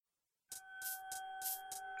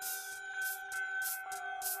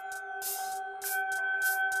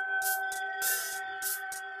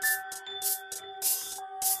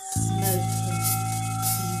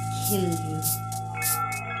kill you.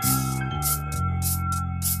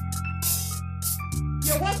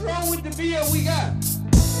 Yeah, what's wrong with the bill we got?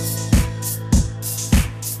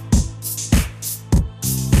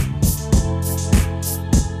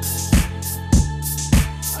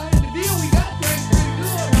 The deal we got came pretty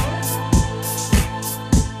good, huh?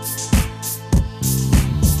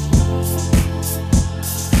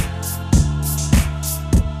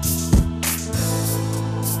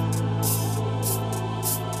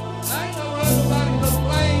 I ain't gonna let nobody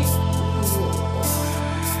complain.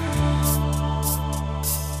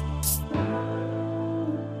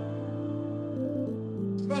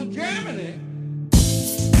 From Germany.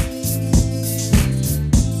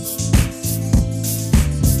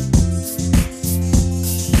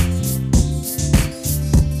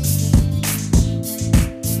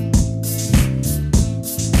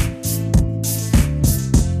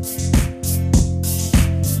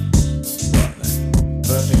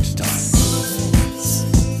 Perfect time.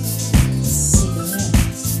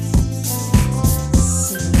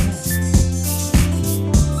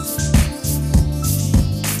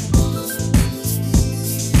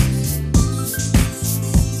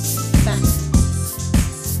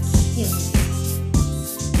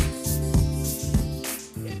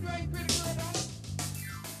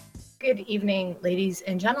 Good evening, ladies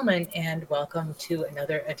and gentlemen, and welcome to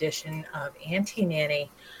another edition of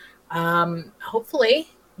Anti-Nanny. Hopefully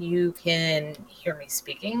you can hear me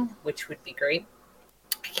speaking, which would be great.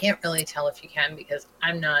 I can't really tell if you can because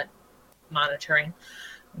I'm not monitoring,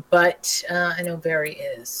 but I know Barry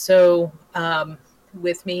is. So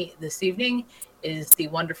with me this evening is the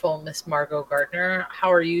wonderful Miss Margot Gardner.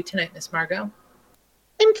 How are you tonight, Miss Margot?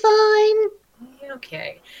 I'm fine.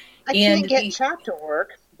 Okay. I can't get chat to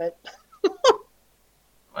work, but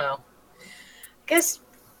well, guess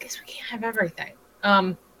we can't have everything.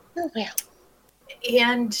 oh well.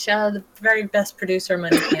 And the very best producer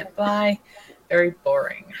money can't buy. Very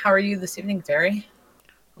boring. How are you this evening, Barry?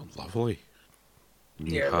 Oh, lovely.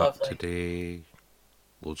 New You're hat lovely. today.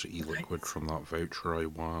 Loads of e-liquid from that voucher I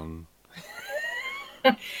won.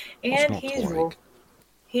 And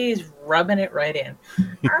he's rubbing it right in.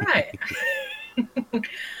 All right.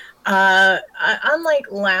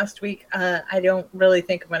 Unlike last week, I don't really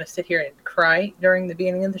think I'm going to sit here and cry during the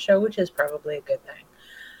beginning of the show, which is probably a good thing.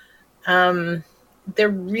 There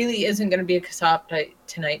really isn't going to be a CASA update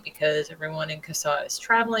tonight because everyone in CASA is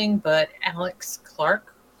traveling, but Alex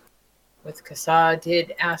Clark with CASA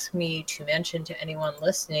did ask me to mention to anyone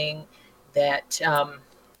listening that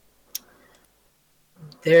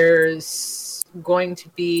there's going to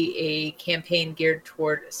be a campaign geared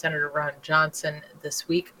toward Senator Ron Johnson this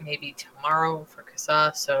week, maybe tomorrow for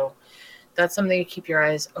CASA. So that's something to keep your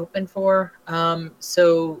eyes open for.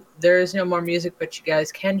 So there is no more music, but you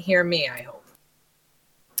guys can hear me, I hope.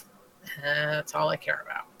 That's all I care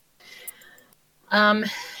about.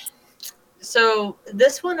 So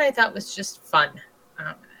this one I thought was just fun.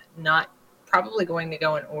 Not probably going to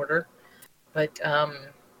go in order, but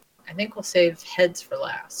I think we'll save heads for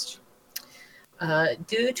last.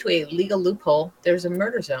 Due to a legal loophole, there's a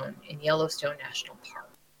murder zone in Yellowstone National Park,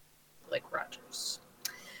 Lake Rogers.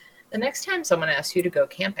 The next time someone asks you to go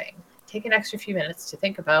camping, take an extra few minutes to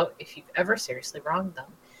think about if you've ever seriously wronged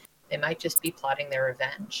them. They might just be plotting their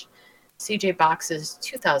revenge. C.J. Box's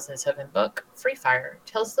 2007 book, Free Fire,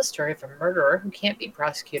 tells the story of a murderer who can't be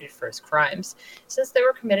prosecuted for his crimes since they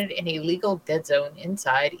were committed in a legal dead zone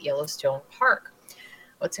inside Yellowstone Park.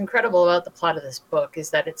 What's incredible about the plot of this book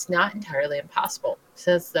is that it's not entirely impossible,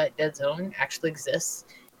 since that dead zone actually exists,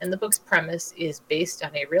 and the book's premise is based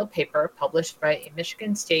on a real paper published by a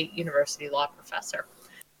Michigan State University law professor.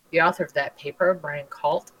 The author of that paper, Brian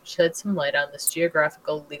Kalt, shed some light on this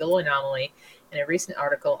geographical legal anomaly in a recent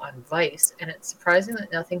article on Vice, and it's surprising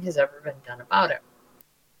that nothing has ever been done about it.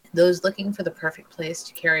 Those looking for the perfect place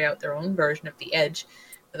to carry out their own version of the Edge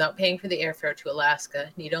without paying for the airfare to Alaska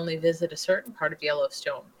need only visit a certain part of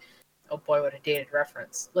Yellowstone. Oh boy, what a dated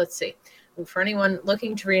reference. Let's see. For anyone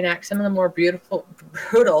looking to reenact some of the more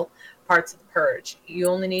brutal parts of the Purge, you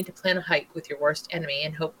only need to plan a hike with your worst enemy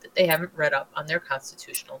and hope that they haven't read up on their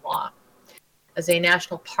constitutional law. As a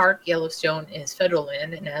national park, Yellowstone is federal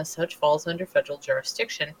land and as such falls under federal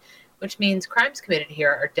jurisdiction, which means crimes committed here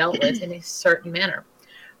are dealt with in a certain manner.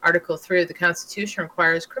 Article 3 of the Constitution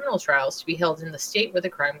requires criminal trials to be held in the state where the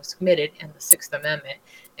crime was committed, and the Sixth Amendment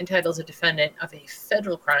entitles a defendant of a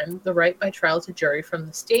federal crime the right by trial to jury from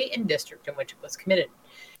the state and district in which it was committed.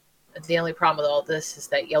 The only problem with all this is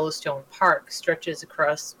that Yellowstone Park stretches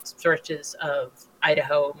across stretches of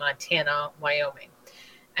Idaho, Montana, Wyoming,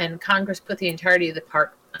 and Congress put the entirety of the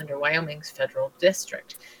park under Wyoming's federal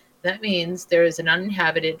district. That means there is an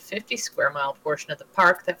uninhabited 50 square mile portion of the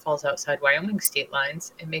park that falls outside Wyoming state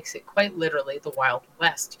lines and makes it quite literally the Wild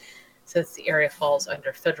West. Since the area falls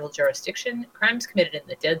under federal jurisdiction, crimes committed in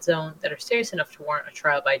the dead zone that are serious enough to warrant a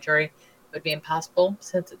trial by jury would be impossible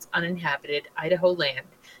since it's uninhabited Idaho land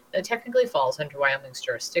that technically falls under Wyoming's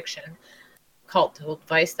jurisdiction. Colt told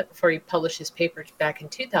Vice that before he published his paper back in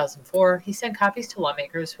 2004, he sent copies to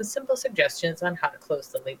lawmakers with simple suggestions on how to close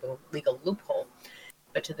the legal loophole.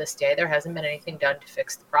 But to this day, there hasn't been anything done to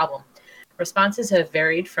fix the problem. Responses have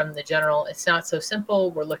varied from the general, it's not so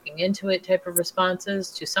simple, we're looking into it type of responses,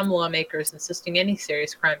 to some lawmakers insisting any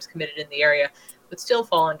serious crimes committed in the area would still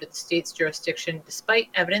fall under the state's jurisdiction despite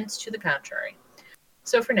evidence to the contrary.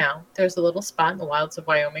 So for now, there's a little spot in the wilds of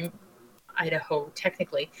Wyoming, Idaho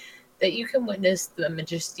technically, that you can witness the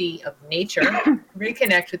majesty of nature,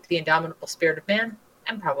 reconnect with the indomitable spirit of man,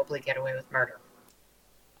 and probably get away with murder.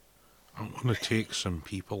 I want to take some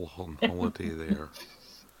people on holiday there.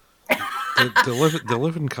 They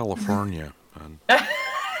live in California, and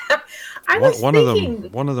one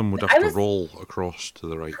of them would have to roll across to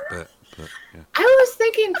the right bit. But, yeah. I was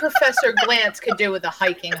thinking Professor Glantz could do with a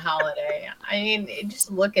hiking holiday. I mean,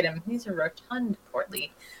 just look at him. He's a rotund,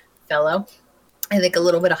 portly fellow. I think a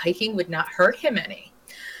little bit of hiking would not hurt him any.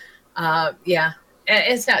 Yeah,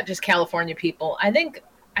 it's not just California people. I think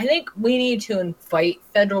we need to invite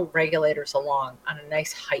federal regulators along on a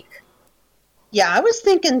nice hike. Yeah, I was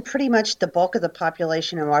thinking pretty much the bulk of the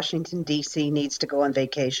population in Washington, D.C. needs to go on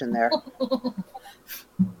vacation there.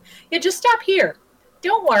 Yeah, just stop here.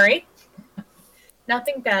 Don't worry.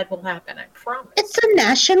 Nothing bad will happen, I promise. It's a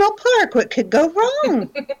national park. What could go wrong?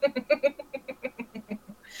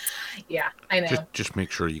 Yeah, I know. Just make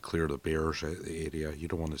sure you clear the bears out of the area. You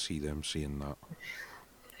don't want to see them seeing that.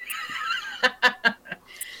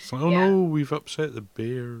 It's like, no, we've upset the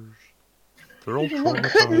bears. They're all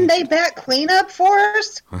traumatized. Couldn't they back cleanup for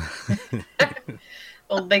us?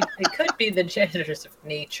 Well, they could be the janitors of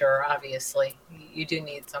nature, obviously. You do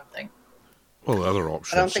need something. Well, the other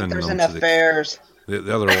option I don't think there's enough bears.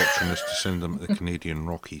 The other option is to send them to the Canadian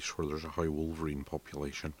Rockies, where there's a high wolverine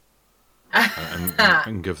population,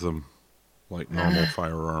 and give them like normal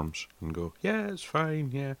firearms and go, yeah, it's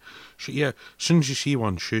fine, yeah, as soon as you see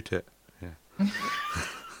one, shoot it, yeah.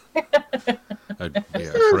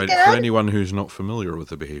 For anyone who's not familiar with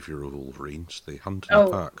the behaviour of wolverines, they hunt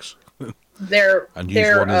in packs and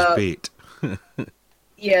use one as bait.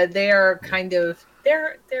 Yeah, they are kind of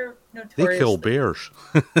they're notorious. They kill bears.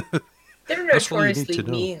 They're notoriously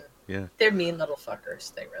mean. Yeah, they're mean little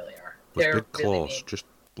fuckers. They really are. With they're big claws, really mean. just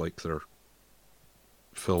like their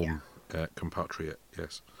film compatriot.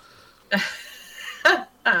 Yes.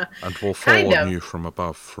 And will fall on you from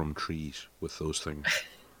above from trees with those things.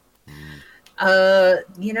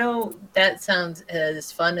 That sounds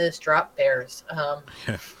as fun as drop bears.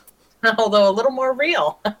 Although a little more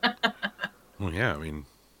real. Well, yeah, I mean,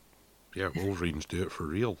 wolverines do it for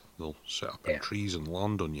real. They'll sit up in trees and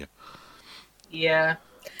land on you. Yeah.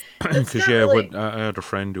 Because I had a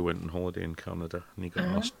friend who went on holiday in Canada, and he got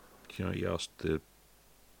asked. He asked the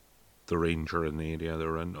ranger in the area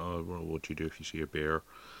they're in, what do you do if you see a bear?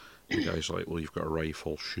 The guy's like, well, you've got a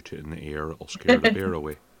rifle, shoot it in the air, it'll scare the bear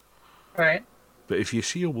away. Right. But if you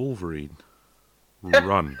see a wolverine,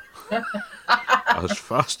 run as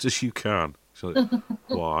fast as you can. So, like,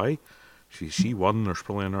 why? If you see one, there's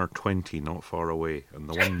probably another 20 not far away, and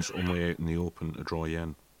the one's only out in the open to draw you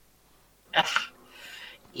in.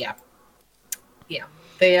 Yeah.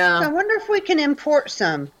 I wonder if we can import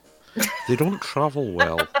some. They don't travel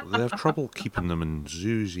well. They have trouble keeping them in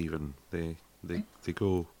zoos even. They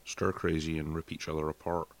go stir crazy and rip each other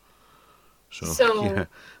apart. So yeah.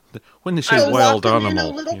 When they say wild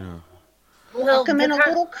animal, lock them in a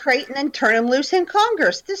little crate and then turn them loose in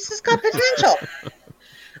Congress. This has got potential.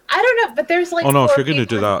 I don't know, but there's like. Oh no! If you're going to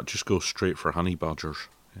do that, just go straight for honey badgers.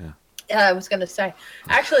 Yeah. Yeah, I was going to say.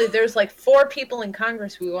 Actually, there's like 4 people in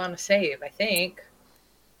Congress we want to save. I think.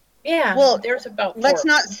 Yeah. Well, there's about 4. Let's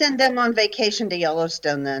not send them on vacation to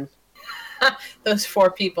Yellowstone then. Those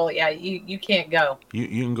 4 people, yeah, you can't go. You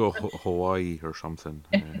can go Hawaii or something.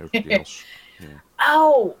 Everybody else. Yeah.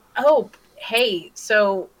 Oh, hey.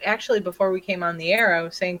 So actually, before we came on the air, I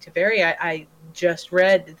was saying to Barry, I just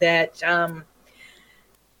read that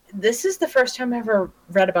this is the first time I ever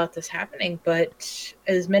read about this happening, but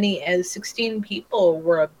as many as 16 people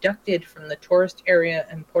were abducted from the tourist area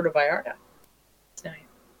in Puerto Vallarta.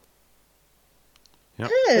 Yep.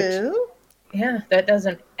 Who? Yeah, that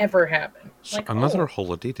doesn't ever happen. Like, another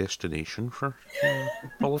holiday destination for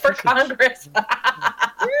politicians. For Congress.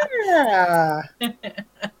 Yeah.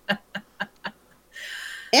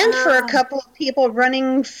 And for a couple of people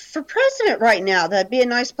running for president right now, that'd be a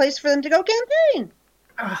nice place for them to go campaign.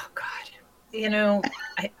 Oh God, you know,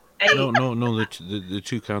 I No. The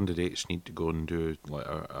two candidates need to go and do like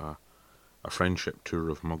a friendship tour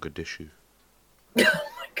of Mogadishu. oh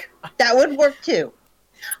my God. That would work too.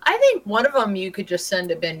 I think one of them you could just send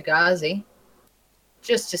to Benghazi,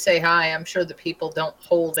 just to say hi. I'm sure the people don't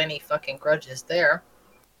hold any fucking grudges there.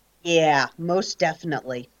 Yeah, most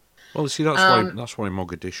definitely. Well, see, that's why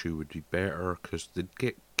Mogadishu would be better, because they'd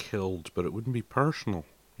get killed, but it wouldn't be personal.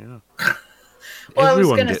 Yeah. Well,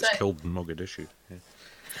 Everyone gets killed in Mogadishu. Yeah.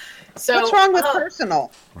 So what's wrong with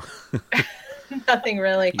personal? Nothing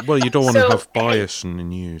really. Well, you don't want to have bias in the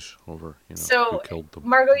news over who killed them.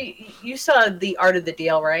 Margot, you saw The Art of the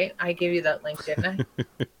Deal, right? I gave you that link, didn't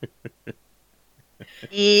I?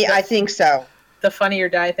 Yeah, I think so. The Funny or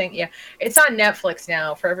Die thing? Yeah. It's on Netflix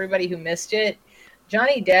now. For everybody who missed it,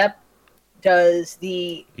 Johnny Depp does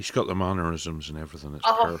the... He's got the mannerisms and everything. It's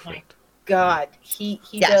perfect. My God. He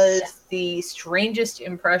does the strangest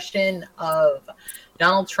impression of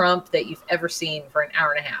Donald Trump that you've ever seen for an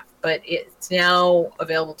hour and a half. But it's now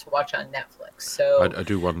available to watch on Netflix. So I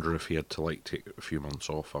do wonder if he had to take a few months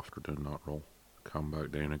off after doing that role, come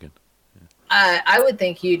back down again. Yeah. I would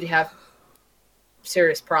think he'd have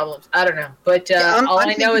serious problems. I don't know, but all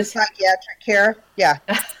I know is psychiatric care. Yeah.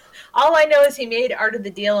 All I know is he made Art of the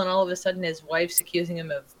Deal, and all of a sudden his wife's accusing him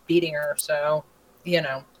of beating her. So,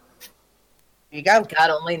 there you go. God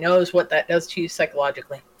only knows what that does to you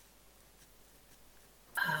psychologically.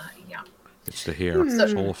 Yeah. It's the hair. It's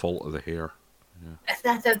all the fault of the hair.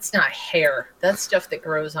 Yeah. That's not hair. That's stuff that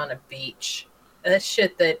grows on a beach. That's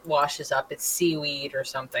shit that washes up. It's seaweed or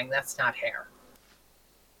something. That's not hair.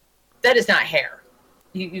 That is not hair.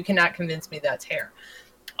 You cannot convince me that's hair.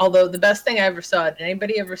 Although the best thing I ever saw, did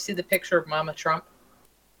anybody ever see the picture of Mama Trump?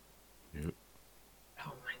 Yep.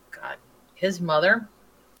 Oh my God. His mother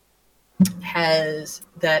has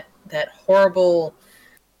that horrible,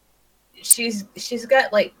 she's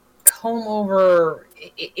got like comb over,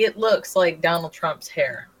 it looks like Donald Trump's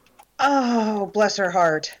hair. Oh, bless her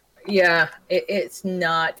heart. Yeah, it's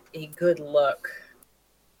not a good look.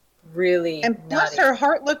 Really. And bless her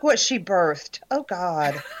heart, look what she birthed. Oh,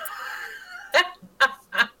 God.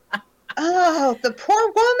 Oh, the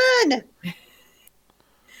poor woman.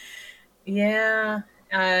 Yeah,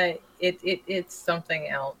 it's something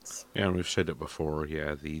else. Yeah, and we've said it before.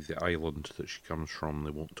 Yeah, the island that she comes from,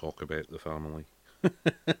 they won't talk about the family.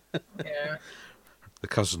 Yeah. The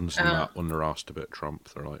cousins and that, when they're asked about Trump,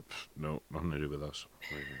 they're like, no, nothing to do with us.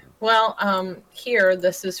 Well, here,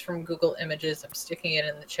 this is from Google Images. I'm sticking it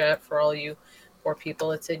in the chat for all you poor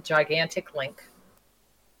people. It's a gigantic link.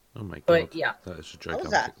 Oh my God. But yeah. That is a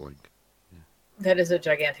gigantic link. Yeah. That is a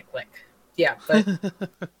gigantic link. Yeah, but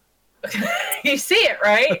you see it,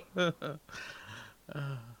 right?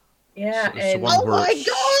 Yeah. It's the one where it's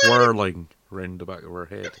swirling around the back of her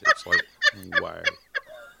head. It's like, wow.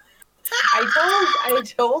 I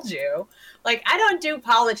told you. Like, I don't do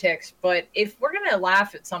politics, but if we're going to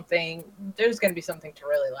laugh at something, there's going to be something to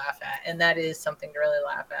really laugh at, and that is something to really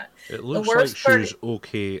laugh at. It looks like she was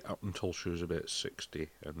okay up until she was about 60,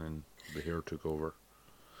 and then the hair took over.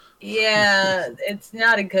 Yeah, it's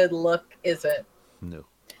not a good look, is it? No.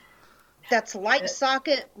 That's light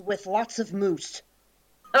socket with lots of mousse.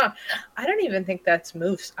 I don't even think that's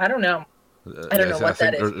mousse. I don't know. I don't know what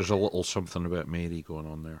that is. There's a little something about Mary going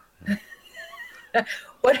on there. Yeah.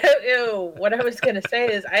 What I was gonna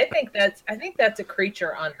say is I think that's a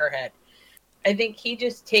creature on her head. I think he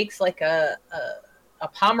just takes like a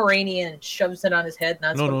Pomeranian and shoves it on his head, and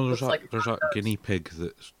that's what it looks like. There's that guinea pig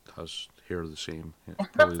that has hair the same. Yeah, it's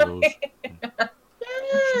probably those. Yeah.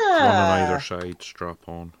 One on either side, strap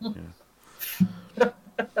on. Yeah.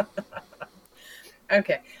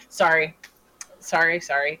 Okay, sorry.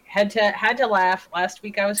 Had to laugh. Last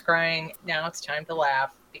week I was crying. Now it's time to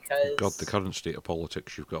laugh because God, the current state of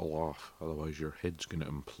politics, you've got to laugh. Otherwise, your head's going to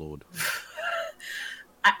implode.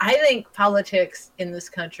 I think politics in this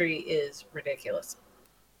country is ridiculous.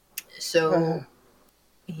 So,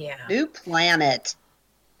 yeah. New planet.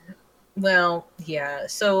 Well, yeah.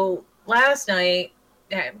 So last night,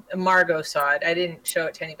 Margot saw it. I didn't show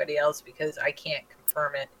it to anybody else because I can't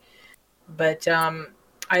confirm it. But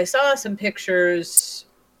I saw some pictures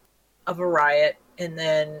of a riot, and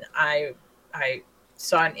then I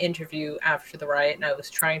saw an interview after the riot, and I was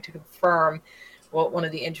trying to confirm what one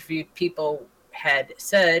of the interviewed people had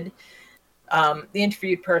said. The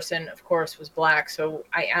interviewed person, of course, was black, so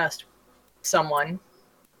I asked someone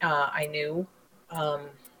I knew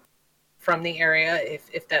from the area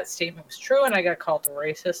if that statement was true, and I got called a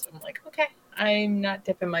racist. I'm like, okay, I'm not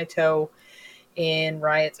dipping my toe in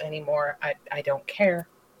riots anymore. I don't care.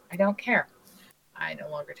 I don't care. I no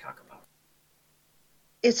longer talk about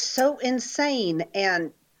it. It's so insane.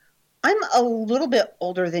 And I'm a little bit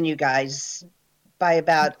older than you guys by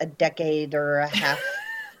about a decade or a half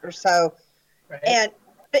or so. Right?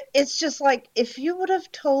 But it's just like, if you would have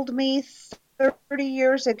told me 30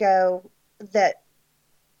 years ago that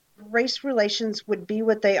race relations would be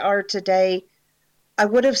what they are today, I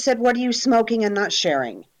would have said, "What are you smoking and not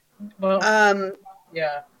sharing?" Well, Um,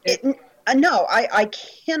 yeah. no, I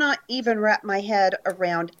cannot even wrap my head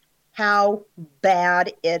around how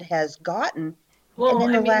bad it has gotten. And Well,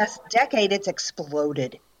 in I the mean, last decade, it's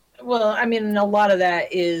exploded. a lot of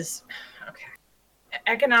that is okay.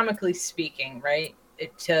 Economically speaking, right?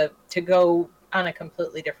 To go on a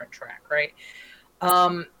completely different track, right?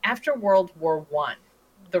 After World War One,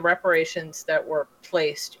 the reparations that were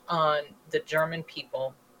placed on the German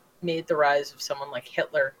people made the rise of someone like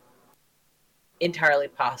Hitler entirely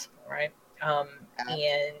possible, right?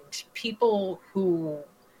 And people who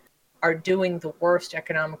are doing the worst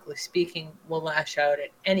economically speaking will lash out at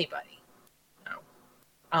anybody. You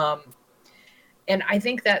know? And I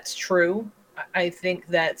think that's true. I think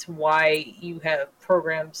that's why you have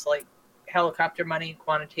programs like helicopter money,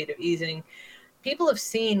 quantitative easing. People have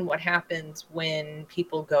seen what happens when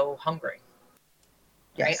people go hungry.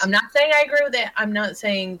 Right? Yes, I'm not saying I agree with it. I'm not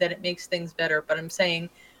saying that it makes things better, but I'm saying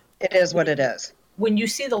it is what it is. when you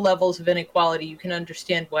see the levels of inequality, you can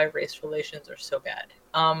understand why race relations are so bad.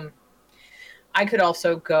 I could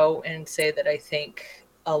also go and say that I think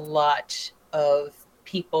a lot of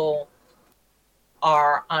people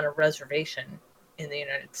are on a reservation in the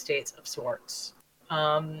United States of sorts.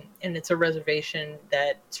 And it's a reservation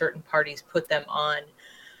that certain parties put them on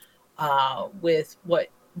with what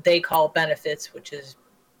they call benefits, which is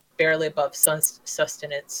barely above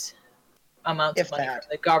sustenance amounts of If money from that,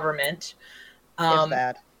 the government if um,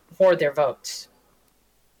 that. for their votes.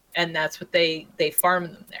 And that's what they farm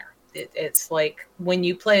them there. It's like when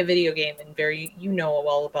you play a video game, and Barry, you know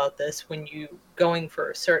all about this, when you going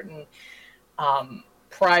for a certain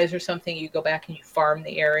prize or something, you go back and you farm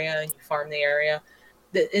the area and you farm the area.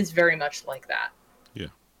 It's very much like that. Yeah.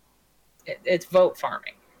 It's vote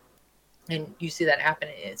farming, and you see that happen.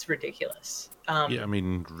 It's ridiculous. Yeah, I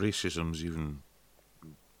mean, racism's even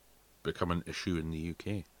become an issue in the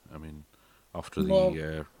UK. I mean, after Well,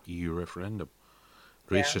 the EU referendum,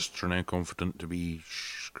 yeah. racists are now confident to be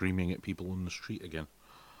screaming at people on the street again.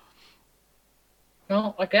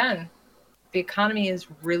 Well, again, the economy is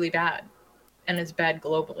really bad, and it's bad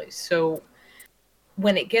globally. So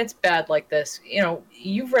when it gets bad like this,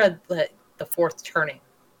 you've read the Fourth Turning,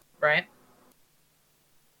 right?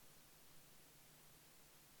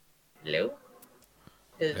 Hello?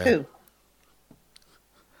 Is Who?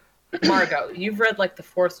 Margot, you've read like the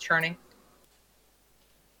Fourth Turning?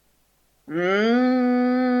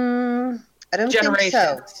 I don't think so.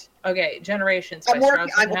 Generations. Okay, Generations by I'm working.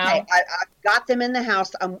 Strauss and Okay. Howe. I've got them in the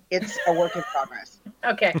house. It's a work in progress.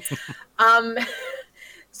 Okay. um,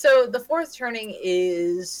 so the Fourth Turning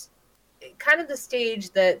is kind of the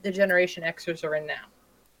stage that the Generation Xers are in now.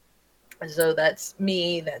 So that's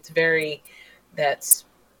me. That's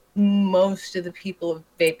most of the people of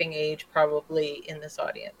vaping age probably in this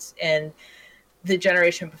audience. And the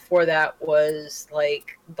generation before that was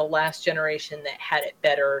like the last generation that had it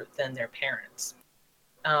better than their parents.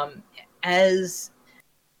 As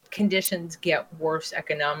conditions get worse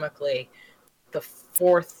economically, the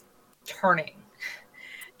Fourth Turning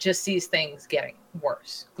just sees things getting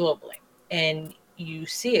worse globally, and you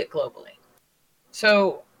see it globally.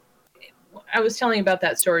 So I was telling you about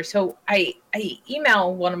that story. So I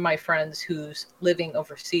email one of my friends who's living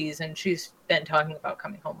overseas, and she's been talking about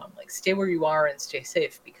coming home. I'm like, stay where you are and stay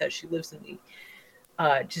safe, because she lives in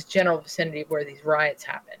the just general vicinity where these riots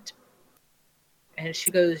happened. And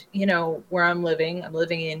she goes, where I'm living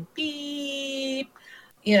in beep.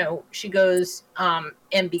 She goes,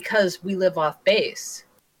 and because we live off base,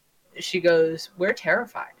 she goes, we're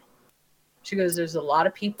terrified. She goes, there's a lot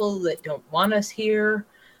of people that don't want us here.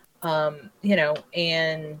 And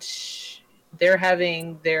they're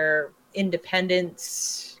having their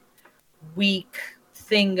Independence Week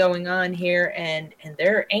thing going on here, and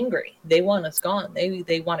they're angry. They want us gone.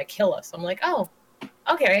 They want to kill us. I'm like, oh,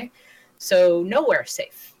 okay. So nowhere's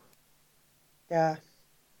safe. Yeah.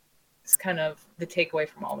 It's kind of the takeaway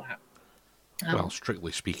from all that. Well,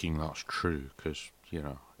 strictly speaking, that's true, because,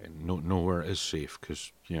 nowhere is safe,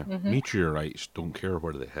 because, meteorites don't care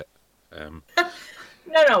where they hit.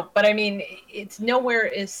 No, but I mean, it's nowhere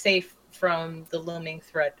is safe from the looming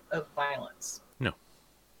threat of violence.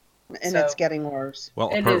 And it's getting worse.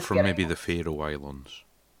 Well, apart from maybe the Faroe Islands,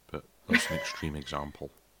 but That's an extreme example.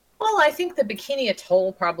 Well, I think the Bikini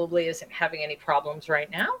Atoll probably isn't having any problems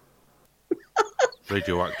right now.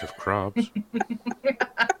 Radioactive crabs.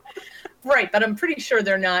 Right, but I'm pretty sure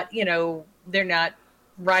they're not, they're not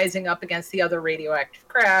rising up against the other radioactive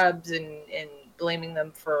crabs and blaming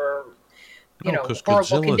them for, No, because horrible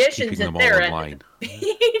Godzilla's conditions keeping at them their all in end line. of the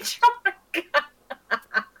beach. Oh my God.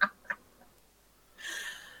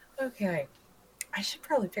 Okay. I should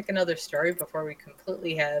probably pick another story before we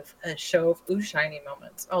completely have a show of ooh shiny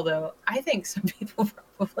moments. Although I think some people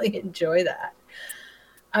probably enjoy that.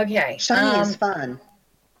 Okay. Shiny is fun.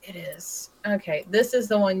 It is. Okay. This is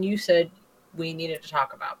the one you said we needed to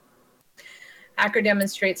talk about. Hacker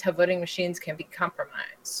demonstrates how voting machines can be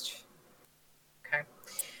compromised. Okay.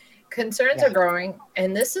 Concerns are growing,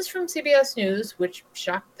 and this is from CBS News, which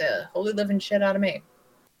shocked the holy living shit out of me.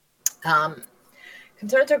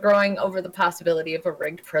 Concerns are growing over the possibility of a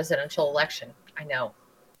rigged presidential election. I know.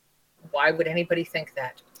 Why would anybody think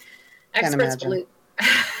that? Experts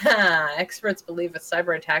believe a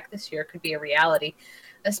cyber attack this year could be a reality,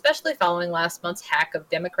 especially following last month's hack of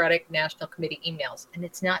Democratic National Committee emails. And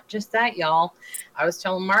it's not just that, y'all. I was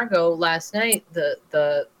telling Margot last night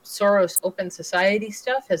the Soros Open Society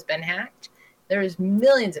stuff has been hacked. There is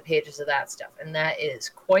millions of pages of that stuff, and that is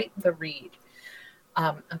quite the read.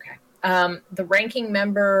 Okay. The ranking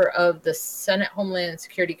member of the Senate Homeland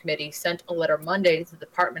Security Committee sent a letter Monday to the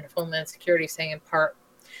Department of Homeland Security saying, in part,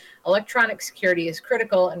 electronic security is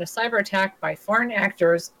critical, and a cyber attack by foreign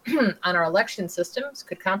actors on our election systems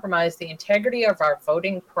could compromise the integrity of our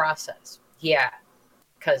voting process. Yeah,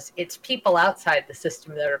 because it's people outside the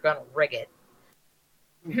system that are going to rig it.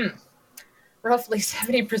 Roughly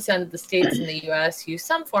 70% of the states in the U.S. use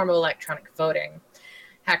some form of electronic voting.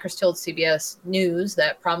 Hackers told CBS News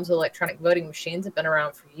that problems with electronic voting machines have been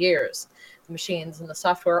around for years. The machines and the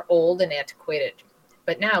software are old and antiquated.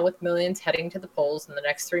 But now, with millions heading to the polls in the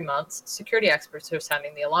next 3 months, security experts are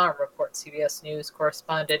sounding the alarm, reports CBS News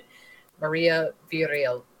correspondent Maria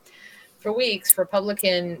Viril. For weeks,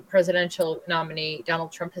 Republican presidential nominee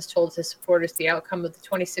Donald Trump has told his supporters the outcome of the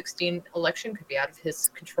 2016 election could be out of his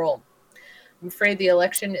control. I'm afraid the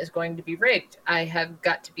election is going to be rigged. I have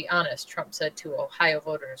got to be honest, Trump said to Ohio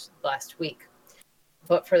voters last week.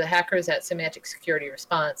 But for the hackers at Semantic Security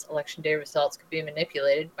Response, Election Day results could be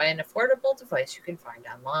manipulated by an affordable device you can find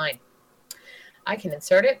online. I can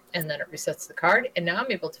insert it, and then it resets the card, and now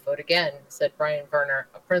I'm able to vote again, said Brian Werner,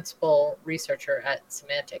 a principal researcher at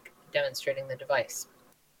Semantic, demonstrating the device.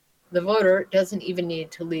 The voter doesn't even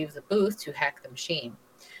need to leave the booth to hack the machine.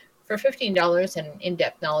 For $15 and an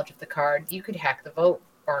in-depth knowledge of the card, you could hack the vote,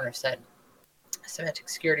 Warner said. Semantic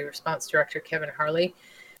Security Response Director Kevin Harley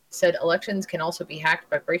said elections can also be hacked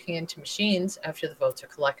by breaking into machines after the votes are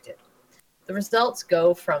collected. The results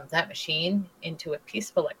go from that machine into a piece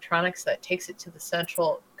of electronics that takes it to the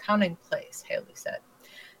central counting place, Haley said.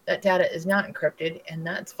 That data is not encrypted, and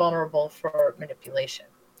that's vulnerable for manipulation.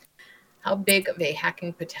 How big of a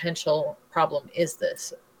hacking potential problem is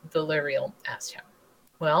this? Valerial asked him.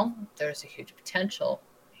 Well, there's a huge potential,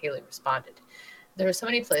 Haley responded. There are so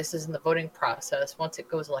many places in the voting process, once it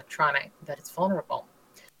goes electronic, that it's vulnerable.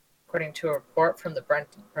 According to a report from the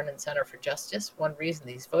Brennan Center for Justice, one reason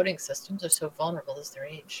these voting systems are so vulnerable is their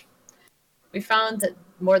age. We found that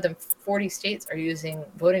more than 40 states are using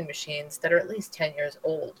voting machines that are at least 10 years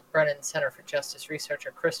old, Brennan Center for Justice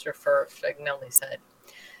researcher Christopher Fagnelli said.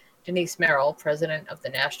 Denise Merrill, president of the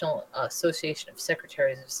National Association of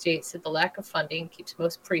Secretaries of State, said the lack of funding keeps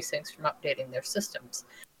most precincts from updating their systems.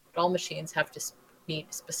 But all machines have to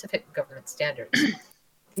meet specific government standards.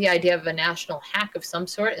 The idea of a national hack of some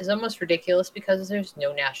sort is almost ridiculous because there's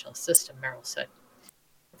no national system, Merrill said.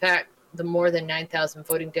 In fact, the more than 9,000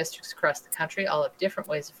 voting districts across the country all have different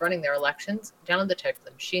ways of running their elections, down to the type of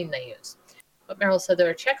the machine they use. But Merrill said there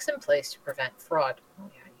are checks in place to prevent fraud. Oh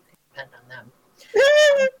yeah, you can depend on them.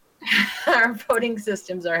 Our voting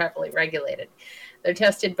systems are heavily regulated. They're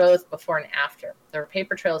tested both before and after. There are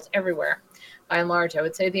paper trails everywhere. By and large, I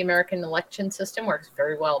would say the American election system works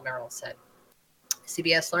very well, Merrill said.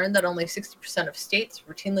 CBS learned that only 60% of states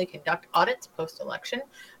routinely conduct audits post-election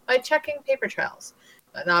by checking paper trails.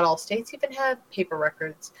 But not all states even have paper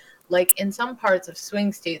records, like in some parts of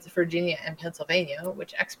swing states, Virginia and Pennsylvania,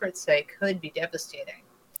 which experts say could be devastating.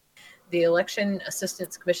 The Election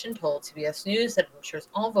Assistance Commission told CBS News that it ensures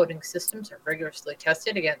all voting systems are rigorously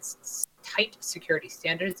tested against tight security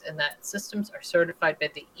standards and that systems are certified by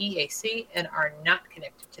the EAC and are not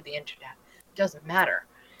connected to the internet. It doesn't matter.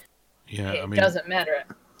 Yeah, It doesn't matter.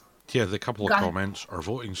 Yeah, the couple of comments, our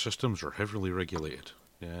voting systems are heavily regulated.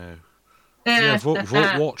 Yeah. Yeah, Vote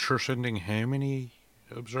Watch are sending how many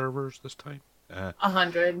observers this time?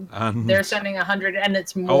 100. And They're sending 100, and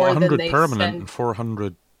it's oh, more than 100 they permanent send. and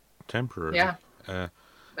 400 temporary. Yeah, Uh,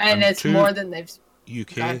 and it's to more than they've.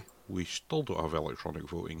 UK, we still don't have electronic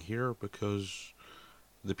voting here because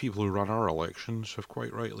the people who run our elections have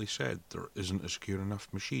quite rightly said there isn't a secure enough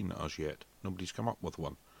machine as yet. Nobody's come up with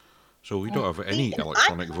one. So we don't have any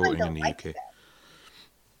electronic voting in the UK. That.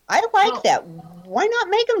 I like Well- that. Why not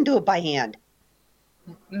make them do it by hand?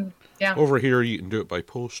 Yeah. Over here, you can do it by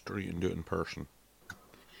post or you can do it in person.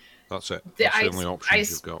 That's it. That's the only options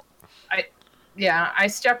you've got. I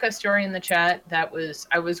stuck a story in the chat that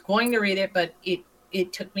I was going to read it, but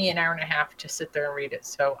it took me an hour and a half to sit there and read it.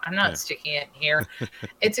 So I'm not sticking it here.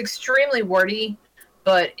 It's extremely wordy,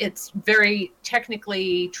 but it's very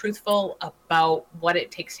technically truthful about what it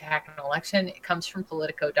takes to hack an election. It comes from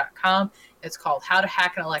Politico.com. It's called How to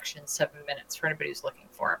Hack an Election in 7 Minutes for anybody who's looking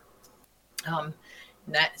for it. And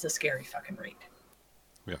that is a scary fucking read.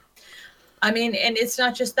 Yeah. I mean, and it's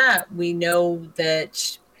not just that. We know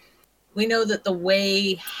that the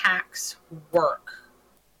way hacks work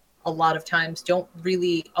a lot of times don't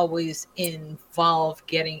really always involve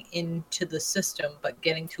getting into the system, but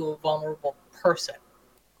getting to a vulnerable person.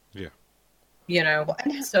 Yeah. You know,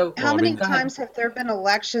 And so how many times have there been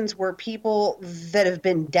elections where people that have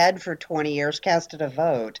been dead for 20 years casted a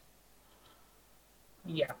vote?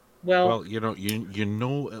 Yeah. Well, you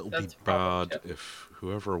know it'll be bad too. if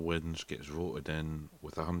whoever wins gets voted in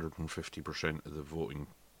with 150% of the voting.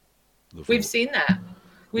 We've seen that.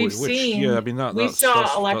 We've seen. Yeah, I mean that's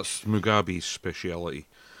Mugabe's speciality.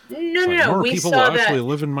 No. More We people saw that actually that.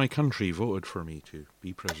 live in my country voted for me to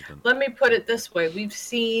be president. Let me put it this way: we've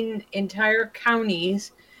seen entire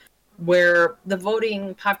counties where the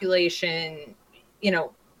voting population,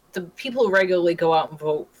 the people who regularly go out and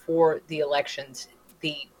vote for the elections,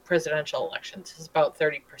 the presidential elections, is about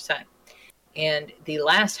 30%. And the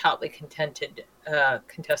last hotly contested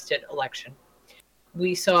election,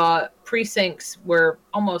 we saw precincts where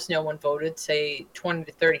almost no one voted, say 20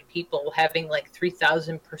 to 30 people, having like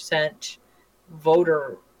 3,000%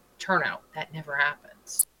 voter turnout. That never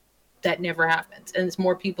happens. And it's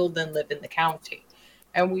more people than live in the county.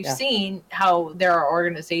 And we've seen how there are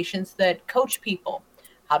organizations that coach people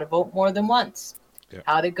how to vote more than once,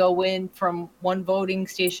 how to go in from one voting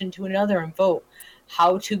station to another and vote,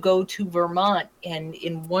 how to go to Vermont and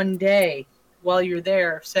in one day while you're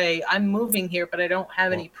there say, I'm moving here, but I don't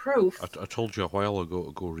have any proof. I told you a while ago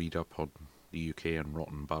to go read up on the UK and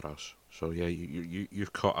rotten boroughs. So yeah,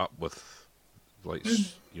 you've caught up with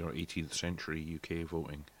 18th century UK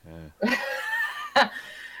voting.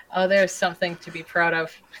 Oh, there's something to be proud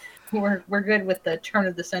of. We're good with the turn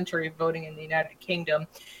of the century voting in the United Kingdom,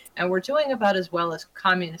 and we're doing about as well as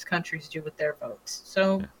communist countries do with their votes.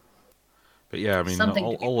 So, but yeah, I mean,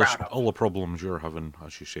 all the problems you're having,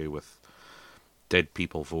 as you say, with dead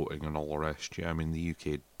people voting and all the rest. Yeah, I mean, the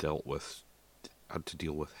UK had to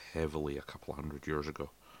deal with heavily a couple of 100 years ago,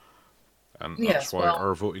 and that's why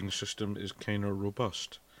our voting system is kind of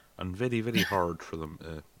robust and very, very hard for them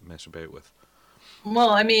to mess about with. Well,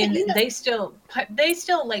 I mean, they still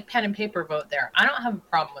like pen and paper vote there. I don't have a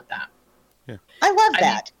problem with that. Yeah, I love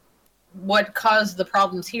that. What caused the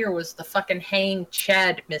problems here was the fucking hang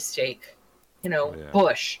Chad mistake.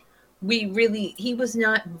 Bush. He was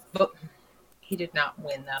not. He did not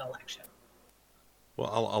win that election. Well,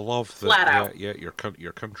 I love that. Flat out. Yeah, your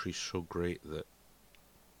country's so great that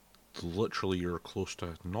literally you're close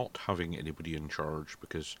to not having anybody in charge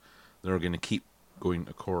because they're going to keep going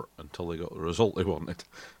to court until they got the result they wanted.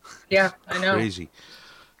 Yeah, I know. Crazy.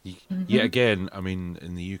 Yet again, I mean,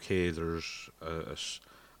 in the UK, there's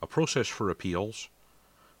a process for appeals.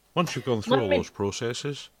 Once you've gone through all those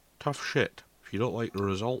processes, tough shit. If you don't like the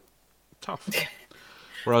result, tough.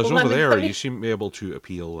 Whereas over there, you seem to be able to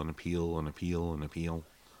appeal and appeal and appeal and appeal.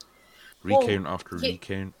 Recount after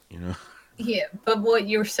recount, Yeah, but what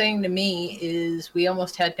you're saying to me is we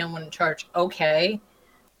almost had no one in charge. Okay.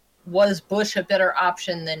 Was Bush a better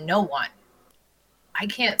option than no one? I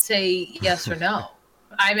can't say yes or no.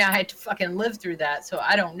 I mean, I had to fucking live through that, so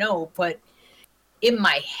I don't know. But in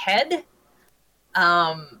my head,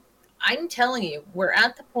 I'm telling you, we're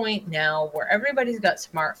at the point now where everybody's got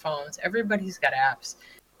smartphones, everybody's got apps.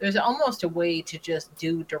 There's almost a way to just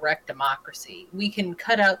do direct democracy. We can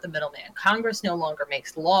cut out the middleman. Congress no longer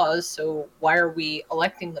makes laws, so why are we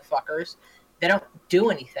electing the fuckers? They don't do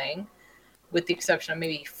anything, with the exception of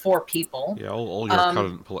maybe 4 people. Yeah, all your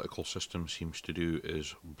current political system seems to do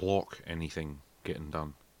is block anything getting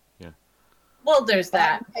done. Yeah. Well, there's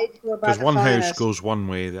that. Because one house goes one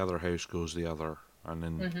way, the other house goes the other, and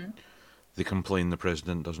then they complain the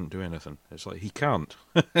president doesn't do anything. It's like, he can't.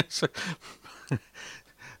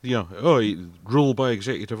 rule by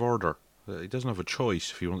executive order. He doesn't have a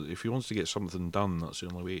choice. If he wants to get something done, that's the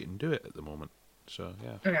only way he can do it at the moment. So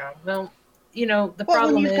yeah. Yeah. Well, the Well, when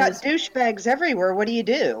problem you've got is, douchebags everywhere, what do you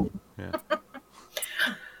do? Yeah.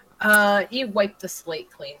 you wipe the slate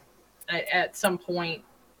clean. At some point,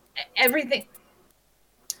 everything.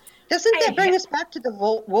 Doesn't that bring us back to the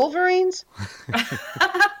Wolverines?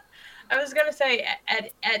 I was gonna say,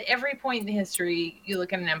 at every point in history, you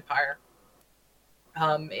look at an empire.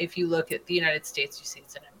 If you look at the United States, you see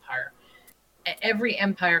it's an empire. Every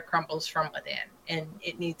empire crumbles from within, and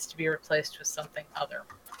it needs to be replaced with something other.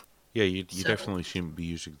 Yeah, you definitely shouldn't be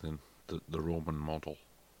using the Roman model.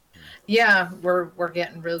 Yeah, we're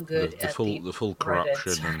getting real good The at full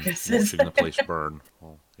corruption and circuses. watching the place burn.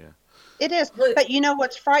 Well, yeah. It is. But you know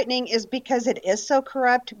what's frightening is because it is so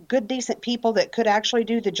corrupt, good, decent people that could actually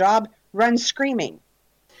do the job run screaming.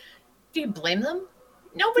 Do you blame them?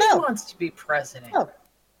 Nobody No. wants to be president. No.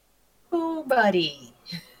 Nobody.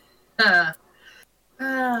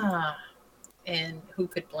 And who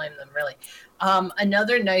could blame them, really?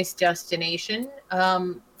 Another nice destination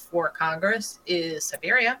for Congress is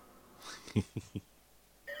Siberia.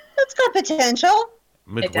 That's got potential.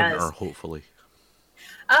 Midwinter, hopefully.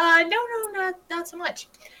 No, not so much.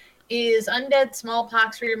 Is undead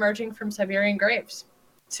smallpox reemerging from Siberian graves?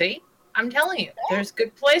 See? I'm telling you, there's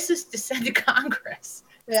good places to send to Congress.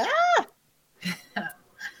 Yeah.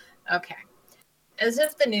 Okay. As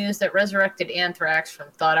if the news that resurrected anthrax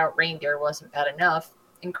from thawed-out reindeer wasn't bad enough,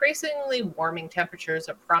 increasingly warming temperatures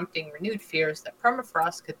are prompting renewed fears that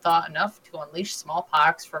permafrost could thaw enough to unleash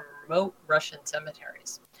smallpox from remote Russian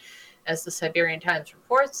cemeteries. As the Siberian Times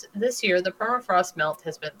reports, this year the permafrost melt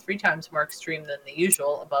has been 3 times more extreme than the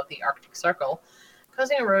usual above the Arctic Circle,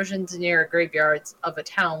 causing erosions near graveyards of a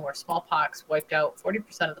town where smallpox wiped out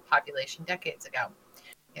 40% of the population decades ago.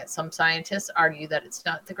 Yet some scientists argue that it's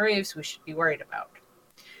not the graves we should be worried about.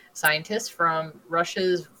 Scientists from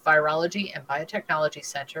Russia's Virology and Biotechnology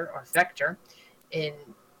Center, or Vector, in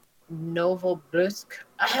Novosibirsk,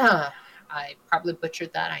 I probably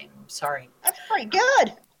butchered that, I'm sorry. That's pretty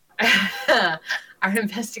good. Are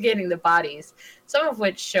investigating the bodies, some of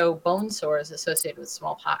which show bone sores associated with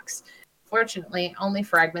smallpox. Fortunately, only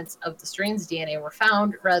fragments of the strain's DNA were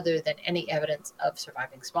found rather than any evidence of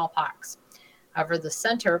surviving smallpox. However, the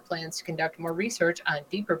center plans to conduct more research on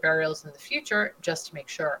deeper burials in the future just to make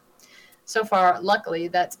sure. So far, luckily,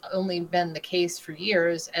 that's only been the case for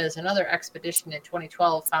years, as another expedition in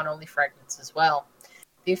 2012 found only fragments as well.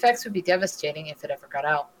 The effects would be devastating if it ever got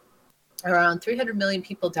out. Around 300 million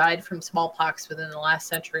people died from smallpox within the last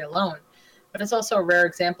century alone, but it's also a rare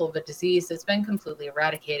example of a disease that's been completely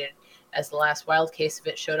eradicated, as the last wild case of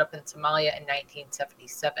it showed up in Somalia in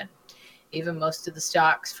 1977. Even most of the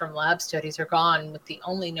stocks from lab studies are gone, with the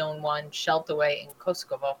only known one shelved away in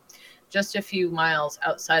Kosovo, just a few miles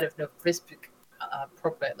outside of Novosibirsk,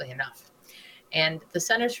 appropriately enough, and the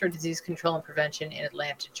Centers for Disease Control and Prevention in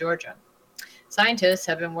Atlanta, Georgia. Scientists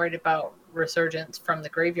have been worried about resurgence from the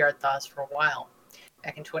graveyard thaws for a while.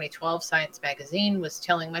 Back in 2012, Science magazine was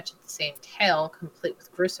telling much of the same tale, complete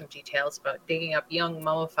with gruesome details about digging up young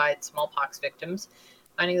mummified smallpox victims,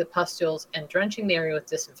 finding the pustules, and drenching the area with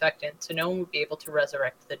disinfectant so no one would be able to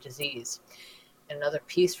resurrect the disease. In another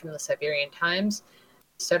piece from the Siberian Times,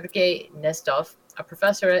 Sergei Nestov, a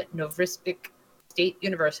professor at Novosibirsk State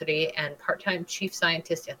University and part-time chief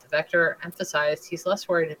scientist at the Vector, emphasized he's less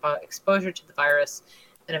worried about exposure to the virus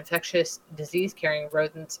than infectious disease-carrying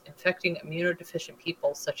rodents infecting immunodeficient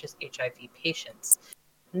people such as HIV patients.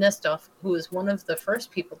 Nestov, who was one of the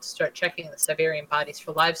first people to start checking the Siberian bodies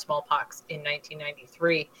for live smallpox in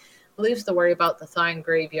 1993, believes the worry about the thawing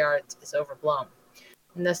graveyards is overblown.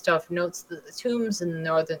 Nestov notes that the tombs in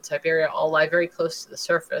northern Siberia all lie very close to the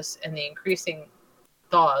surface, and the increasing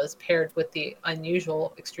thaws paired with the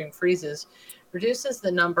unusual extreme freezes reduces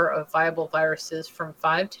the number of viable viruses from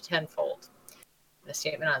 5 to 10-fold. In a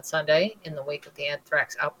statement on Sunday, in the wake of the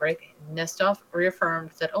anthrax outbreak, Nestov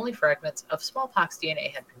reaffirmed that only fragments of smallpox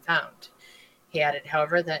DNA had been found. He added,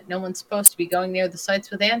 however, that no one's supposed to be going near the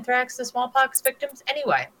sites with anthrax to smallpox victims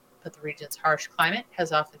anyway, but the region's harsh climate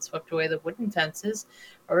has often swept away the wooden fences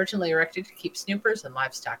originally erected to keep snoopers and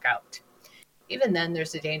livestock out. Even then,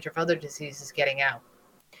 there's a danger of other diseases getting out.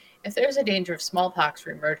 If there's a danger of smallpox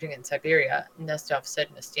reemerging in Siberia, Nestov said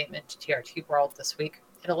in a statement to TRT World this week,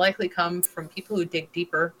 it'll likely come from people who dig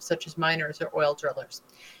deeper, such as miners or oil drillers.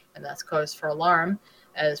 And that's cause for alarm,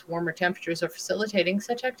 as warmer temperatures are facilitating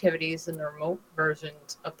such activities in the remote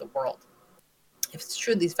versions of the world. If it's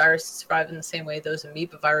true these viruses survive in the same way those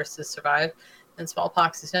amoeba viruses survive, then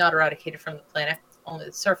smallpox is not eradicated from the planet, only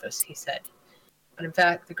the surface, he said. But in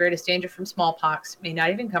fact, the greatest danger from smallpox may not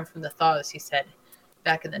even come from the thaws, he said.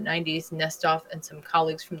 Back in the 90s, Nestoff and some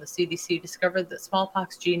colleagues from the CDC discovered that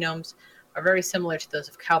smallpox genomes are very similar to those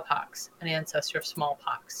of cowpox, an ancestor of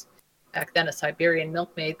smallpox. Back then, a Siberian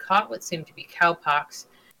milkmaid caught what seemed to be cowpox,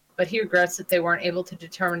 but he regrets that they weren't able to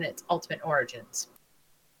determine its ultimate origins.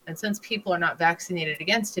 And since people are not vaccinated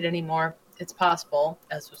against it anymore, it's possible,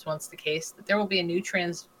 as was once the case, that there will be a new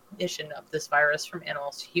transmission of this virus from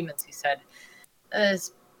animals to humans, he said.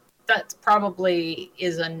 That probably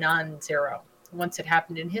is a non-zero. Once it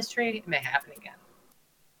happened in history, it may happen again.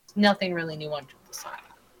 Nothing really new under the sun.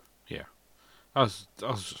 Yeah. As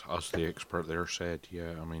the expert there said,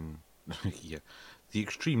 yeah, I mean, yeah, the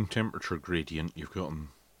extreme temperature gradient you've got in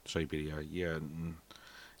Siberia, yeah,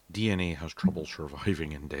 DNA has trouble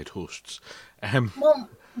surviving in dead hosts. Well,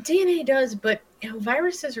 DNA does, but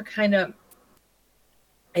viruses are kind of...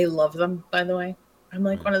 I love them, by the way. I'm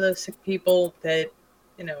like one of those sick people that,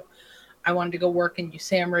 I wanted to go work in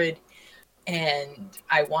USAMRIID, and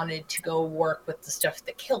I wanted to go work with the stuff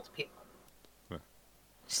that killed people.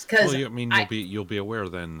 Just because you'll be aware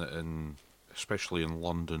then that especially in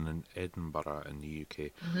London and Edinburgh in the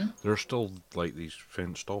UK, there are still like these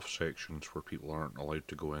fenced off sections where people aren't allowed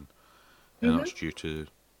to go in, and that's due to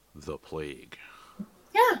the plague.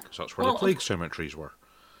 Yeah, because that's where the plague cemeteries were.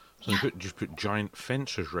 So they just put giant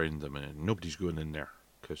fences around them, and nobody's going in there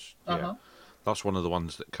because that's one of the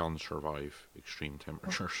ones that can survive extreme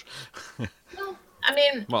temperatures. Well, I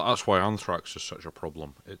mean, that's why anthrax is such a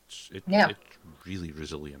problem. It's really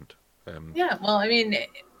resilient. Well, I mean,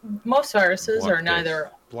 most viruses are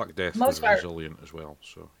neither. Black Death is resilient as well,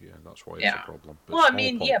 so that's why it's a problem. But well, I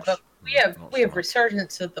mean, but we have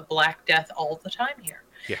resurgence of the Black Death all the time here.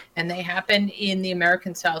 Yeah, and they happen in the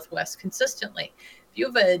American Southwest consistently. If you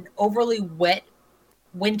have an overly wet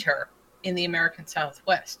winter in the American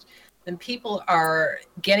Southwest, then people are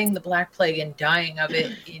getting the Black Plague and dying of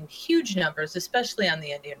it in huge numbers, especially on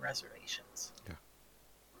the Indian reservations. Yeah.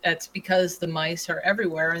 That's because the mice are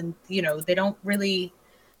everywhere, and they don't really...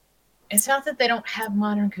 It's not that they don't have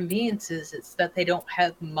modern conveniences, it's that they don't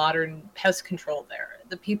have modern pest control there.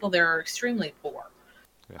 The people there are extremely poor.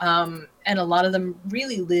 Yeah. And a lot of them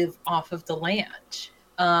really live off of the land.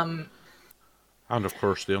 And of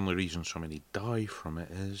course, the only reason so many die from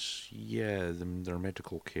it is, their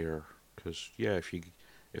medical care. Because,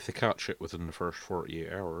 if they catch it within the first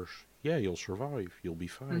 48 hours, you'll survive, you'll be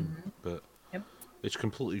fine. Mm-hmm. But it's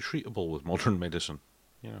completely treatable with modern medicine.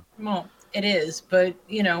 Well, it is, but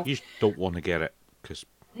you just don't want to get it because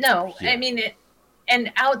I mean it.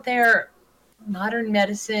 And out there, modern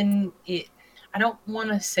medicine. I don't want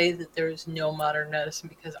to say that there's no modern medicine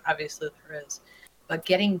because obviously there is, but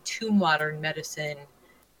getting to modern medicine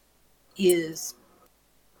is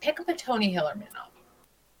pick up a Tony Hillerman novel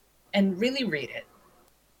and really read it.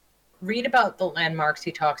 Read about the landmarks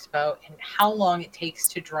he talks about and how long it takes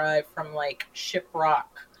to drive from like Shiprock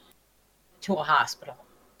to a hospital,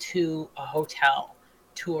 to a hotel,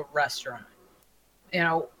 to a restaurant.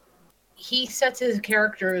 He sets his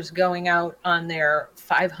characters going out on their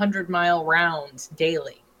 500-mile rounds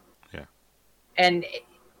daily. Yeah. And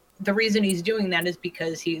the reason he's doing that is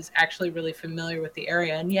because he's actually really familiar with the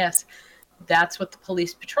area. And yes, that's what the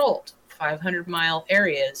police patrolled, 500-mile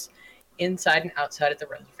areas inside and outside of the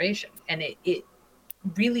reservation. And it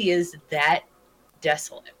really is that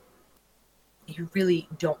desolate. You really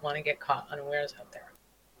don't want to get caught unawares out there.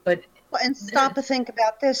 And stop to think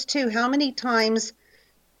about this too. How many times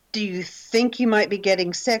do you think you might be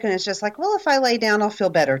getting sick and it's just like, well, if I lay down, I'll feel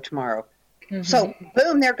better tomorrow. Mm-hmm. So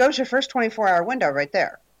boom, there goes your first 24-hour window right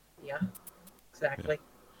there. Yeah, exactly. Yeah.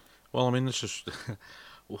 Well, I mean, this is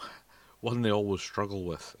one they always struggle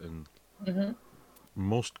with in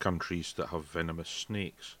most countries that have venomous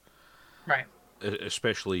snakes. Right.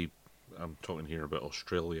 Especially, I'm talking here about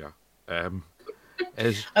Australia.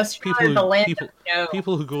 Is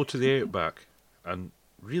people who go to the outback, and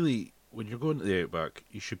really, when you're going to the outback,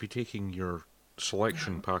 you should be taking your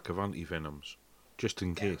selection pack of anti-venoms, just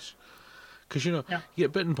in case. Because, you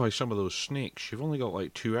get bitten by some of those snakes, you've only got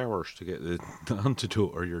like 2 hours to get the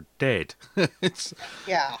antidote or you're dead. It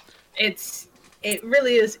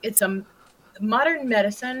really is. It's a modern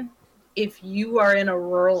medicine. If you are in a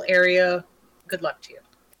rural area, good luck to you.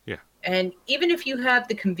 Yeah. And even if you have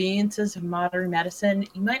the conveniences of modern medicine,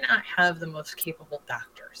 you might not have the most capable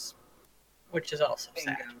doctors, which is also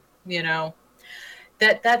sad.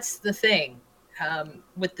 That's the thing.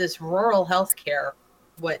 With this rural healthcare,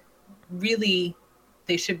 what really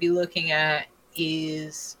they should be looking at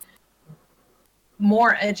is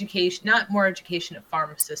more education, not more education of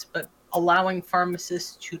pharmacists, but allowing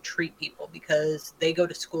pharmacists to treat people because they go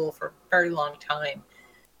to school for very long time,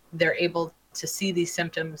 they're able to see these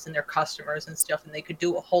symptoms in their customers and stuff, and they could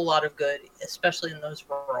do a whole lot of good, especially in those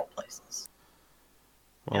rural places.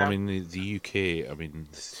 Well, I mean, the UK, I mean,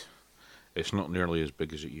 it's not nearly as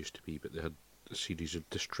big as it used to be, but they had a series of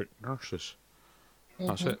district nurses.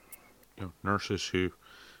 That's it. Nurses who,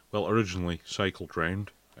 well, originally cycled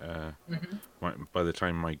round. By the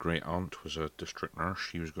time my great aunt was a district nurse,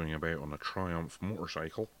 she was going about on a Triumph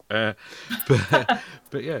motorcycle. But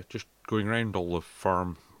yeah, just going around all the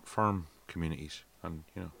farm communities and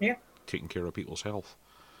taking care of people's health.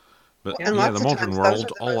 But And the lots of modern times those world, are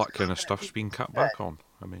the all most that kind of confident stuff's been people cut that- back on.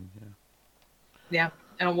 I mean, Yeah.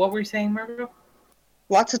 And what were you saying, Margot?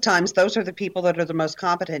 Lots of times, those are the people that are the most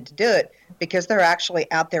competent to do it because they're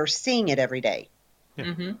actually out there seeing it every day. Yeah.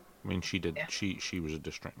 Mm-hmm. I mean, she did. Yeah. She was a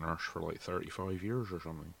district nurse for like 35 years or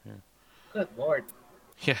something. Yeah. Good Lord.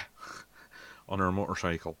 Yeah. On her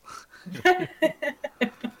motorcycle. There's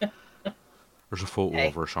a photo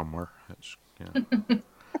of her somewhere. It's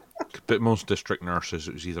but most district nurses,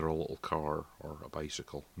 it was either a little car or a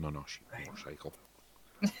bicycle. No, she motorcycle.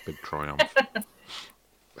 Big Triumph.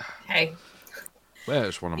 Hey. Well,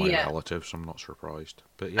 it's one of my relatives. I'm not surprised.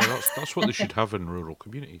 But yeah, that's what they should have in rural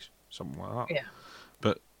communities. Something like that. Yeah.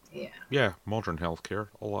 But yeah, modern healthcare,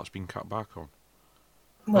 all that's been cut back on.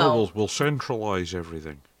 Well, we'll centralise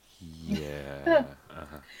everything. Yeah.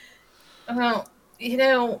 Well,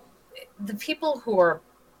 the people who are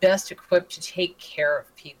best equipped to take care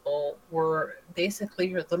of people were basically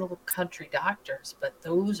your little country doctors, but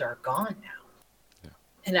those are gone now. Yeah.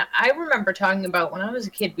 And I remember talking about when I was a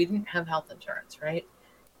kid, we didn't have health insurance, right?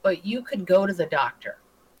 But you could go to the doctor,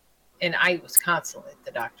 and I was constantly at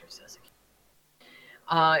the doctor's as a kid.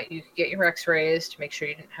 You could get your x-rays to make sure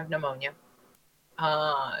you didn't have pneumonia.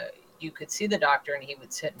 You could see the doctor, and he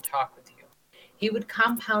would sit and talk with you. He would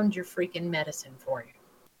compound your freaking medicine for you.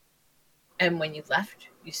 And when you left,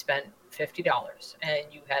 you spent $50, and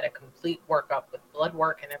you had a complete workup with blood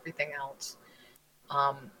work and everything else.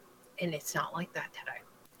 And it's not like that today.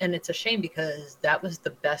 And it's a shame because that was the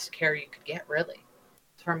best care you could get, really,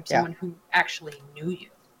 from someone who actually knew you.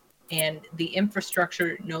 And the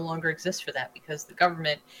infrastructure no longer exists for that because the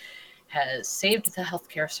government has saved the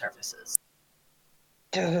healthcare services.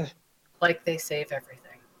 Duh. Like they save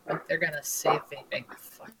everything. Like they're going to save vaping,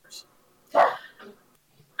 fuckers.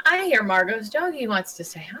 I hear Margot's doggy wants to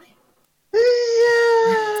say hi.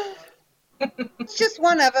 It's just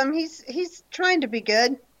one of them. He's trying to be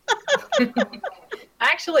good.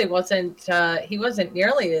 Actually, he wasn't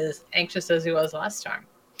nearly as anxious as he was last time.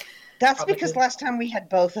 That's Probably because good. last time we had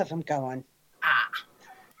both of them going. Ah.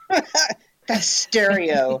 That's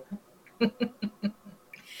stereo.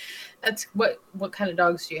 That's what kind of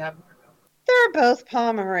dogs do you have, Margot? They're both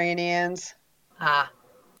Pomeranians. Ah.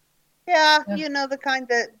 Yeah, Yeah. you know, the kind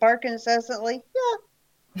that bark incessantly.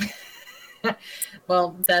 Yeah.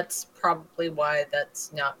 Well, that's probably why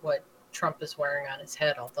that's not what Trump is wearing on his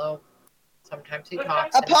head, although sometimes he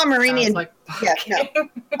talks. A and it sounds Pomeranian. like Yeah, no.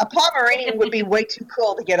 A Pomeranian would be way too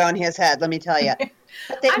cool to get on his head, let me tell you.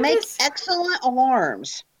 But they make excellent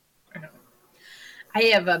alarms. I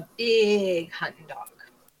have a big hunting dog,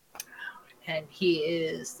 and he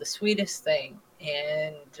is the sweetest thing,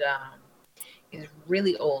 and he's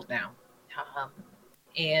really old now.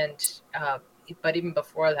 But even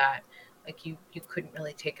before that, like you couldn't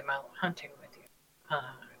really take him out hunting with you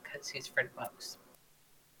because he's afraid of bugs.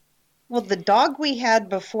 Well, the dog we had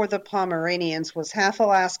before the Pomeranians was half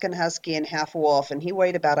Alaskan Husky and half wolf, and he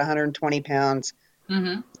weighed about 120 pounds.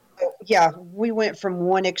 Mm-hmm. So, yeah, we went from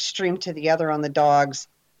one extreme to the other on the dogs.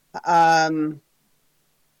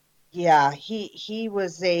 Yeah, he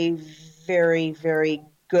was a very, very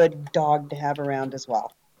good dog to have around as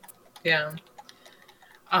well. Yeah.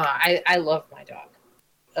 I love my dog.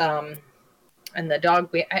 And the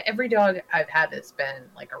dog, every dog I've had has been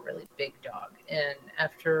like a really big dog. And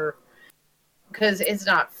because it's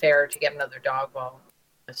not fair to get another dog while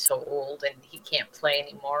he's so old and he can't play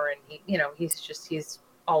anymore. And he's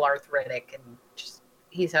all arthritic and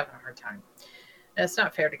he's having a hard time. And it's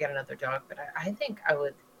not fair to get another dog, but I think I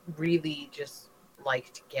would really just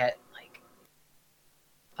like to get like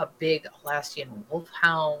a big Alaskan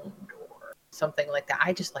wolfhound or something like that.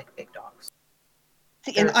 I just like big dogs.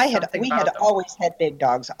 See, and we had them. always had big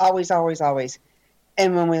dogs, always.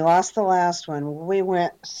 And when we lost the last one, we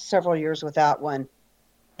went several years without one.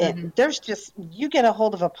 And there's just, you get a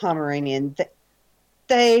hold of a Pomeranian,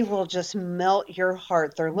 they will just melt your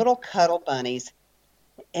heart. They're little cuddle bunnies.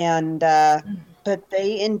 And, but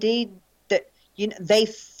they indeed, they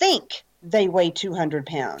think they weigh 200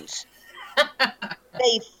 pounds.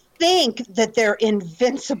 They think that they're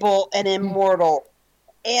invincible and immortal.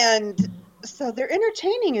 And so they're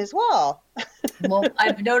entertaining as well. Well,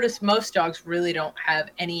 I've noticed most dogs really don't have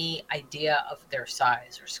any idea of their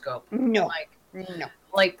size or scope. No. No.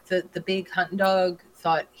 Like the big hunting dog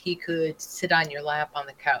thought he could sit on your lap on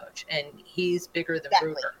the couch, and he's bigger than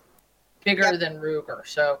Exactly. Ruger. Bigger than Ruger.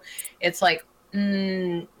 So it's like,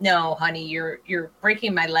 no, honey, you're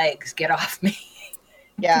breaking my legs. Get off me.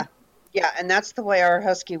 Yeah. Yeah, and that's the way our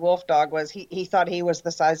husky wolf dog was. He thought he was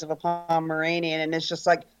the size of a Pomeranian, and it's just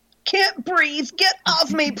like, can't breathe. Get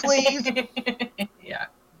off me, please. Yeah.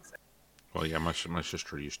 Well, yeah, my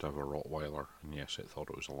sister used to have a Rottweiler, and yes, it thought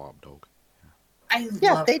it was a lap dog.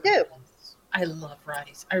 Yeah, they do. I love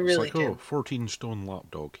Rotties. I It's really like, do. 14-stone lap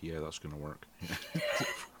dog. Yeah, that's going to work.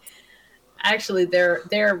 Actually, they're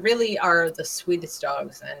really are the sweetest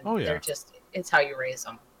dogs, and Oh, yeah. they're just, it's how you raise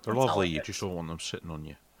them. They're That's all lovely. it You is. just don't want them sitting on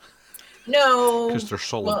you. No. Because they're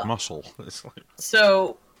solid well, muscle. It's like,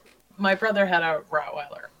 So, my brother had a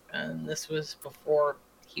Rottweiler, and this was before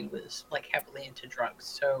he was like heavily into drugs.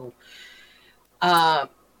 So,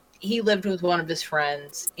 he lived with one of his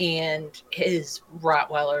friends, and his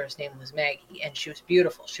Rottweiler's name was Maggie, and she was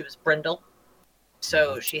beautiful. She was brindle,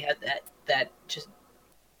 so she had that just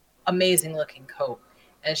amazing looking coat,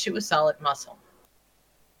 and she was solid muscle.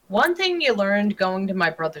 One thing you learned going to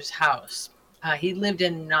my brother's house, he lived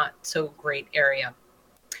in a not so great area.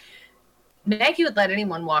 Maggie would let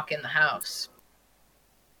anyone walk in the house.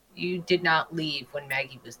 You did not leave when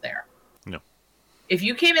Maggie was there. No. If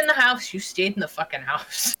you came in the house, you stayed in the fucking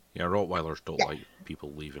house. yeah, Rottweilers don't like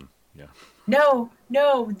people leaving. Yeah. No,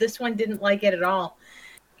 this one didn't like it at all.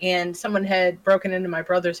 And someone had broken into my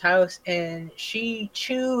brother's house, and she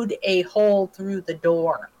chewed a hole through the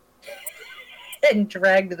door and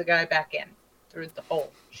dragged the guy back in through the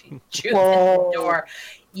hole. She chewed the door.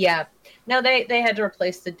 Yeah. Now they had to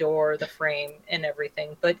replace the door, the frame, and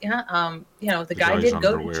everything. But the guy guy's did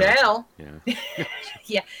go underwear. to jail. Yeah.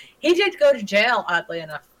 Yeah, he did go to jail. Oddly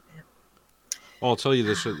enough. Well, I'll tell you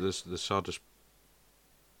the saddest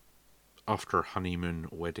after honeymoon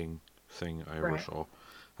wedding thing I ever saw.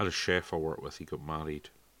 I had a chef I worked with. He got married,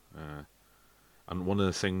 and one of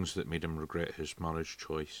the things that made him regret his marriage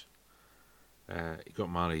choice, he got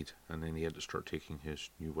married, and then he had to start taking his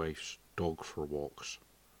new wife's dog for walks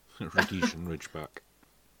at Rhodesian Ridgeback.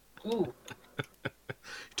 Ooh.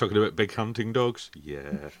 Talking about big hunting dogs?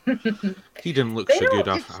 Yeah. He didn't look so good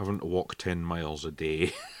after having to walk 10 miles a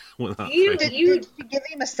day with that thing. Did you give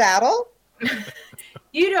him a saddle?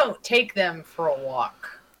 You don't take them for a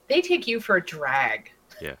walk. They take you for a drag.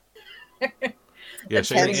 Yeah. Yeah,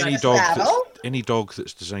 so Depends on any the dog saddle. any dog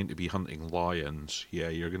that's designed to be hunting lions, yeah,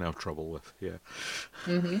 you're going to have trouble with, yeah.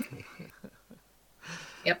 Mm-hmm.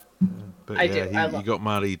 Yep. But I yeah, do. he got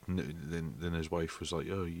married, and then his wife was like,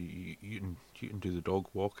 "Oh, you can do the dog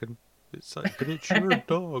walking." It's like, but it's your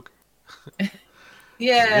dog.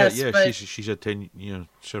 Yes, yeah. but She's had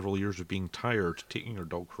several years of being tired, taking her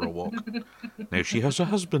dog for a walk. Now she has a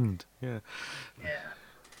husband. Yeah. yeah,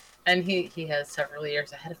 and he has several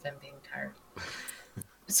years ahead of him being tired.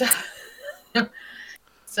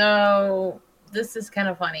 So this is kind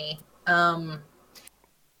of funny.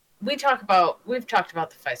 We've talked about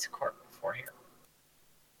the FISA court before here.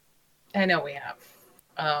 I know we have.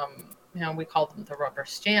 We call them the rubber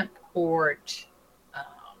stamp court.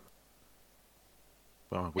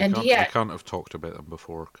 Well, we can't have talked about them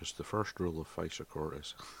before because the first rule of FISA court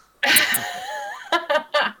is.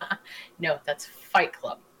 No, that's Fight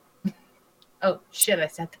Club. Oh shit! I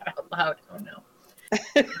said that out loud. Oh no.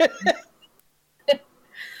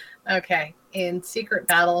 Okay. In secret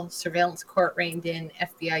battle, surveillance court reined in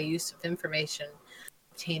FBI use of information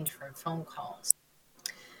obtained from phone calls.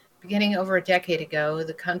 Beginning over a decade ago,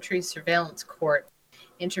 the country's surveillance court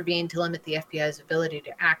intervened to limit the FBI's ability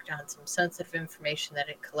to act on some sensitive information that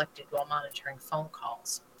it collected while monitoring phone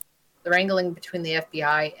calls. The wrangling between the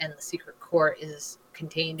FBI and the secret court is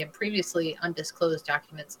contained in previously undisclosed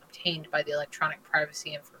documents obtained by the Electronic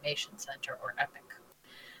Privacy Information Center, or EPIC.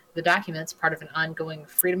 The documents, part of an ongoing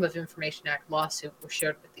Freedom of Information Act lawsuit, were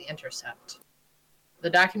shared with The Intercept. The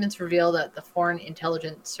documents reveal that the Foreign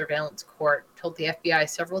Intelligence Surveillance Court told the FBI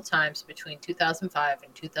several times between 2005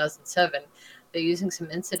 and 2007 that using some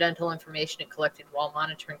incidental information it collected while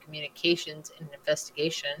monitoring communications in an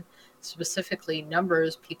investigation, specifically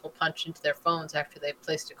numbers people punched into their phones after they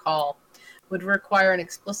placed a call, would require an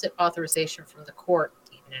explicit authorization from the court,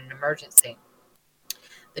 even in an emergency.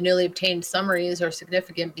 The newly obtained summaries are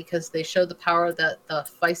significant because they show the power that the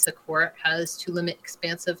FISA court has to limit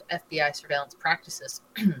expansive FBI surveillance practices.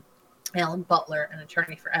 Alan Butler, an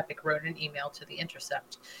attorney for EPIC, wrote an email to The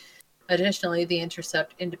Intercept. Additionally, The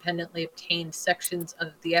Intercept independently obtained sections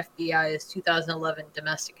of the FBI's 2011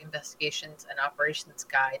 Domestic Investigations and Operations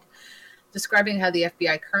Guide, describing how the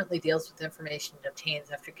FBI currently deals with information it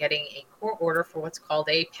obtains after getting a court order for what's called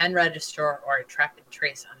a pen register or a trap and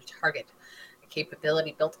trace on a target, a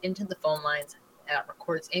capability built into the phone lines that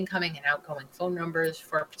records incoming and outgoing phone numbers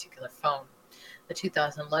for a particular phone. The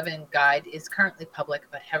 2011 guide is currently public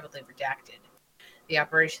but heavily redacted. The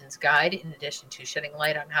Operations Guide, in addition to shedding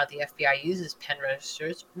light on how the FBI uses pen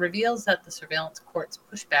registers, reveals that the surveillance court's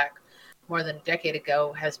pushback more than a decade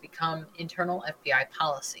ago has become internal FBI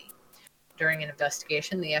policy. During an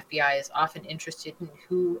investigation, the FBI is often interested in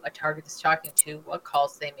who a target is talking to, what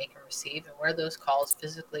calls they make and receive, and where those calls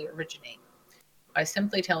physically originate. By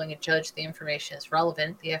simply telling a judge the information is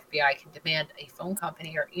relevant, the FBI can demand a phone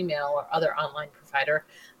company or email or other online provider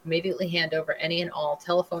immediately hand over any and all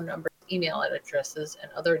telephone numbers, email addresses,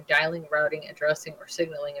 and other dialing, routing, addressing, or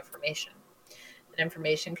signaling information. That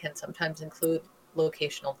information can sometimes include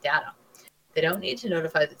locational data. They don't need to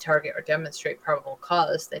notify the target or demonstrate probable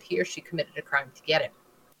cause that he or she committed a crime to get it.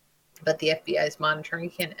 But the FBI's monitoring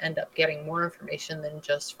can end up getting more information than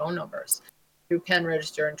just phone numbers. Through pen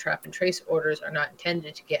register and trap and trace orders are not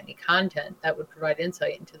intended to get any content that would provide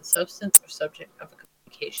insight into the substance or subject of a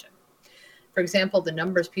communication. For example, the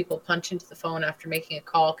numbers people punch into the phone after making a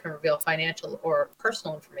call can reveal financial or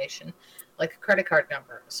personal information, like a credit card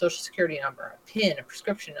number, a social security number, a PIN, a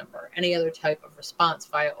prescription number, or any other type of response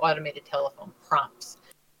via automated telephone prompts.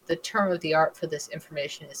 The term of the art for this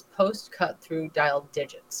information is post-cut-through dialed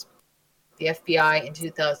digits. The FBI in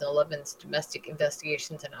 2011's Domestic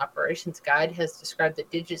Investigations and Operations Guide has described the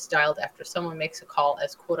digits dialed after someone makes a call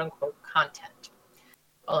as quote-unquote content.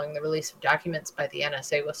 Following the release of documents by the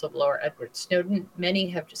NSA whistleblower Edward Snowden, many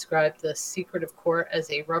have described the secretive court as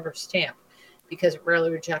a rubber stamp because it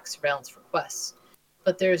rarely rejects surveillance requests.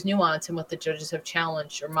 But there is nuance in what the judges have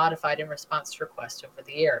challenged or modified in response to requests over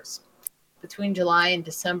the years. Between July and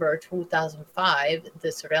December 2005,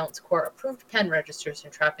 the surveillance court approved pen registers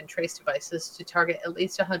and trap and trace devices to target at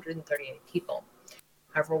least 138 people.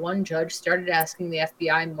 However, one judge started asking the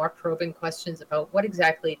FBI more probing questions about what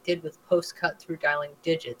exactly it did with post-cut-through dialing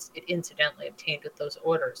digits it incidentally obtained with those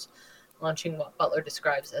orders, launching what Butler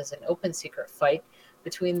describes as an open secret fight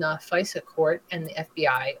between the FISA court and the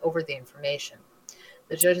FBI over the information.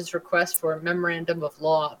 The judge's request for a memorandum of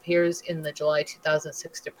law appears in the July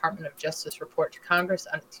 2006 Department of Justice report to Congress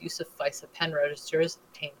on its use of FISA pen registers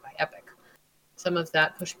obtained by Epic. Some of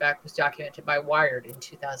that pushback was documented by Wired in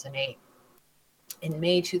 2008. In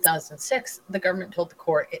May 2006, the government told the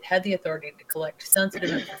court it had the authority to collect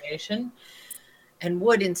sensitive information and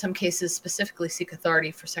would, in some cases, specifically seek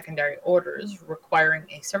authority for secondary orders, requiring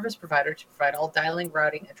a service provider to provide all dialing,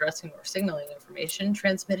 routing, addressing, or signaling information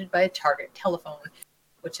transmitted by a target telephone,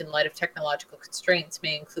 which in light of technological constraints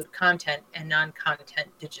may include content and non-content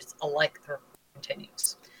digits alike, the report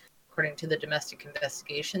continues. According to the Domestic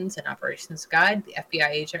Investigations and Operations Guide, the FBI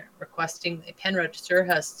agent requesting a pen register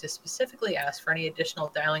has to specifically ask for any additional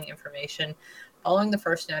dialing information following the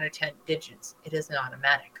first 9 or 10 digits. It is an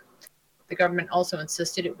automatic. The government also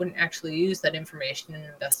insisted it wouldn't actually use that information in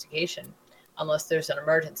an investigation unless there's an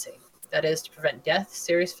emergency. That is, to prevent death,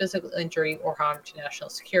 serious physical injury, or harm to national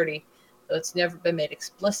security, though it's never been made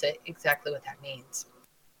explicit exactly what that means.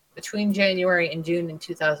 Between January and June in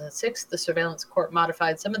 2006, the surveillance court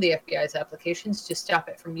modified some of the FBI's applications to stop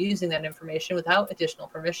it from using that information without additional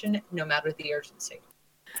permission, no matter the urgency.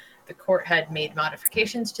 The court had made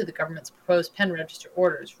modifications to the government's proposed pen register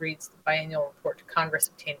orders, reads the biannual report to Congress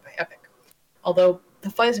obtained by Epic. Although the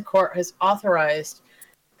FISA court has authorized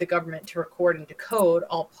the government to record and decode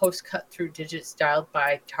all post-cut-through digits dialed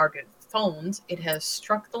by targeted phones, it has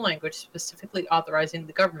struck the language specifically authorizing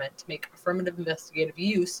the government to make affirmative investigative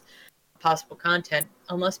use of possible content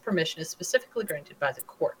unless permission is specifically granted by the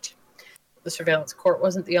court. The surveillance court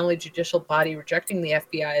wasn't the only judicial body rejecting the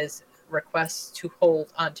FBI's requests to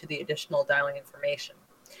hold onto the additional dialing information.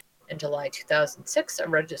 In July 2006,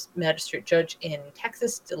 a magistrate judge in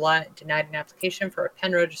Texas denied an application for a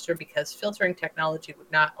pen register because filtering technology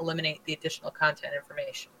would not eliminate the additional content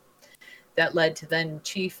information. That led to then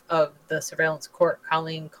Chief of the Surveillance Court,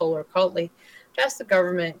 Colleen Kohler-Cotley, to ask the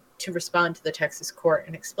government to respond to the Texas court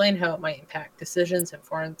and explain how it might impact decisions in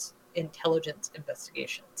foreign intelligence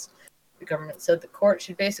investigations. The government said the court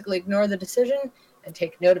should basically ignore the decision and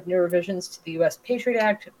take note of new revisions to the U.S. Patriot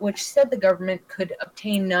Act, which said the government could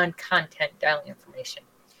obtain non-content dialing information.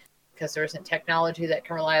 Because there isn't technology that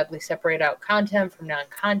can reliably separate out content from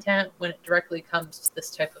non-content when it directly comes to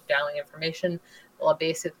this type of dialing information, the law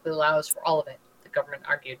basically allows for all of it, the government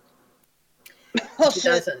argued. Oh,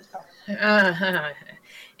 shit. 2000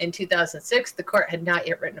 in 2006, the court had not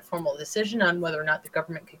yet written a formal decision on whether or not the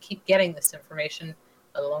government could keep getting this information,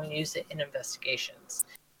 let alone use it in investigations.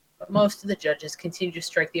 But most of the judges continued to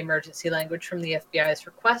strike the emergency language from the FBI's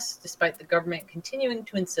requests, despite the government continuing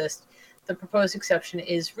to insist the proposed exception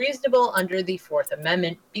is reasonable under the Fourth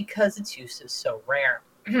Amendment because its use is so rare.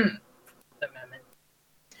 Fourth Amendment.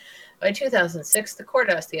 By 2006, the court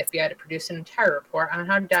asked the FBI to produce an entire report on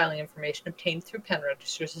how dialing information obtained through pen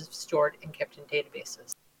registers is stored and kept in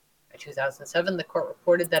databases. By 2007, the court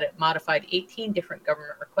reported that it modified 18 different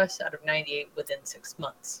government requests out of 98 within 6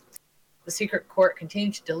 months. The secret court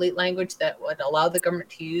continued to delete language that would allow the government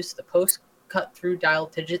to use the post-cut-through dial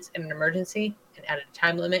digits in an emergency and added a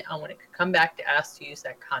time limit on when it could come back to ask to use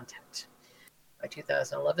that content. By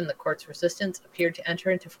 2011, the court's resistance appeared to enter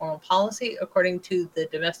into formal policy according to the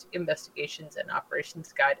Domestic Investigations and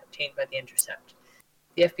Operations Guide obtained by The Intercept.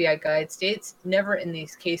 The FBI guide states, never in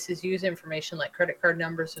these cases use information like credit card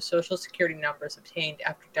numbers or social security numbers obtained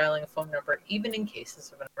after dialing a phone number, even in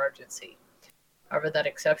cases of an emergency. However, that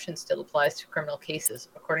exception still applies to criminal cases,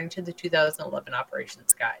 according to the 2011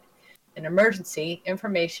 Operations Guide. In emergency,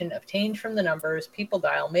 information obtained from the numbers people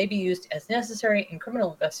dial may be used as necessary in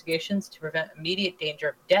criminal investigations to prevent immediate danger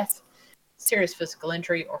of death, serious physical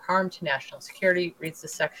injury, or harm to national security, reads the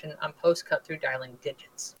section on post-cut-through dialing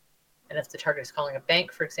digits. And if the target is calling a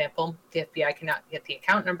bank, for example, the FBI cannot get the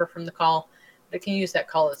account number from the call, but it can use that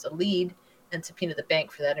call as a lead and subpoena the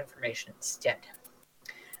bank for that information instead.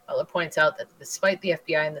 It points out that despite the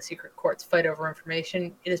FBI and the secret court's fight over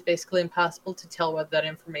information, it is basically impossible to tell whether that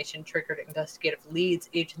information triggered investigative leads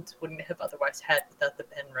agents wouldn't have otherwise had without the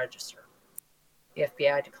pen register. The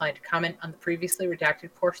FBI declined to comment on the previously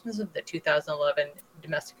redacted portions of the 2011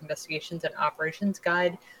 Domestic Investigations and Operations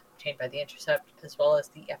Guide obtained by The Intercept, as well as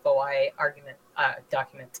the FOIA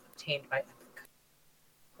documents obtained by Epic.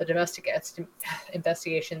 The Domestic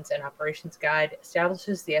Investigations and Operations Guide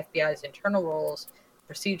establishes the FBI's internal roles,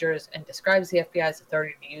 procedures, and describes the FBI's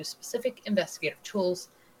authority to use specific investigative tools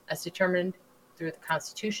as determined through the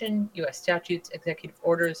Constitution, U.S. statutes, executive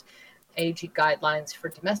orders, AG guidelines for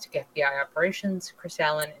domestic FBI operations. Chris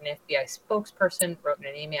Allen, an FBI spokesperson, wrote in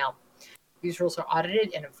an email, "These rules are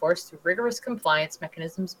audited and enforced through rigorous compliance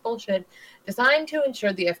mechanisms, bullshit, designed to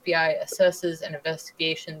ensure the FBI assesses and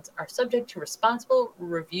investigations are subject to responsible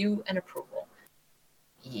review and approval."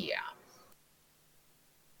 Yeah.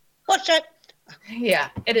 Bullshit. Yeah,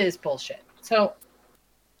 it is bullshit. So,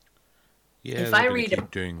 Yeah, if they're I gonna read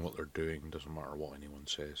keep doing what they're doing. Doesn't matter what anyone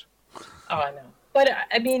says. oh, I know. But,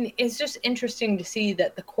 I mean, it's just interesting to see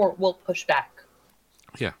that the court will push back.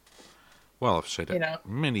 Yeah. Well, I've said it You know?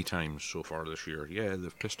 many times so far this year. Yeah,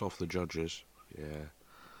 they've pissed off the judges. Yeah.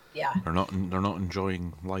 Yeah. They're not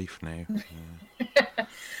enjoying life now.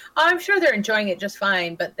 I'm sure they're enjoying it just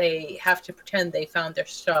fine, but they have to pretend they found their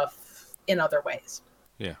stuff in other ways.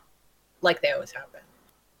 Yeah. Like they always have been.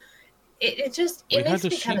 It We makes had a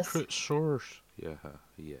me kind of... secret source. Yeah.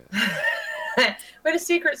 We had a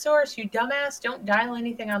secret source, you dumbass. Don't dial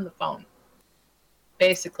anything on the phone.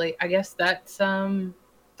 Basically, I guess that's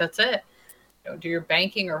it. Don't do your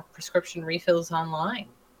banking or prescription refills online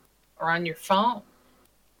or on your phone.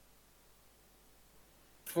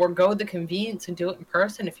 Forgo the convenience and do it in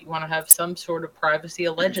person if you want to have some sort of privacy,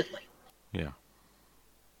 allegedly. Yeah.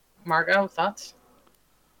 Margot, thoughts?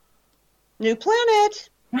 New planet.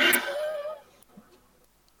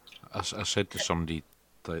 I said to somebody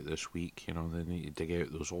like this week, you know, they need to dig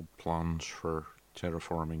out those old plans for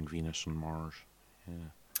terraforming Venus and Mars. Yeah.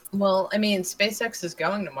 Well, I mean, SpaceX is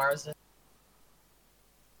going to Mars.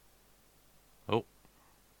 Oh.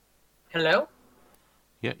 Hello?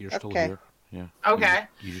 Yeah, you're still Okay. here. Yeah. Okay.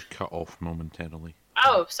 You just cut off momentarily.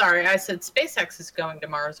 Oh, sorry. I said SpaceX is going to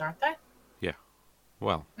Mars, aren't they? Yeah.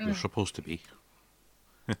 Well, they're supposed to be.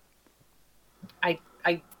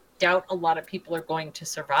 I doubt a lot of people are going to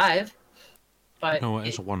survive. But No, it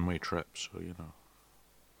is a one-way trip, so you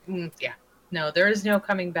know. Yeah. No, there is no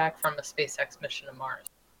coming back from a SpaceX mission to Mars.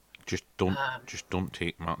 Just don't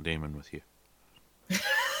take Matt Damon with you.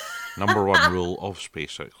 Number one rule of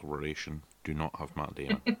space exploration: do not have Matt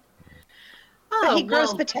Damon. But he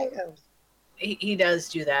grows potatoes. He does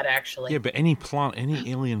do that, actually. Yeah, but any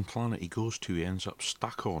alien planet he goes to, he ends up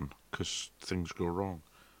stuck on because things go wrong.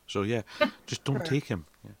 So yeah, just don't take him.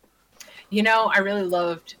 Yeah. You know, I really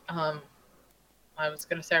loved. I was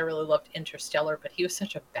going to say I really loved Interstellar, but he was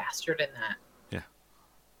such a bastard in that.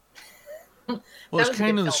 Yeah. Well, it's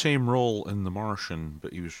kind of the same role in The Martian,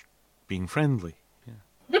 but he was being friendly.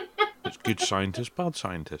 Yeah. It's good scientist, bad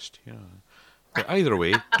scientist. Yeah. But either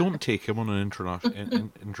way, don't take him on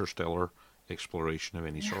an interstellar exploration of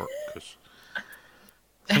any sort, because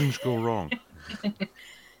Things go wrong.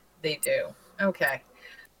 They do. Okay.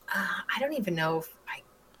 I don't even know if I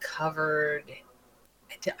covered.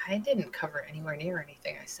 I didn't cover anywhere near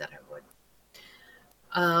anything I said I would.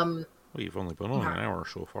 Well, you've only been on an hour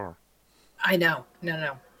so far. I know.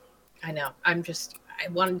 No. I know. I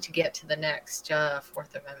wanted to get to the next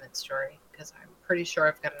Fourth Amendment story because I'm pretty sure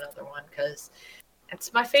I've got another one because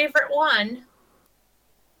it's my favorite one.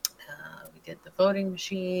 We did the voting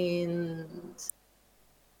machines,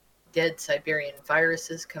 dead Siberian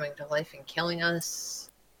viruses coming to life and killing us,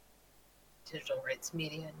 digital rights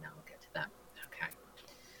media. Now we'll get to that. Okay.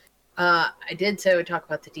 I did say I would talk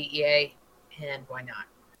about the DEA, and why not?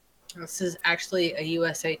 This is actually a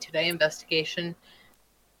USA Today investigation.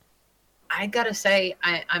 I gotta say,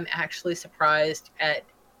 I'm actually surprised at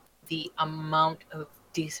the amount of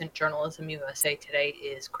decent journalism USA Today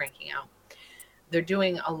is cranking out. They're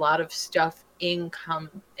doing a lot of stuff in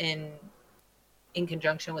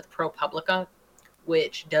conjunction with ProPublica,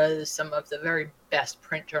 which does some of the very best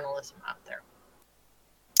print journalism out there.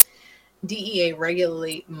 DEA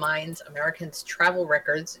regularly mines Americans' travel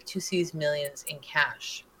records to seize millions in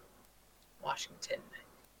cash. Washington.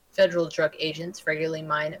 Federal drug agents regularly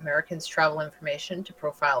mine Americans' travel information to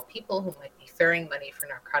profile people who might be ferrying money for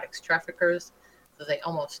narcotics traffickers, though they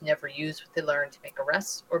almost never use what they learn to make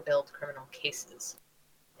arrests or build criminal cases.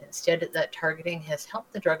 Instead, that targeting has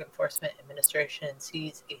helped the Drug Enforcement Administration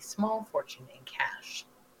seize a small fortune in cash.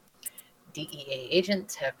 DEA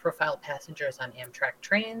agents have profiled passengers on Amtrak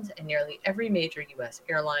trains and nearly every major U.S.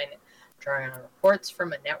 airline, drawing on reports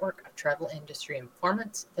from a network of travel industry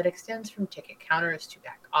informants that extends from ticket counters to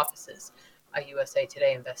back offices, a USA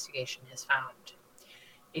Today investigation has found.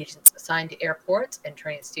 Agents assigned to airports and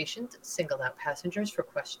train stations singled out passengers for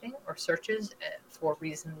questioning or searches for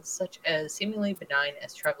reasons such as seemingly benign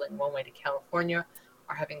as traveling one way to California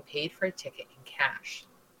or having paid for a ticket in cash.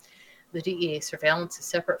 The DEA surveillance is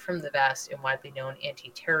separate from the vast and widely known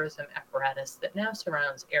anti-terrorism apparatus that now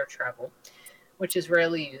surrounds air travel, which is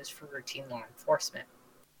rarely used for routine law enforcement.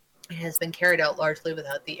 It has been carried out largely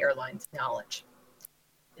without the airline's knowledge.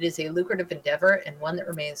 It is a lucrative endeavor and one that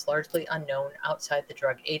remains largely unknown outside the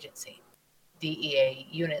drug agency. DEA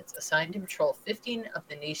units assigned to patrol 15 of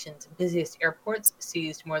the nation's busiest airports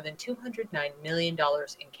seized more than $209 million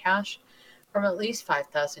in cash from at least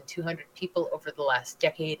 5,200 people over the last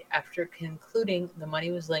decade after concluding the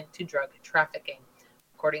money was linked to drug trafficking,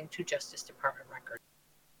 according to Justice Department records.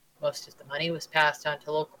 Most of the money was passed on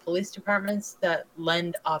to local police departments that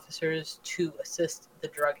lend officers to assist the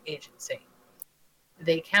drug agency.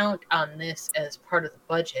 They count on this as part of the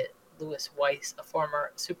budget. Louis Weiss, a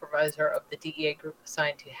former supervisor of the DEA group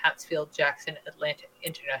assigned to Hartsfield-Jackson Atlanta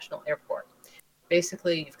International Airport.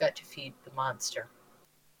 Basically, you've got to feed the monster.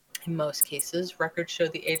 In most cases, records show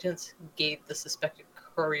the agents gave the suspected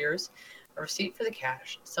couriers a receipt for the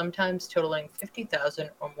cash, sometimes totaling $50,000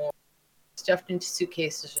 or more, stuffed into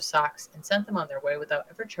suitcases or socks, and sent them on their way without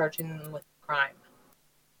ever charging them with a crime.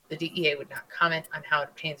 The DEA would not comment on how it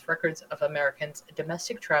obtains records of Americans'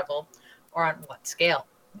 domestic travel or on what scale,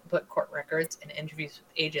 but court records and interviews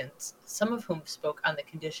with agents, some of whom spoke on the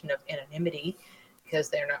condition of anonymity because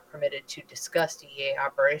they are not permitted to discuss DEA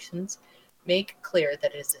operations, make clear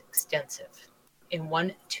that it is extensive. In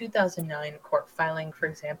one 2009 court filing, for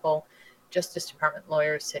example, Justice Department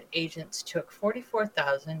lawyers said agents took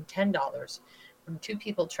 $44,010 from two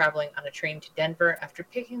people traveling on a train to Denver after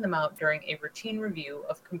picking them out during a routine review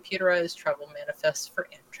of computerized travel manifests for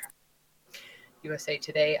Amtrak. USA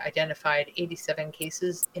Today identified 87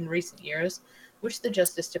 cases in recent years, which the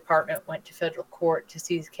Justice Department went to federal court to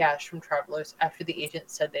seize cash from travelers after the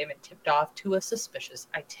agents said they had been tipped off to a suspicious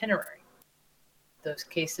itinerary. Those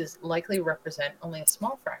cases likely represent only a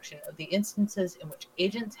small fraction of the instances in which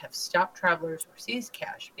agents have stopped travelers or seized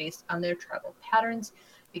cash based on their travel patterns,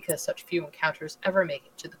 because such few encounters ever make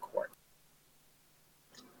it to the court.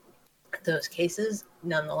 Those cases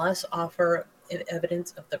nonetheless offer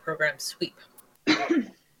evidence of the program's sweep.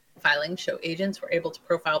 Filings show agents were able to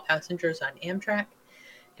profile passengers on Amtrak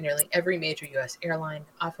and nearly every major U.S. airline,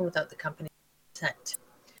 often without the company's consent.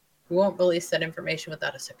 We won't release that information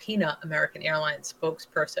without a subpoena, American Airlines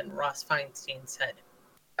spokesperson Ross Feinstein said.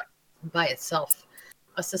 By itself,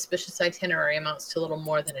 a suspicious itinerary amounts to little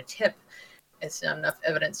more than a tip. It's not enough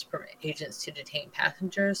evidence to permit agents to detain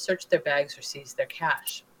passengers, search their bags, or seize their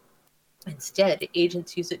cash. Instead,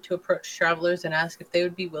 agents use it to approach travelers and ask if they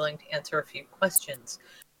would be willing to answer a few questions,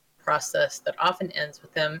 a process that often ends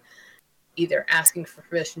with them either asking for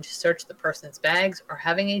permission to search the person's bags or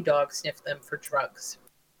having a dog sniff them for drugs.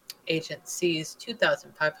 Agents seized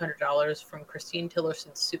 $2,500 from Christine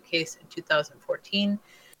Tillerson's suitcase in 2014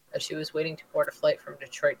 as she was waiting to board a flight from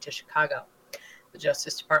Detroit to Chicago. The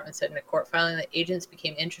Justice Department said in a court filing that agents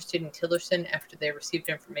became interested in Tillerson after they received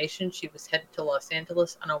information she was headed to Los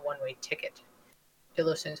Angeles on a one-way ticket.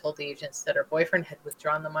 Tillerson told the agents that her boyfriend had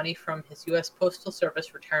withdrawn the money from his U.S. Postal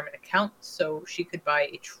Service retirement account so she could buy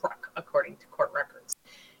a truck, according to court records.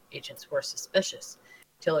 Agents were suspicious.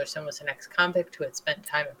 Tillerson was an ex-convict who had spent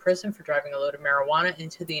time in prison for driving a load of marijuana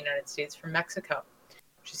into the United States from Mexico.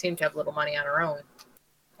 She seemed to have little money on her own,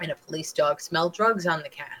 and a police dog smelled drugs on the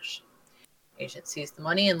cash. Agents seized the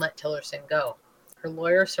money and let Tillerson go. Her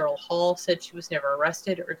lawyer, Cyril Hall, said she was never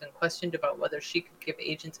arrested or even questioned about whether she could give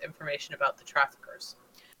agents information about the traffickers.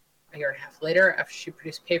 A year and a half later, after she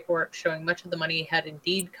produced paperwork showing much of the money had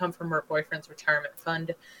indeed come from her boyfriend's retirement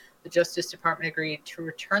fund, the Justice Department agreed to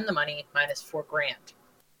return the money minus $4,000.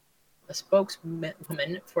 A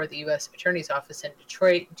spokeswoman for the U.S. Attorney's Office in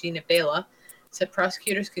Detroit, Gina Bela, said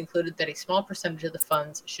prosecutors concluded that a small percentage of the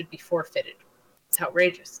funds should be forfeited. It's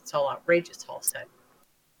outrageous. It's all outrageous, Hall said.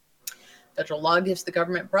 Federal law gives the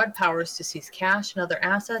government broad powers to seize cash and other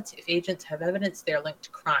assets if agents have evidence they are linked to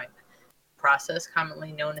crime. The process,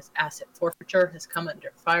 commonly known as asset forfeiture, has come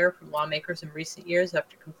under fire from lawmakers in recent years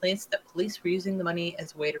after complaints that police were using the money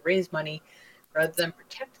as a way to raise money rather than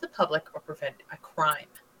protect the public or prevent a crime.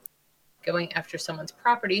 Going after someone's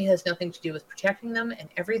property has nothing to do with protecting them and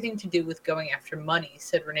everything to do with going after money,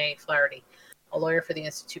 said Renee Flaherty, a lawyer for the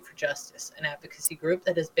Institute for Justice, an advocacy group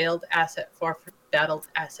that has battled asset forfeiture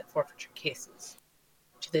cases.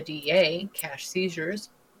 To the DEA, cash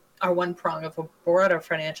seizures are one prong of a broader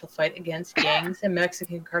financial fight against gangs and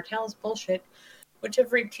Mexican cartels bullshit, which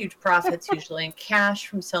have reaped huge profits, usually in cash,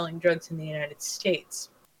 from selling drugs in the United States.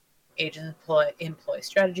 Agents employ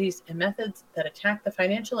strategies and methods that attack the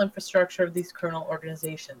financial infrastructure of these criminal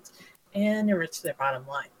organizations and enrich their bottom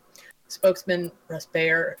line. Spokesman Russ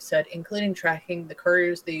Bayer said, including tracking the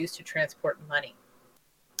couriers they use to transport money.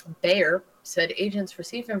 Bayer said agents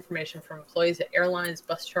receive information from employees at airlines,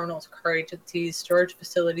 bus terminals, car agencies, storage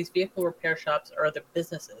facilities, vehicle repair shops, or other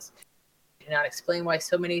businesses. They do not explain why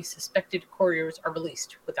so many suspected couriers are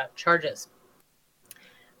released without charges.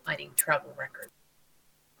 Mining travel records.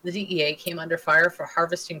 The DEA came under fire for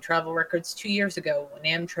harvesting travel records 2 years ago when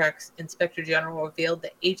Amtrak's Inspector General revealed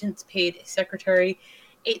that agents paid a secretary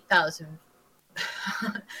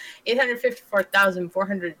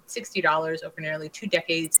 $854,460 over nearly 2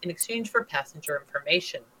 decades in exchange for passenger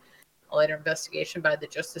information. A later investigation by the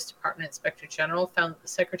Justice Department Inspector General found that the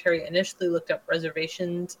secretary initially looked up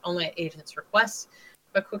reservations only at agents' requests,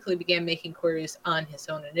 but quickly began making queries on his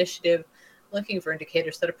own initiative, looking for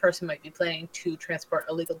indicators that a person might be planning to transport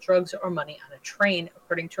illegal drugs or money on a train,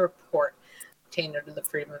 according to a report obtained under the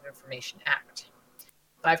Freedom of Information Act.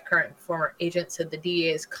 5 current and former agents said the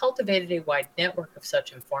DEA has cultivated a wide network of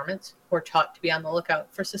such informants who are taught to be on the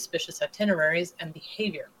lookout for suspicious itineraries and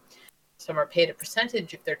behavior. Some are paid a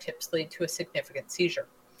percentage if their tips lead to a significant seizure.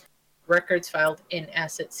 Records filed in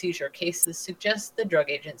asset seizure cases suggest the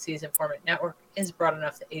drug agency's informant network is broad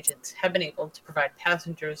enough that agents have been able to provide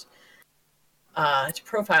passengers to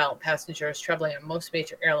profile passengers traveling on most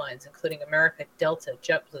major airlines, including America, Delta,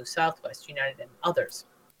 JetBlue, Southwest, United, and others.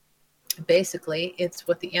 Basically, it's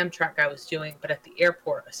what the Amtrak guy was doing, but at the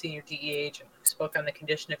airport, a senior DEA agent who spoke on the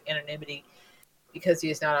condition of anonymity because he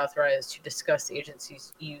is not authorized to discuss the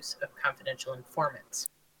agency's use of confidential informants.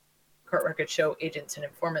 Court records show agents and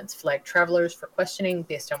informants flagged travelers for questioning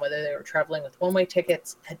based on whether they were traveling with one-way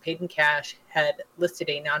tickets, had paid in cash, had listed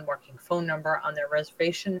a non-working phone number on their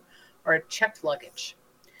reservation, or had checked luggage.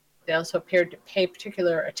 They also appeared to pay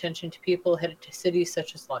particular attention to people headed to cities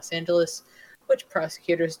such as Los Angeles, which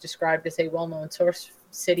prosecutors described as a well-known source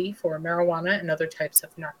city for marijuana and other types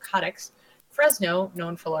of narcotics, Fresno,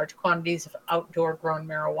 known for large quantities of outdoor-grown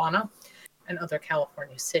marijuana, and other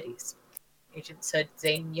California cities. Agents said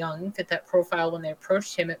Zane Young fit that profile when they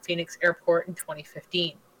approached him at Phoenix Airport in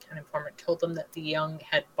 2015. An informant told them that the Young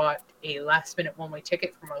had bought a last-minute one-way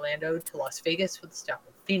ticket from Orlando to Las Vegas with a stop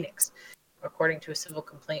in Phoenix, according to a civil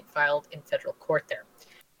complaint filed in federal court there,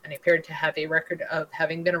 and appeared to have a record of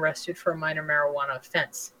having been arrested for a minor marijuana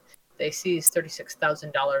offense. They seized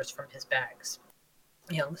 $36,000 from his bags.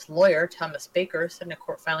 Young's lawyer, Thomas Baker, said in a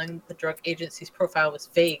court filing the drug agency's profile was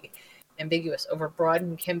vague, ambiguous, overbroad,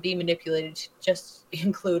 and can be manipulated to just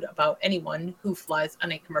include about anyone who flies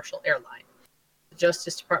on a commercial airline. The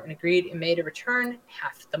Justice Department agreed and made a return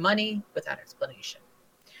half the money without explanation.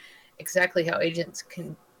 Exactly how agents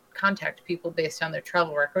can contact people based on their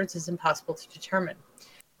travel records is impossible to determine.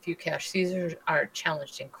 Few cash seizures are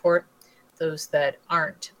challenged in court. Those that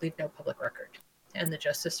aren't leave no public record. And the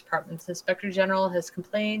Justice Department's Inspector General has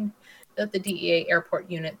complained that the DEA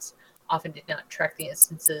airport units often did not track the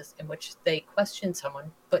instances in which they questioned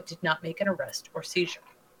someone but did not make an arrest or seizure.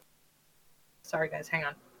 Sorry, guys, hang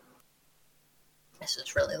on. This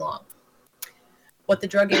is really long. What the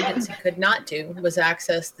drug agency could not do was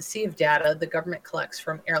access the sea of data the government collects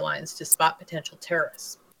from airlines to spot potential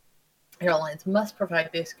terrorists. Airlines must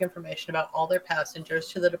provide basic information about all their passengers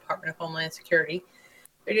to the Department of Homeland Security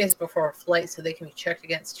 3 days before a flight so they can be checked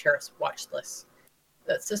against terrorist watch lists.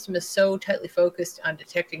 That system is so tightly focused on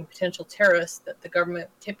detecting potential terrorists that the government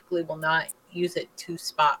typically will not use it to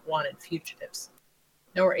spot wanted fugitives.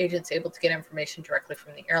 Nor were agents able to get information directly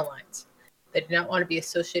from the airlines. They did not want to be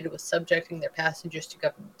associated with subjecting their passengers to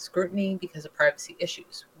government scrutiny because of privacy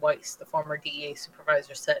issues, Weiss, the former DEA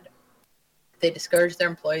supervisor, said. They discouraged their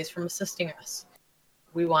employees from assisting us.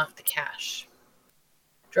 We want the cash.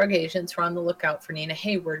 Drug agents were on the lookout for Nina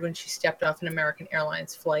Hayward when she stepped off an American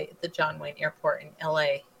Airlines flight at the John Wayne Airport in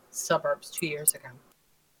LA suburbs 2 years ago.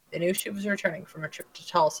 They knew she was returning from a trip to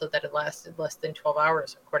Tulsa that had lasted less than 12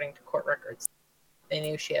 hours, according to court records. They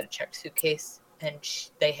knew she had a checked suitcase, and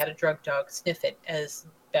they had a drug dog sniff it as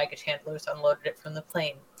baggage handlers unloaded it from the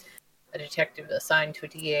plane. A detective assigned to a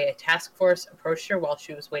DEA task force approached her while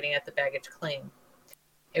she was waiting at the baggage claim.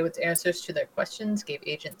 Haywood's answers to their questions gave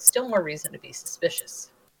agents still more reason to be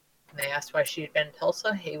suspicious. When they asked why she had been in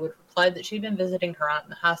Tulsa, Haywood replied that she'd been visiting her aunt in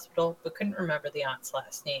the hospital, but couldn't remember the aunt's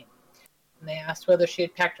last name. When they asked whether she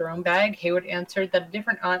had packed her own bag, Haywood answered that a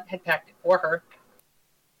different aunt had packed it for her,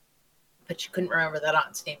 but she couldn't remember that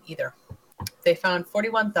aunt's name either. They found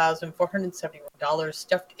 $41,471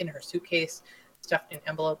 stuffed in her suitcase, stuffed in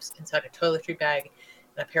envelopes inside a toiletry bag,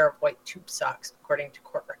 and a pair of white tube socks, according to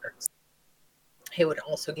court records. Haywood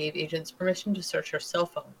also gave agents permission to search her cell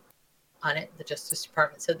phone. On it, the Justice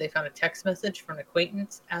Department said they found a text message from an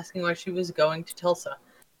acquaintance asking why she was going to Tulsa.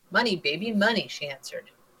 Money, baby, money, she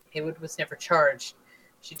answered. Haywood was never charged.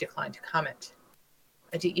 She declined to comment.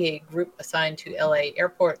 A DEA group assigned to LA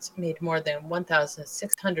airports made more than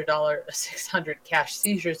 1,600 cash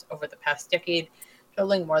seizures over the past decade,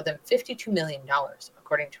 totaling more than $52 million,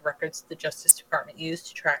 according to records the Justice Department used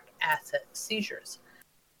to track asset seizures.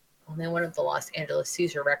 Only one of the Los Angeles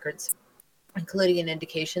seizure records, including an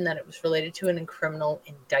indication that it was related to a criminal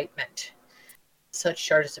indictment. Such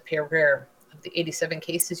charges appear rare. Of the 87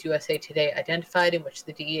 cases USA Today identified in which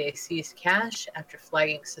the DEA seized cash after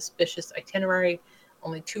flagging suspicious itinerary,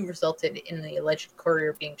 only 2 resulted in the alleged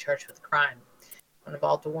courier being charged with a crime. One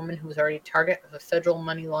involved a woman who was already a target of a federal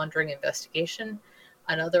money laundering investigation.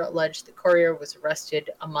 Another alleged the courier was arrested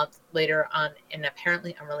a month later on an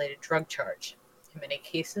apparently unrelated drug charge. In many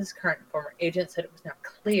cases, current and former agents said it was not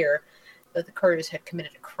clear that the couriers had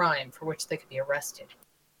committed a crime for which they could be arrested.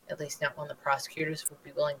 At least not one the prosecutors would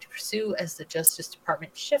be willing to pursue, as the Justice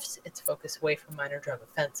Department shifts its focus away from minor drug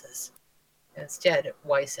offenses. Instead,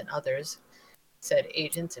 Weiss and others said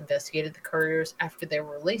agents investigated the couriers after they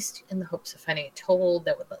were released in the hopes of finding a toll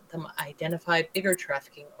that would let them identify bigger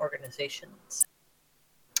trafficking organizations.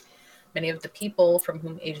 Many of the people from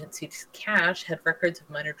whom agents seized cash had records of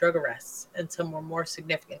minor drug arrests, and some were more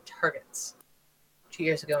significant targets. 2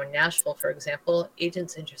 years ago in Nashville, for example,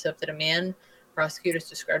 agents intercepted a man prosecutors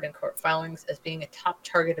described in court filings as being a top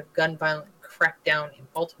target of gun violence crackdown in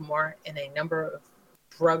Baltimore and a number of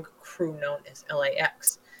drug crew known as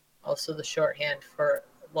LAX, also the shorthand for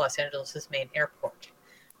Los Angeles' main airport.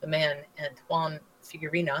 The man, Antoine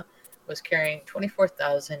Figuerina, was carrying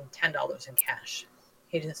 $24,010 in cash.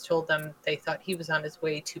 Agents told them they thought he was on his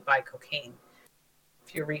way to buy cocaine.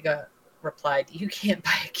 Figuerina replied, "You can't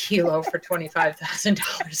buy a kilo for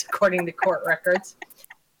 $25,000, according to court records."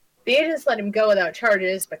 The agents let him go without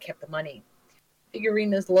charges, but kept the money.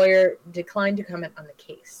 Figuerina's lawyer declined to comment on the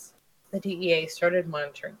case. The DEA started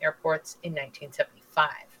monitoring airports in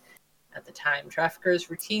 1975. At the time, traffickers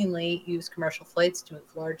routinely used commercial flights to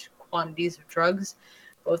move large quantities of drugs,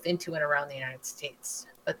 both into and around the United States.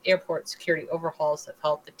 But airport security overhauls that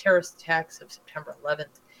followed the terrorist attacks of September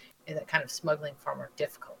 11th made that kind of smuggling far more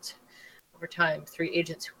difficult. Over time, 3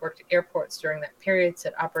 agents who worked at airports during that period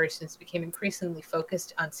said operations became increasingly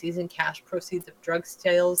focused on seizing cash proceeds of drug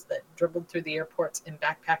sales that dribbled through the airports in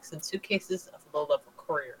backpacks and suitcases of low-level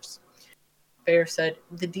couriers. Bayer said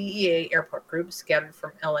the DEA airport groups scattered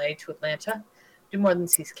from LA to Atlanta do more than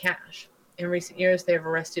seize cash. In recent years, they have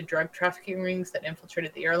arrested drug trafficking rings that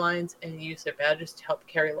infiltrated the airlines and used their badges to help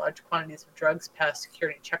carry large quantities of drugs past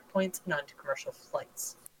security checkpoints and onto commercial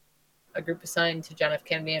flights. A group assigned to John F.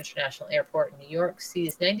 Kennedy International Airport in New York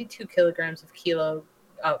seized 92 kilograms of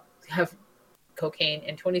cocaine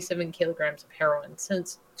and 27 kilograms of heroin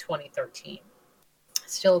since 2013.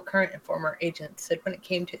 Still, current and former agents said when it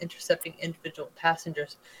came to intercepting individual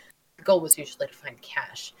passengers, the goal was usually to find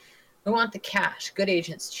cash. We want the cash. Good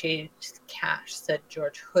agents chase cash, said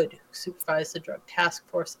George Hood, who supervised the drug task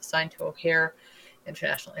force assigned to O'Hare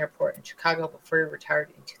International Airport in Chicago before he retired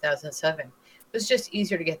in 2007. It was just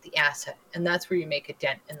easier to get the asset, and that's where you make a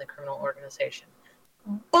dent in the criminal organization.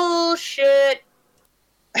 Bullshit.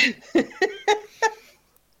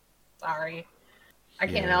 Sorry. I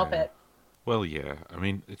can't help it. Well, yeah. I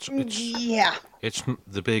mean, it's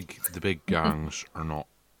the big gangs are not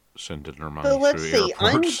sending their money So let's through see.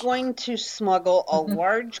 I'm airports. going to smuggle a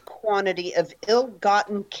large quantity of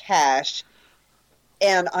ill-gotten cash,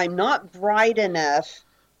 and I'm not bright enough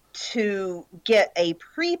to get a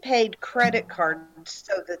prepaid credit card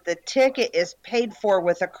so that the ticket is paid for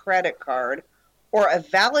with a credit card or a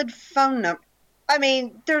valid phone number. I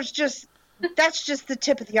mean, that's just the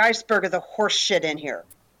tip of the iceberg of the horse shit in here.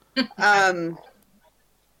 Where's all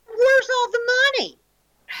the money?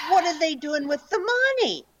 What are they doing with the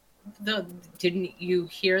money? Didn't you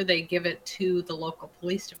hear they give it to the local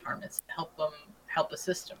police departments to help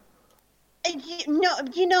assist them?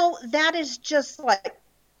 You know, that is just like,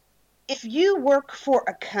 if you work for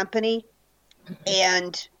a company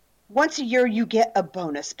and once a year you get a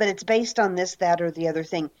bonus, but it's based on this, that, or the other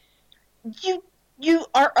thing, you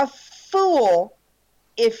are a fool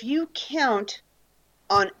if you count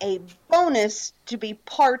on a bonus to be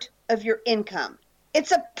part of your income.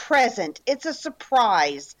 It's a present. It's a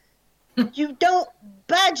surprise. You don't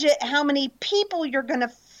budget how many people you're going to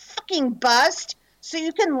fucking bust so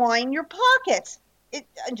you can line your pockets.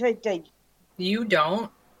 You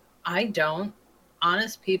don't. I don't.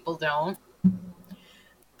 Honest people don't.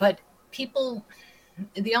 But people,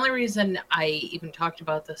 the only reason I even talked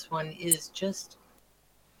about this one is just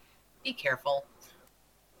be careful.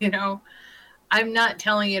 You know, I'm not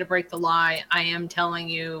telling you to break the law. I am telling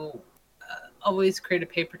you, always create a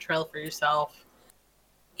paper trail for yourself.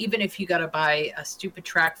 Even if you got to buy a stupid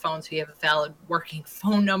track phone so you have a valid working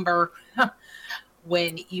phone number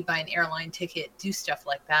when you buy an airline ticket, do stuff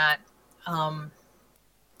like that. Or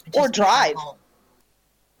drive.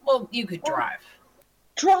 Well, you could drive.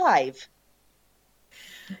 Drive.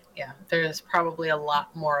 Yeah, there's probably a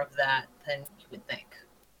lot more of that than you would think.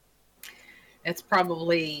 It's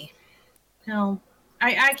probably,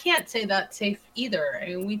 I can't say that's safe either. I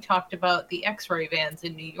mean, we talked about the X-ray vans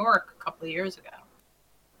in New York a couple of years ago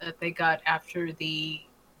that they got after the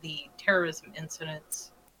terrorism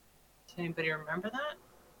incidents. Does anybody remember that?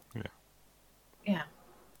 Yeah.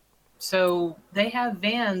 So they have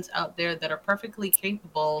vans out there that are perfectly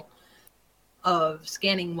capable of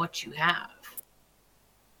scanning what you have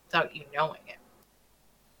without you knowing it.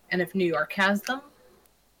 And if New York has them,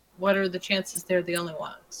 what are the chances they're the only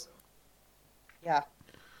ones? Yeah.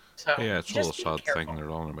 So yeah, it's all a sad careful. thing they're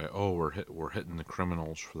on about. Oh, we're hitting the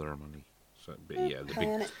criminals for their money. So, but yeah, the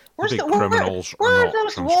big Where's criminals where are are not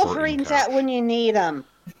those transporting Wolverines cash. at when you need them?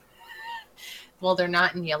 Well, they're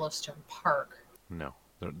not in Yellowstone Park. No,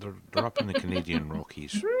 they're up in the Canadian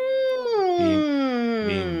Rockies, being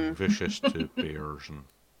being vicious to bears and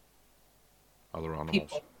other animals.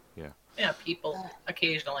 People. Yeah, People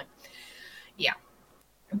occasionally. Yeah,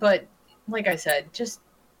 but like I said, just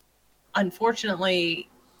unfortunately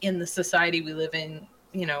in the society we live in,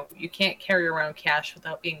 you can't carry around cash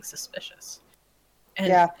without being suspicious.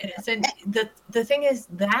 And the thing is,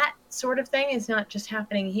 that sort of thing is not just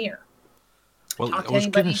happening here. Well, Talk to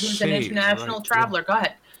anybody who's an international traveler. Go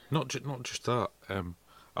ahead. Not just that.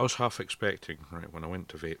 I was half expecting, right, when I went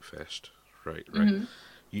to Vape Fest, right. Mm-hmm.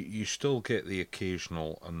 You still get the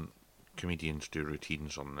occasional, and comedians do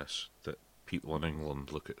routines on this, that people in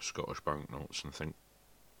England look at Scottish banknotes and think,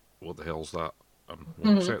 what the hell's that? And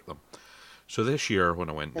won't accept them. So this year, when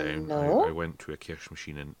I went down, I went to a cash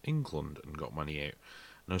machine in England and got money out.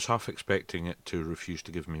 And I was half expecting it to refuse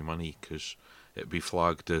to give me money because it'd be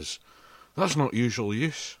flagged as, that's not usual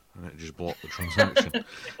use. And it just blocked the transaction.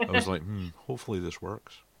 I was like, hopefully this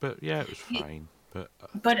works. But yeah, it was fine.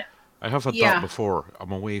 But I have had that before.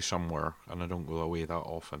 I'm away somewhere and I don't go away that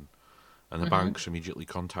often. And the bank's immediately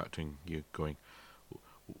contacting you going,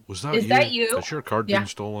 was that you? Is that you? Has your card been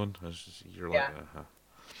stolen? You're like,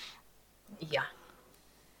 Yeah.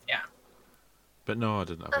 But no, I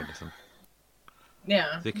didn't have anything.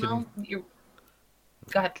 Yeah. They can... Go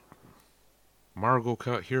ahead. Margot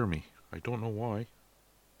can't hear me. I don't know why.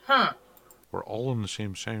 Huh. We're all on the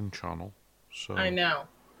same sound channel, so... I know.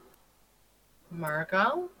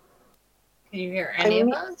 Margot? Can you hear any of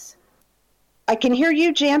us? I can hear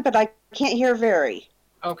you, Jan, but I can't hear Very.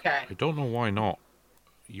 Okay. I don't know why not.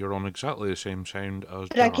 You're on exactly the same sound as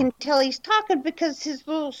But John. I can tell he's talking because his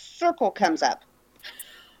little circle comes up.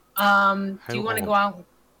 Do you want to go out?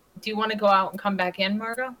 Do you want to go out and come back in,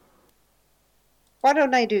 Margot? Why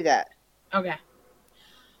don't I do that? Okay.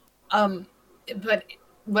 But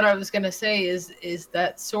what I was going to say is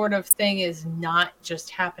that sort of thing is not just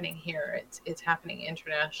happening here. It's happening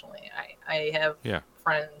internationally. I have Yeah.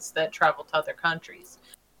 friends that travel to other countries,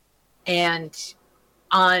 and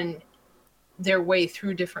on their way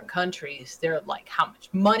through different countries, they're like, "How much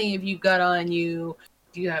money have you got on you?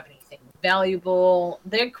 Do you have anything valuable?"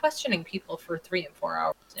 They're questioning people for 3 and 4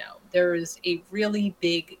 hours now. There is a really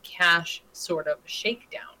big cash sort of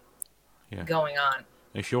shakedown Yeah. going on.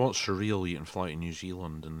 If you want surreal, you can fly to New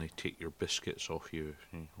Zealand and they take your biscuits off you,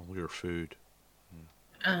 all your food.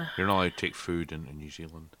 You're not allowed to take food into New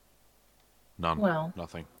Zealand. None. Well,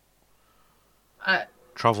 Nothing. Margot?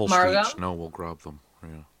 Travel sweets, no, we'll grab them.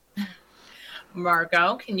 Yeah.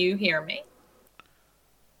 Margot, can you hear me?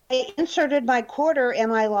 I inserted my quarter.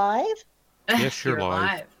 Am I live? Yes, you're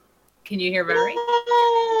live. Can you hear Barry?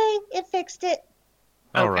 Yay! It fixed it.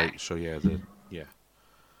 All Okay. right, so yeah.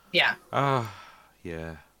 Yeah.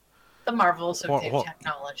 Yeah. The marvels of What- new what-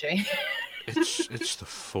 technology. It's the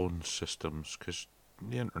phone systems, because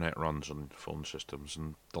the internet runs on phone systems,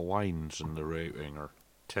 and the lines and the routing are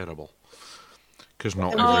terrible. Because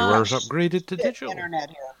not And everywhere's gosh, upgraded to the digital. internet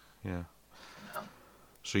here. Yeah. No.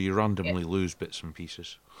 So you randomly lose bits and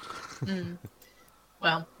pieces.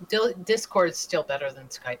 Well, Discord's still better than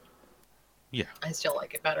Skype. Yeah. I still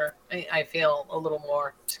like it better. I feel a little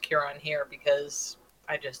more secure on here because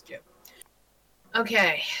I just do.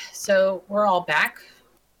 Okay, so we're all back.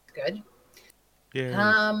 Good.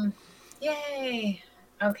 Yeah. Yay.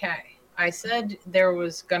 Okay. I said there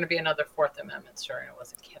was going to be another Fourth Amendment story, and I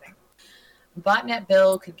wasn't kidding. Botnet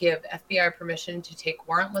bill could give FBI permission to take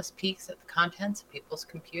warrantless peeks at the contents of people's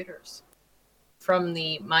computers. From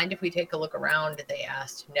the Mind If We Take a Look Around, they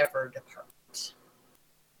asked never depart.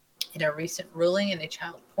 In a recent ruling in a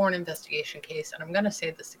child porn investigation case, and I'm going to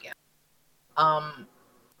say this again,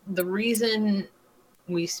 the reason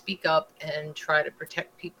we speak up and try to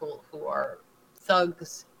protect people who are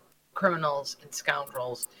thugs, criminals, and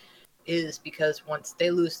scoundrels is because once they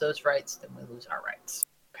lose those rights, then we lose our rights.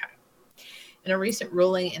 Okay. In a recent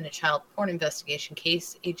ruling in a child porn investigation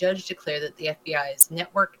case, a judge declared that the FBI's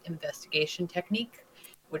network investigation technique,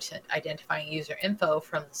 which sent identifying user info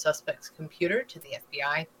from the suspect's computer to the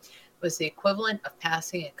FBI, was the equivalent of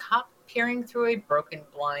passing a cop peering through a broken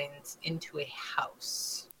blinds into a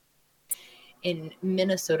house. In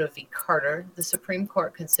Minnesota v. Carter, the Supreme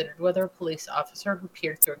Court considered whether a police officer who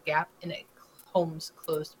peered through a gap in a home's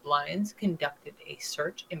closed blinds conducted a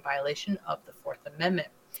search in violation of the Fourth Amendment,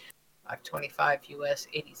 525 U.S.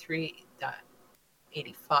 83.85,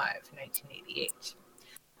 1988.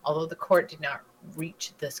 Although the court did not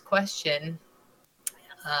reach this question,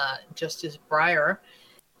 Justice Breyer,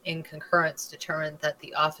 in concurrence, determined that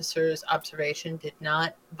the officer's observation did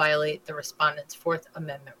not violate the respondent's Fourth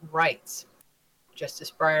Amendment rights.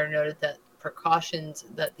 Justice Breyer noted that precautions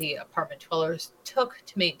that the apartment dwellers took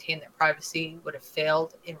to maintain their privacy would have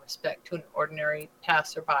failed in respect to an ordinary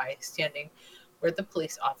passerby standing where the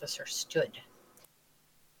police officer stood.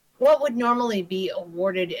 What would normally be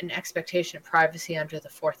awarded an expectation of privacy under the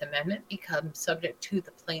Fourth Amendment becomes subject to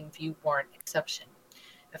the plain view warrant exception.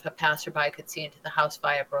 If a passerby could see into the house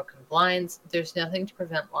via broken blinds, there's nothing to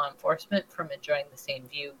prevent law enforcement from enjoying the same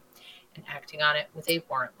view and acting on it with a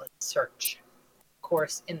warrantless search. Of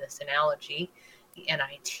course, in this analogy, the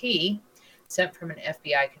NIT, sent from an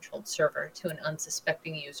FBI-controlled server to an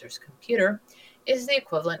unsuspecting user's computer, is the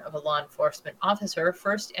equivalent of a law enforcement officer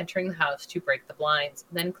first entering the house to break the blinds,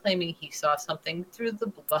 then claiming he saw something through the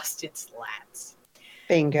busted slats.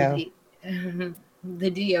 Bingo.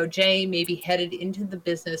 The DOJ may be headed into the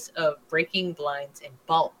business of breaking blinds in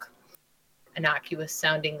bulk.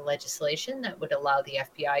 Innocuous-sounding legislation that would allow the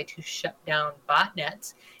FBI to shut down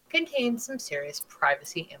botnets contains some serious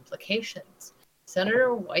privacy implications.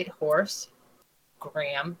 Senator Whitehorse,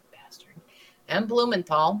 Graham, bastard, and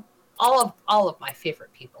Blumenthal, all of my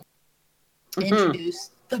favorite people,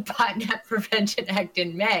 introduced the Botnet Prevention Act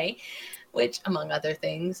in May, which, among other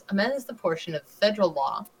things, amends the portion of federal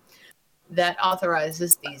law that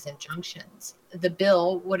authorizes these injunctions. The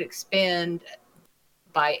bill would expand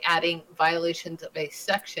by adding violations of a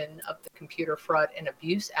section of the Computer Fraud and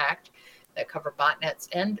Abuse Act that cover botnets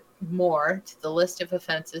and more to the list of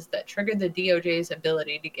offenses that trigger the DOJ's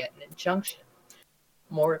ability to get an injunction.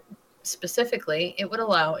 More specifically, it would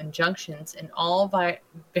allow injunctions in all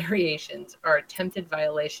variations or attempted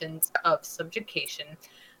violations of subjugation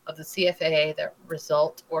of the CFAA that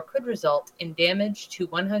result or could result in damage to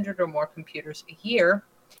 100 or more computers a year,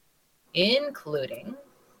 including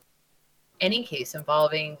any case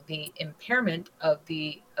involving the impairment of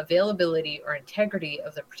the availability or integrity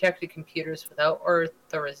of the protected computers without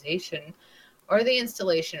authorization, or the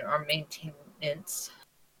installation or maintenance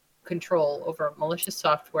control over malicious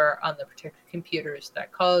software on the protected computers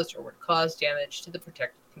that caused or would cause damage to the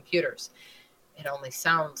protected computers. It only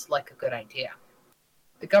sounds like a good idea.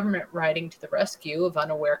 The government riding to the rescue of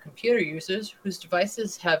unaware computer users whose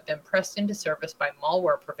devices have been pressed into service by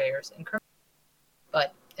malware purveyors and criminals.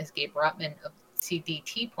 But, as Gabe Rotman of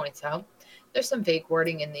CDT points out, there's some vague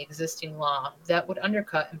wording in the existing law that would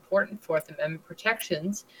undercut important Fourth Amendment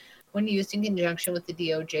protections when used in conjunction with the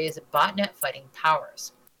DOJ's botnet fighting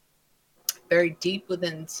powers. Buried deep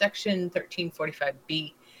within Section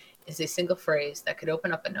 1345B is a single phrase that could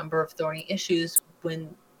open up a number of thorny issues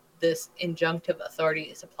when this injunctive authority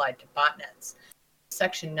is applied to botnets. This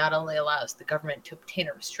section not only allows the government to obtain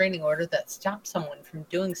a restraining order that stops someone from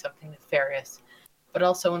doing something nefarious, but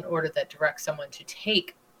also an order that directs someone to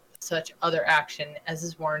take such other action as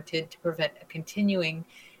is warranted to prevent a continuing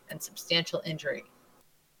and substantial injury.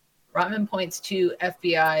 Rotman points to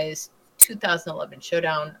FBI's 2011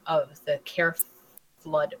 showdown of the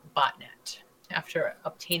CareFlood botnet. After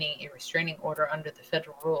obtaining a restraining order under the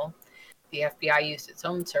federal rule, the FBI used its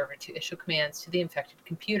own server to issue commands to the infected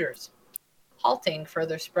computers, halting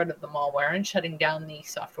further spread of the malware and shutting down the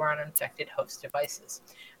software on infected host devices.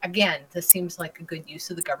 Again, this seems like a good use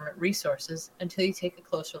of the government resources until you take a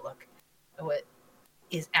closer look at what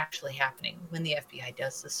is actually happening when the FBI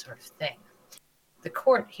does this sort of thing. The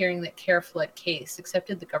court, hearing the CareFlood case,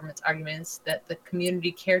 accepted the government's arguments that the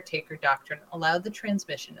community caretaker doctrine allowed the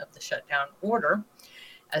transmission of the shutdown order,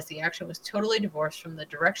 as the action was totally divorced from the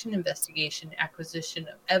direction, investigation, acquisition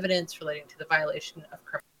of evidence relating to the violation of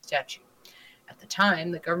criminal statute. At the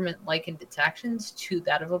time, the government likened its actions to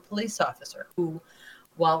that of a police officer who,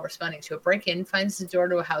 while responding to a break-in, finds the door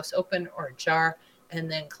to a house open or ajar and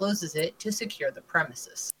then closes it to secure the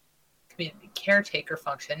premises. Community caretaker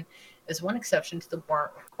function is one exception to the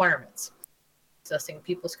warrant requirements. Accessing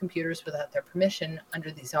people's computers without their permission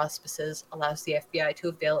under these auspices allows the FBI to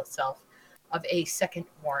avail itself of a second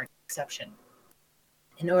warrant exception.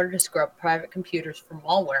 In order to scrub private computers for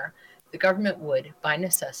malware, the government would, by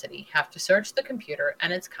necessity, have to search the computer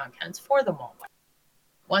and its contents for the malware.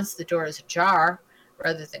 Once the door is ajar,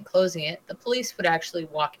 rather than closing it, the police would actually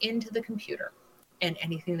walk into the computer, and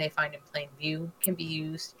anything they find in plain view can be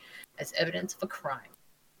used as evidence of a crime.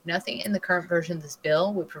 Nothing in the current version of this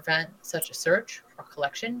bill would prevent such a search or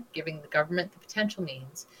collection, giving the government the potential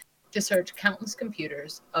means to search countless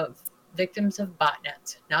computers of victims of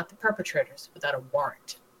botnets, not the perpetrators, without a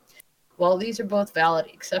warrant. While these are both valid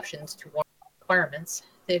exceptions to warrant requirements,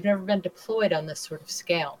 they've never been deployed on this sort of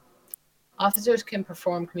scale. Officers can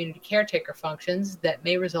perform community caretaker functions that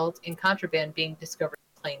may result in contraband being discovered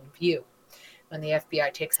in plain view. When the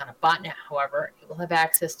FBI takes on a botnet, however, it will have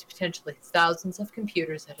access to potentially thousands of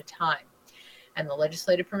computers at a time, and the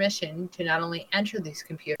legislative permission to not only enter these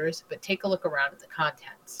computers, but take a look around at the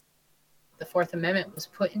contents. The Fourth Amendment was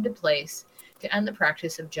put into place to end the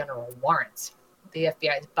practice of general warrants. The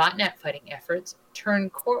FBI's botnet fighting efforts turn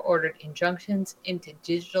court-ordered injunctions into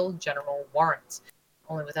digital general warrants,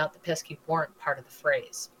 only without the pesky warrant part of the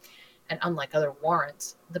phrase. And unlike other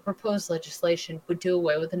warrants, the proposed legislation would do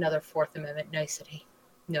away with another Fourth Amendment nicety,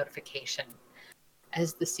 notification.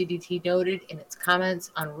 As the CDT noted in its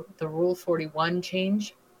comments on the Rule 41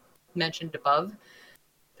 change mentioned above,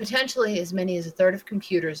 potentially as many as a third of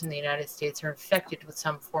computers in the United States are infected with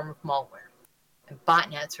some form of malware. And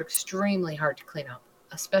botnets are extremely hard to clean up,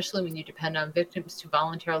 especially when you depend on victims to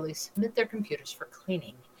voluntarily submit their computers for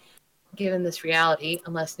cleaning. Given this reality,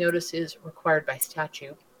 unless notice is required by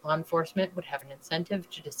statute, law enforcement would have an incentive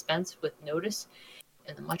to dispense with notice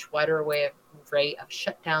in the much wider array of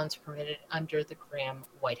shutdowns permitted under the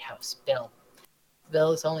Graham-White House bill. The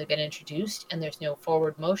bill has only been introduced, and there's no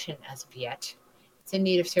forward motion as of yet. It's in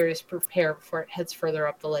need of serious repair before it heads further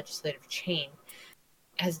up the legislative chain.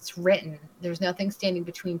 As it's written, there's nothing standing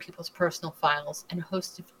between people's personal files and a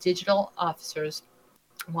host of digital officers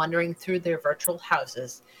wandering through their virtual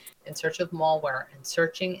houses in search of malware and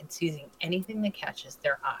searching and seizing anything that catches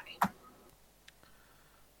their eye.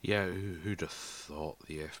 Yeah, who'd have thought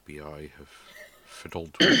the FBI have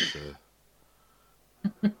fiddled with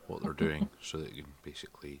what they're doing so that they can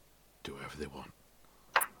basically do whatever they want.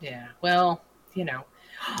 Yeah, well, you know.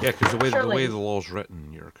 Yeah, because the way Surely- the law's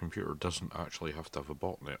written, your computer doesn't actually have to have a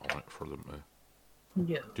botnet on it for them to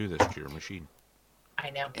No, do this to your machine.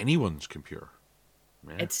 I know. Anyone's computer.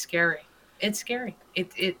 Yeah. It's scary. It's scary.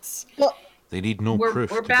 It's Well, They need no We're-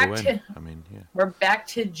 proof we're to back go in. to- I mean, yeah. We're back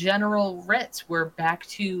to general writs. We're back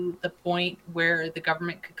to the point where the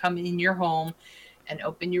government could come in your home and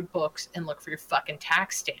open your books and look for your fucking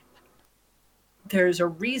tax stamp. There's a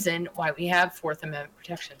reason why we have Fourth Amendment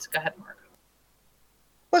protections. Go ahead, Mark.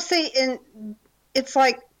 Well, see, and it's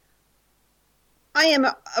like I'm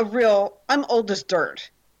old as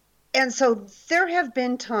dirt. And so there have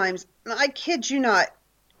been times, I kid you not,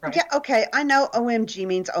 Right. yeah, okay, I know OMG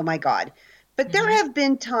means oh my God. But there have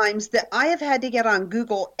been times that I have had to get on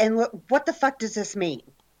Google and look, what the fuck does this mean?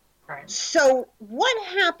 Right. So what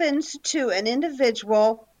happens to an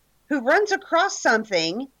individual who runs across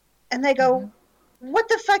something and they go, what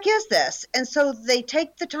the fuck is this? And so they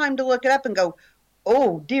take the time to look it up and go,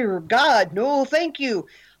 oh dear God, no, thank you.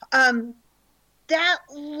 That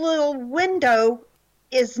little window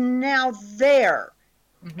is now there.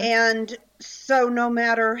 And so no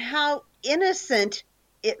matter how innocent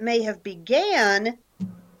it may have began,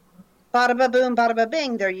 bada ba boom, bada ba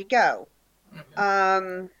bing, there you go.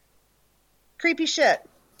 Creepy shit.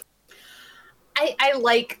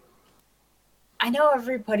 I know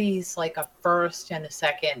everybody's like a First and a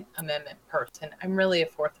Second Amendment person. I'm really a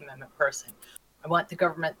Fourth Amendment person. I want the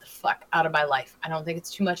government the fuck out of my life. I don't think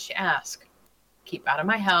it's too much to ask. Keep out of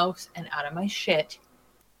my house and out of my shit,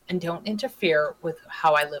 and don't interfere with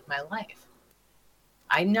how I live my life.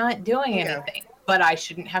 I'm not doing anything, but I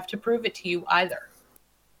shouldn't have to prove it to you either.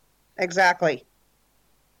 Exactly.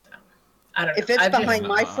 I don't know. If it's behind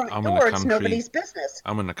my front door, it's nobody's business.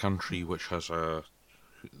 I'm in a country which has the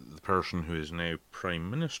person who is now Prime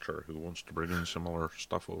Minister who wants to bring in similar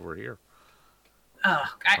stuff over here. Oh,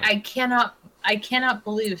 I cannot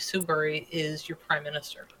believe Subaru is your Prime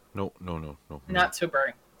Minister. No. Not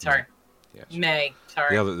Subaru. Sorry. Yes. May.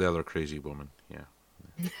 Sorry. The other crazy woman. Yeah.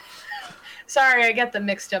 Sorry, I got them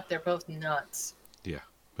mixed up. They're both nuts. Yeah,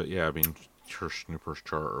 but yeah, I mean, her Snoopers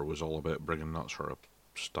Charter was all about bringing that sort of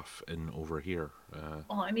stuff in over here.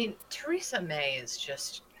 Well, I mean, Theresa May is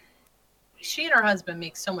just... She and her husband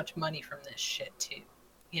make so much money from this shit, too.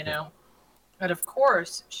 You know? But of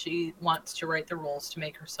course, she wants to write the rules to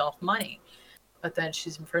make herself money. But then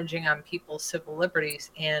she's infringing on people's civil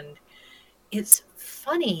liberties, and it's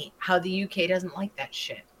funny how the UK doesn't like that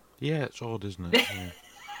shit. Yeah, it's odd, isn't it?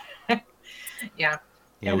 Yeah. Yeah.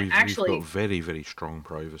 Yeah, we've got very, very strong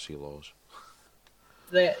privacy laws.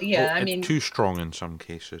 I mean... Too strong in some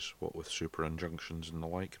cases, what with super injunctions and the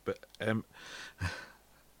like, but... you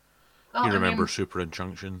remember super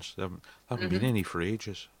injunctions? There haven't been any for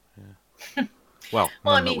ages. Yeah. Well,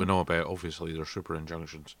 none that we know about. Obviously, they're super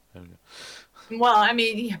injunctions. Well, I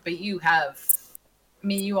mean, yeah, but you have... I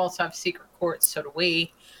mean, you also have secret courts, so do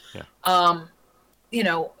we. Yeah. You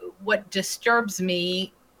know, what disturbs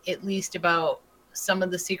me, at least about some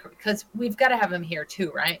of the secret... Because we've got to have them here,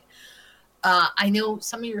 too, right? I know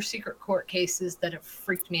some of your secret court cases that have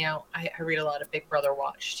freaked me out. I read a lot of Big Brother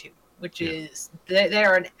Watch, too, which is...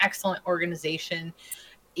 They're an excellent organization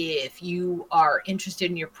if you are interested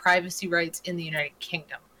in your privacy rights in the United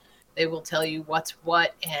Kingdom. They will tell you what's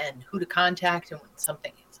what and who to contact and when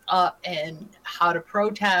something is up and how to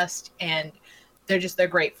protest, and they're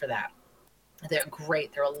great for that. They're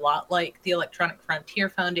great. They're a lot like the Electronic Frontier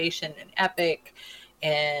Foundation and Epic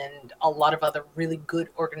and a lot of other really good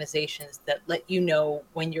organizations that let you know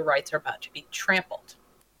when your rights are about to be trampled.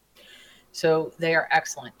 So they are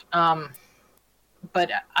excellent.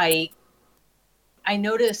 But I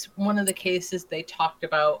noticed one of the cases they talked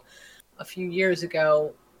about a few years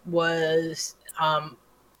ago was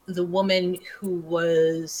the woman who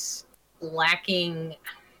was lacking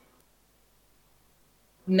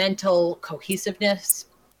mental cohesiveness,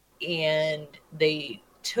 and they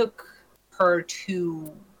took her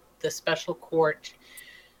to the special court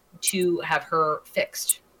to have her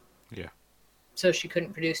fixed. Yeah. So she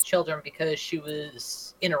couldn't produce children because she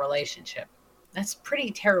was in a relationship. That's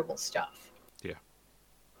pretty terrible stuff. Yeah.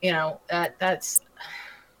 You know, that's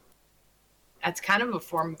kind of a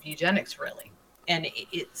form of eugenics, really. And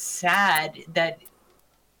it's sad that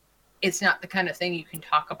it's not the kind of thing you can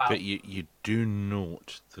talk about. But you do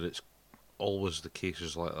note that it's always the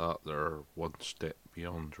cases like that that are one step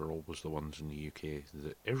beyond are always the ones in the UK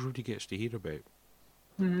that everybody gets to hear about.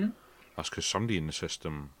 Mm-hmm. That's because somebody in the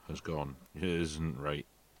system has gone, it isn't right,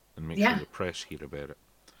 and make Yeah. sure the press hear about it.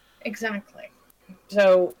 Exactly.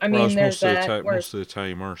 So, I mean, Whereas there's that. most of the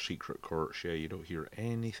time, our secret courts, you don't hear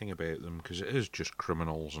anything about them because it is just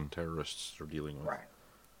criminals and terrorists they're dealing with. Right.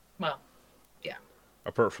 Well, yeah.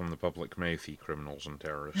 Apart from the public mouthy criminals and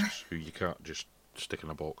terrorists who you can't just stick in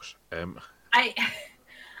a box. I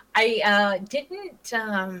didn't,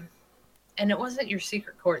 and it wasn't your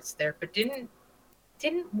secret courts there, but didn't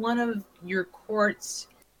didn't one of your courts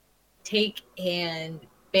take and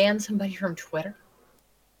ban somebody from Twitter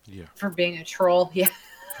Yeah. for being a troll? Yeah.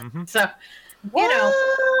 Mm-hmm. So, What? you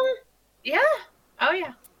know, yeah. Oh,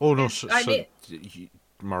 yeah. Oh no, I mean,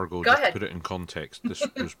 Margot, go just ahead. put it in context. This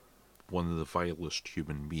was one of the vilest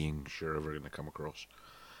human beings you're ever going to come across.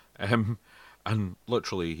 And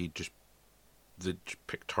literally, they'd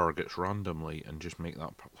pick targets randomly and just make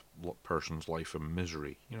that person's life a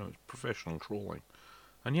misery. You know, it's professional trolling.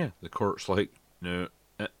 And yeah, the court's like, no,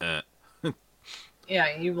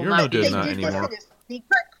 Yeah, you will You're not not doing They that did this anymore. in a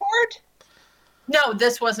secret court? No,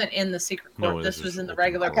 this wasn't in the secret No, court. this This was is in the open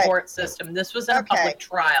regular court. court Okay. system. This was in a Okay. public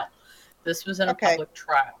trial. This was in a Okay. public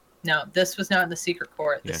trial. No, this was not in the secret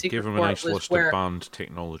court. The Yeah, secret give him a court nice was list where of banned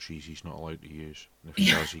technologies he's not allowed to use. And if he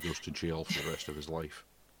Yeah. does, he goes to jail for the rest of his life.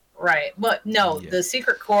 right. Well, no, Yeah. the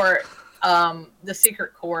secret court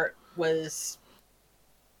was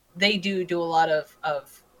they do a lot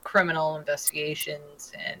of criminal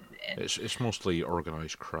investigations and It's mostly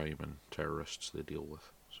organised crime and terrorists they deal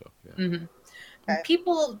with. So yeah, mhm. Okay.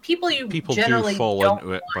 people you people generally do fall don't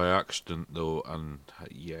into it by accident though, and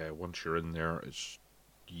yeah, once you're in there, it's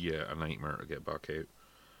a nightmare to get back out.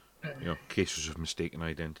 You know, cases of mistaken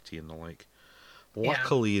identity and the like. Yeah.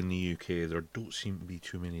 Luckily, in the UK, there don't seem to be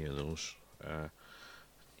too many of those.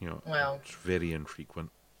 You know, Well, it's very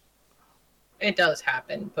infrequent. it does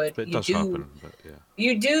happen, but But it you does do happen. But yeah.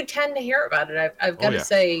 you do tend to hear about it. I've got Oh, to yeah.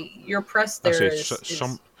 say, your press I there say is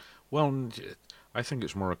some. Well, I think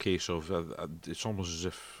it's more a case of it's almost as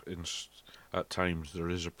if at times there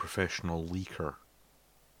is a professional leaker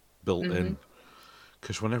built in,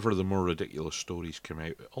 because whenever the more ridiculous stories come out,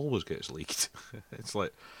 it always gets leaked. It's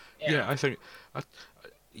like, yeah, I think, I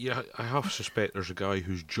half suspect there's a guy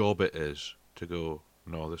whose job it is to go,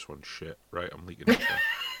 no, this one's shit. Right, I'm leaking this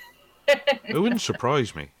one. It wouldn't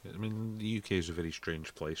surprise me. I mean, the UK is a very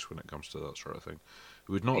strange place when it comes to that sort of thing.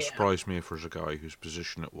 It would not Yeah. surprise me if there's a guy whose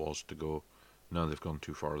position it was to go, no, they've gone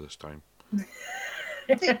too far this time.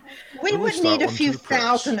 We would Release need that a one to few the press.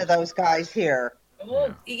 thousand of those guys here.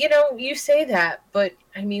 Well, you know, you say that, but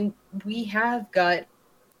I mean, we have got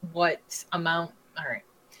what amount? All right,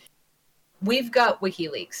 we've got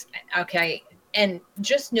WikiLeaks, okay, and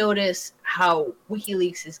just notice how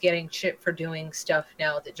WikiLeaks is getting shit for doing stuff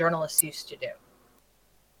now that journalists used to do.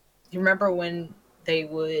 You remember when they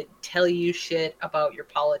would tell you shit about your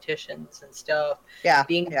politicians and stuff, Yeah.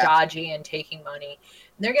 being yeah. dodgy and taking money?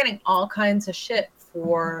 And they're getting all kinds of shit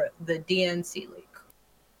for the DNC leak.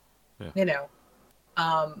 Yeah. You know,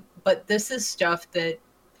 but this is stuff that,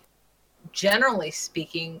 generally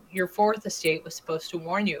speaking, your fourth estate was supposed to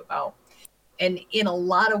warn you about. And in a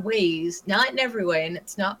lot of ways, not in every way, and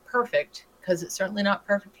it's not perfect, because it's certainly not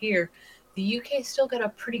perfect here, the UK still got a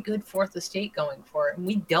pretty good fourth estate going for it, and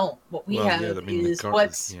we don't. What we have is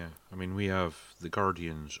what's... Yeah, I mean, we have the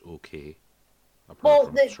Guardian's okay. apart Well,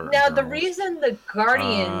 from certain now the journalists. reason the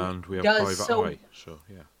Guardian And we have does Private so... Eye, so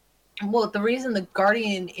yeah. Well, the reason the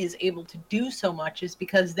Guardian is able to do so much is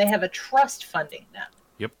because they have a trust funding them.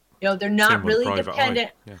 Yep. You know, they're Same not with really Private dependent.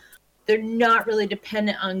 Eye. Yeah. They're not really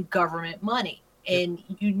dependent on government money. And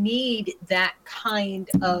you need that kind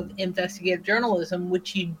of investigative journalism,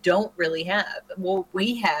 which you don't really have. What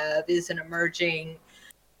we have is an emerging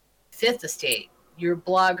fifth estate. Your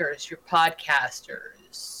bloggers, your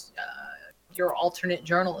podcasters, your alternate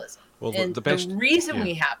journalism. Well, And the best reason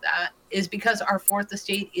we have that is because our fourth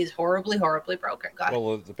estate is horribly, horribly broken. Go ahead.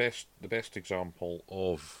 Well, the best example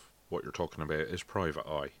of what you're talking about is Private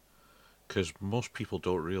Eye, because most people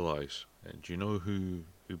don't realise. Do you know who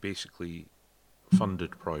basically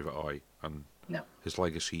funded Private Eye, and No. his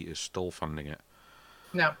legacy is still funding it?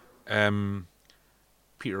 No.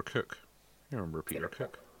 Peter Cook. You remember Peter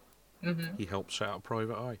Cook? Mm-hmm. He helped set up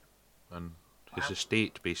Private Eye, and his Wow.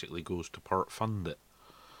 estate basically goes to part fund it.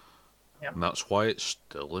 Yep. And that's why it's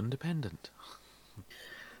still independent.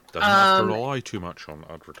 Doesn't have to rely too much on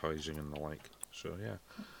advertising and the like. So yeah,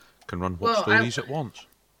 can run what stories it wants.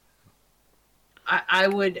 I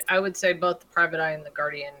would say both the Private Eye and the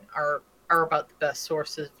Guardian are about the best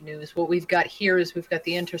sources of news. What we've got here is we've got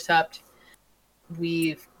the Intercept.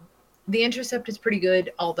 The Intercept is pretty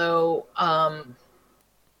good, although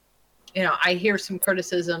you know, I hear some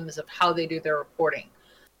criticisms of how they do their reporting.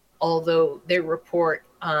 Although they report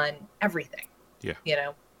on everything. Yeah. You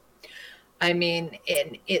know, I mean,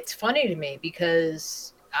 and it's funny to me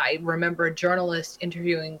because I remember a journalist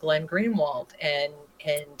interviewing Glenn Greenwald and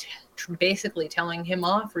basically telling him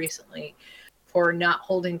off recently for not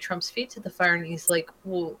holding Trump's feet to the fire. And he's like,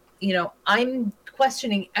 well, you know, I'm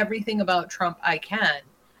questioning everything about Trump I can,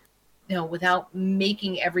 you know, without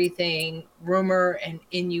making everything rumor and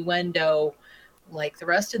innuendo like the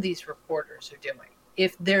rest of these reporters are doing.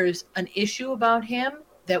 If there's an issue about him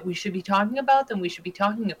that we should be talking about, then we should be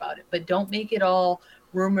talking about it. But don't make it all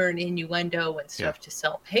rumor and innuendo and stuff to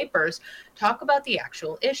sell papers. Talk about the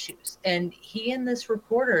actual issues. And he and this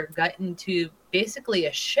reporter got into basically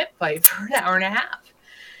a shit fight for an hour and a half.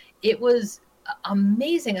 It was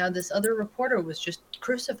amazing how this other reporter was just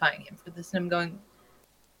crucifying him for this. And I'm going,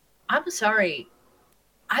 I'm sorry.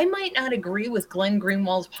 I might not agree with Glenn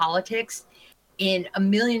Greenwald's politics in a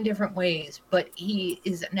million different ways, but he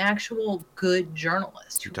is an actual good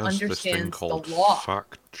journalist who understands this thing called the law.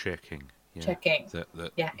 Fact checking. Checking.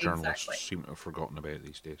 That journalists seem to have forgotten about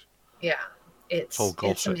these days. Yeah. It's all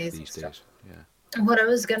gossip amazing these stuff. days. Yeah. What I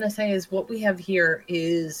was going to say is what we have here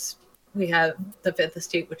is we have the fifth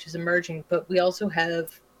estate, which is emerging, but we also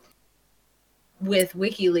have, with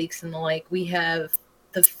WikiLeaks and the like, we have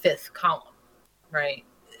the fifth column, right?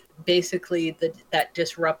 Basically, that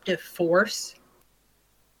disruptive force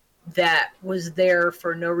that was there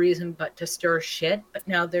for no reason but to stir shit, but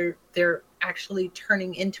now they're actually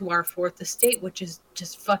turning into our fourth estate, which is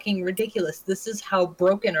just fucking ridiculous. This is how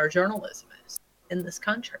broken our journalism is in this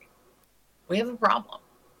country. We have a problem.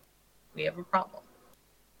 We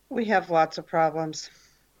have lots of problems.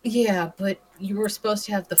 Yeah, but you were supposed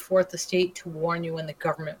to have the fourth estate to warn you when the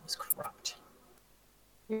government was corrupt.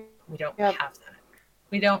 We don't have that.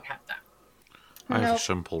 We don't have that. I have a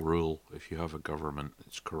simple rule. If you have a government,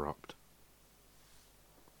 it's corrupt.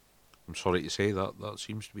 I'm sorry to say that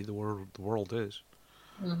seems to be the world is.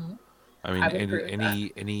 Mm-hmm. I mean,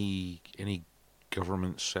 any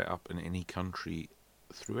government set up in any country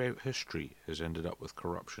throughout history has ended up with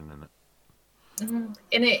corruption in it. Mm-hmm.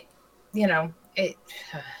 And it,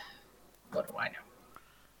 what do I know?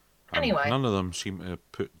 Anyway. None of them seem to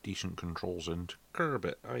put decent controls in to curb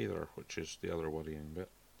it either, which is the other worrying bit.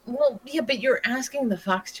 Well, yeah, but you're asking the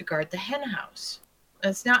fox to guard the hen house.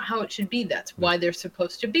 That's not how it should be. That's why they're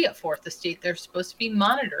supposed to be a fourth estate. They're supposed to be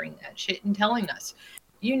monitoring that shit and telling us,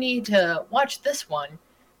 you need to watch this one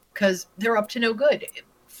because they're up to no good.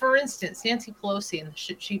 For instance, Nancy Pelosi and the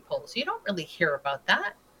shit she pulls. You don't really hear about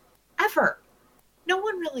that. Ever. No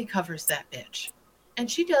one really covers that bitch. And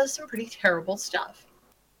she does some pretty terrible stuff.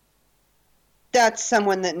 That's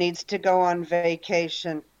someone that needs to go on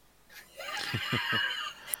vacation.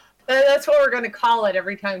 That's what we're going to call it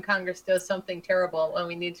every time Congress does something terrible, when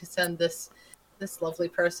we need to send this lovely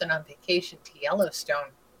person on vacation to Yellowstone.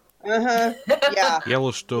 Uh-huh. Yeah.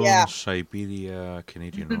 Yellowstone, Siberia,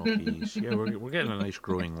 Canadian Rockies. Yeah, we're getting a nice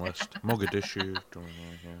growing list. Mogadishu.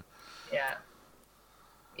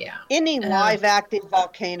 Yeah. Any live active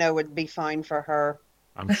volcano would be fine for her.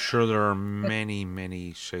 I'm sure there are many,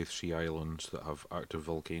 many South Sea islands that have active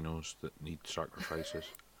volcanoes that need sacrifices.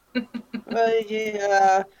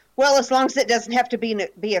 Yeah. Well, as long as it doesn't have to be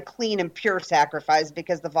a clean and pure sacrifice,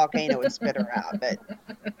 because the volcano would spit her out. But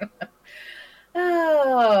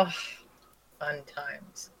oh, fun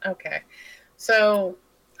times. Okay, so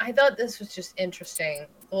I thought this was just interesting.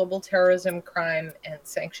 Global Terrorism, Crime, and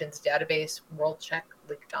Sanctions Database World Check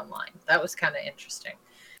leaked online. That was kind of interesting.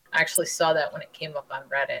 I actually saw that when it came up on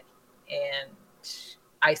Reddit, and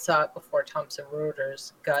I saw it before Thomson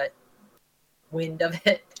Reuters got wind of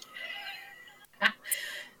it.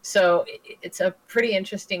 So it's a pretty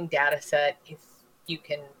interesting data set if you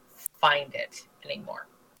can find it anymore.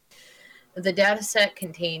 The data set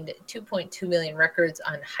contained 2.2 million records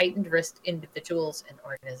on heightened risk individuals and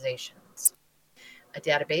organizations. A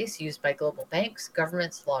database used by global banks,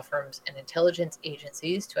 governments, law firms, and intelligence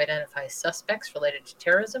agencies to identify suspects related to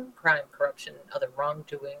terrorism, crime, corruption, and other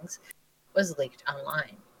wrongdoings was leaked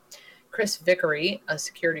online. Chris Vickery, a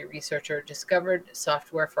security researcher, researcher at the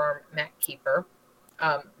software firm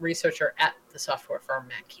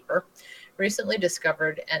MacKeeper, recently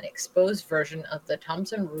discovered an exposed version of the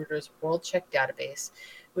Thomson Reuters World Check database,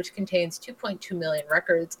 which contains 2.2 million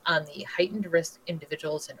records on the heightened risk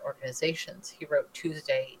individuals and organizations, he wrote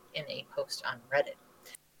Tuesday in a post on Reddit.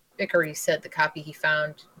 Vickery said the copy he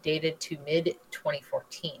found dated to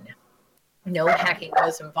mid-2014. No hacking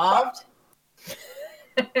was involved.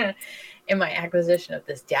 In my acquisition of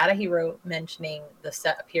this data, he wrote, mentioning the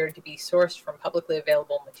set appeared to be sourced from publicly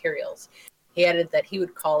available materials. He added that he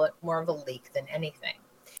would call it more of a leak than anything.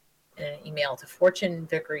 In an email to Fortune,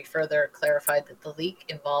 Vickery further clarified that the leak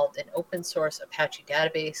involved an open source Apache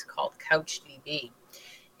database called CouchDB.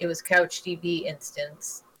 It was CouchDB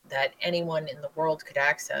instance that anyone in the world could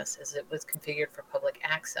access, as it was configured for public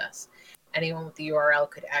access. Anyone with the URL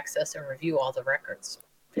could access and review all the records.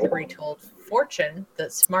 Vickery told Fortune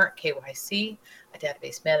that Smart KYC, a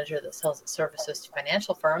database manager that sells its services to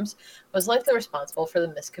financial firms, was likely responsible for the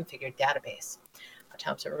misconfigured database. A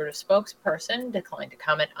Thomson Reuters spokesperson declined to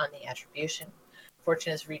comment on the attribution.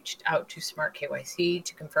 Fortune has reached out to Smart KYC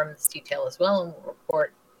to confirm this detail as well, and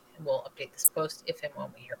will update this post if and when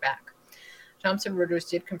we hear back. Thomson Reuters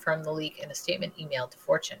did confirm the leak in a statement emailed to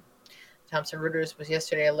Fortune. Thomson Reuters was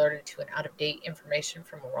yesterday alerted to an out-of-date information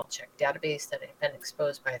from a WorldCheck database that had been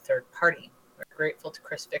exposed by a third party. We're grateful to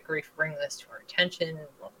Chris Vickery for bringing this to our attention,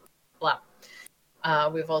 blah, blah, blah.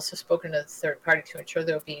 We've also spoken to the third party to ensure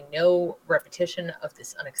there will be no repetition of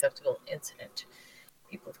this unacceptable incident.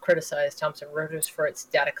 People have criticized Thomson Reuters for its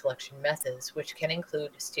data collection methods, which can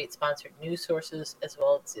include state-sponsored news sources as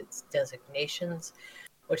well as its designations,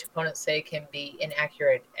 which opponents say can be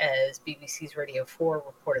inaccurate, as BBC's Radio 4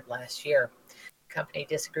 reported last year. The company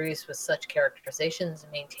disagrees with such characterizations,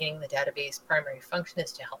 maintaining the database primary function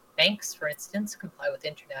is to help banks, for instance, comply with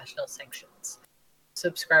international sanctions.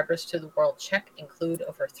 Subscribers to the WorldCheck include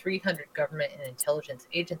over 300 government and intelligence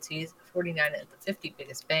agencies, 49 of the 50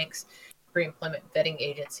 biggest banks, pre-employment vetting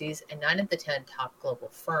agencies, and 9 of the 10 top global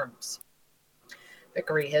firms.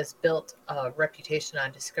 Vickery has built a reputation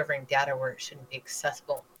on discovering data where it shouldn't be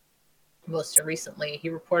accessible. Most recently, he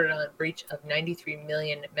reported on a breach of 93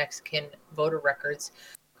 million Mexican voter records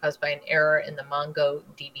caused by an error in the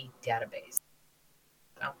MongoDB database.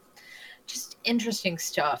 So, just interesting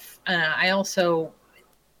stuff. I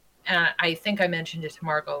think I mentioned it to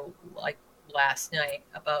Margot like last night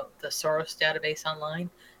about the Soros database online.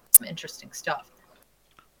 Some interesting stuff.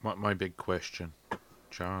 My big question,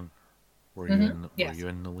 John, were Mm-hmm. you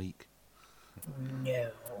in the leak?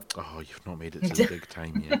 No. Oh, you've not made it to the big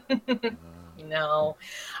time yet. No,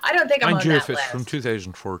 I don't think I'm on that list. If it's from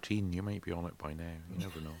 2014, you might be on it by now. You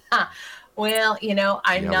never know. Well,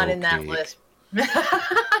 I'm not in that cake. list.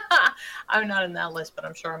 I'm not in that list, but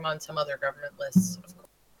I'm sure I'm on some other government lists. Of course.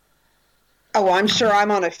 Oh, I'm sure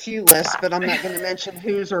I'm on a few lists, but I'm not going to mention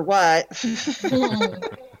whose or what.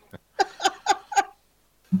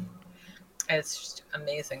 It's just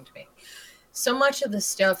amazing to me. So much of the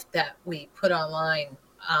stuff that we put online,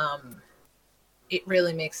 it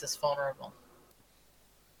really makes us vulnerable.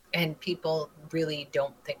 And people really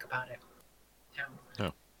don't think about it.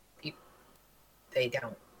 No. They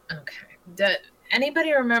don't. Okay.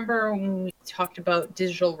 Anybody remember when we talked about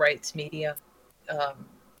digital rights media?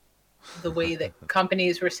 The way that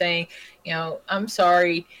companies were saying, I'm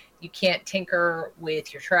sorry, you can't tinker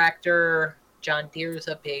with your tractor. John Deere's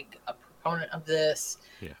a big proponent of this.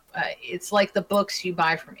 Yeah. It's like the books you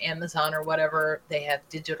buy from Amazon or whatever. They have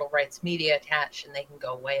digital rights media attached, and they can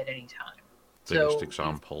go away at any time. Biggest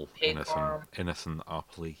example, Innocent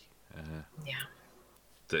Appley. Yeah.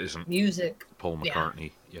 That isn't music. Paul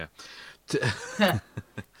McCartney. Yeah.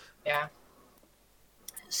 Yeah.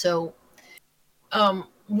 So,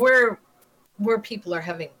 where people are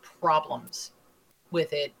having problems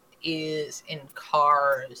with it is in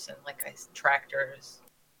cars and tractors,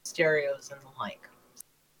 stereos, and the like.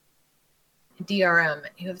 DRM,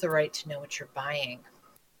 you have the right to know what you're buying.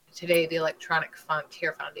 Today, the Electronic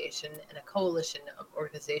Frontier Foundation and a coalition of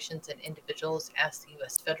organizations and individuals asked the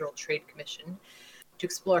U.S. Federal Trade Commission to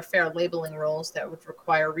explore fair labeling rules that would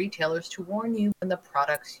require retailers to warn you when the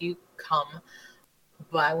products you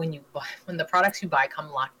buy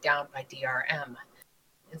come locked down by DRM.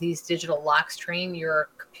 These digital locks train your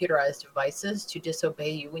computerized devices to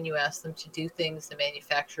disobey you when you ask them to do things the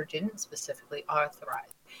manufacturer didn't specifically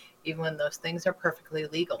authorize, even when those things are perfectly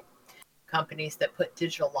legal. Companies that put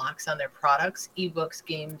digital locks on their products, ebooks,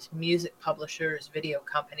 games, music publishers, video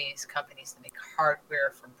companies that make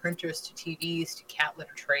hardware from printers to TVs to cat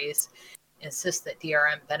litter trays, insist that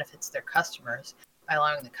DRM benefits their customers by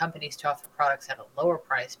allowing the companies to offer products at a lower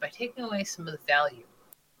price by taking away some of the value.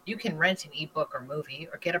 You can rent an ebook or movie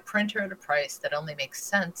or get a printer at a price that only makes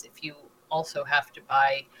sense if you also have to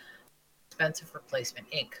buy expensive replacement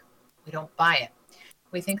ink. We don't buy it.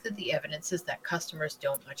 We think that the evidence is that customers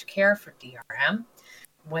don't much care for DRM.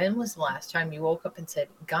 When was the last time you woke up and said,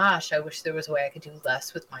 gosh, I wish there was a way I could do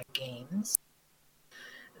less with my games?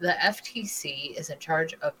 The FTC is in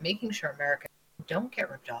charge of making sure Americans don't get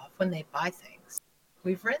ripped off when they buy things.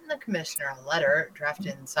 We've written the commissioner a letter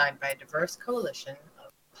drafted and signed by a diverse coalition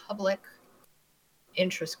of public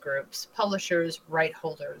interest groups, publishers, right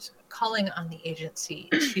holders, calling on the agency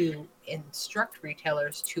to instruct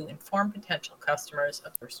retailers to inform potential customers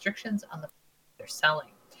of the restrictions on the products they're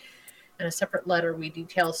selling. In a separate letter, we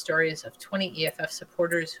detail stories of 20 EFF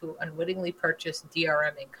supporters who unwittingly purchased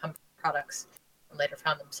DRM incumbent products and later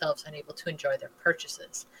found themselves unable to enjoy their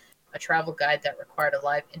purchases. A travel guide that required a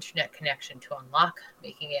live internet connection to unlock,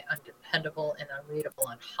 making it undependable and unreadable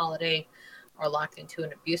on holiday, or locked into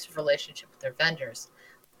an abusive relationship with their vendors.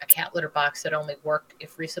 a cat litter box that only worked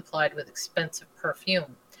if resupplied with expensive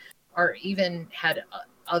perfume, or even had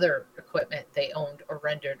other equipment they owned or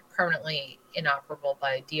rendered permanently inoperable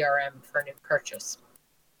by DRM for a new purchase.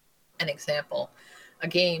 An example, a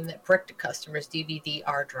game that bricked a customer's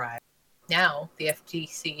DVD-R drive. Now, the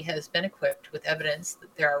FTC has been equipped with evidence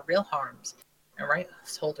that there are real harms, and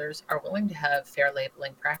rights holders are willing to have fair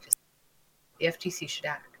labeling practices. The FTC should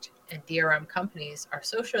act, and DRM companies are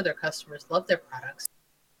so sure their customers love their products,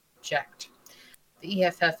 object. The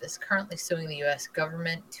EFF is currently suing the U.S.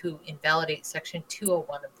 government to invalidate Section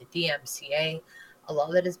 201 of the DMCA, a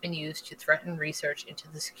law that has been used to threaten research into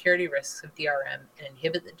the security risks of DRM and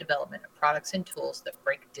inhibit the development of products and tools that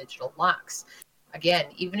break digital locks. Again,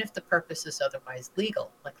 even if the purpose is otherwise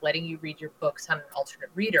legal, like letting you read your books on an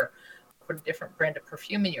alternate reader, or put a different brand of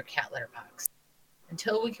perfume in your cat litter box.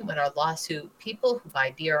 Until we can win our lawsuit, people who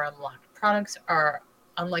buy DRM locked products are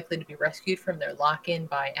unlikely to be rescued from their lock-in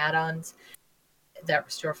by add-ons that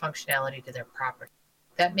restore functionality to their property.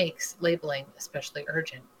 That makes labeling especially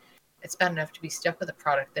urgent. It's bad enough to be stuck with a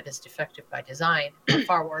product that is defective by design, but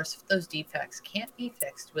far worse if those defects can't be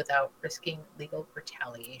fixed without risking legal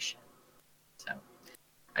retaliation. So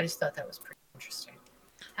I just thought that was pretty interesting.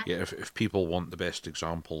 Yeah, if people want the best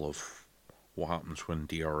example of what happens when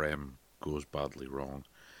DRM goes badly wrong,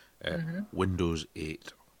 Windows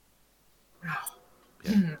 8. Oh.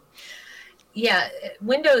 Yeah. Yeah,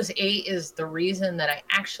 Windows 8 is the reason that I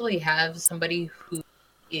actually have somebody who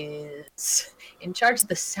is in charge of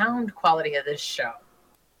the sound quality of this show.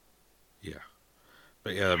 Yeah.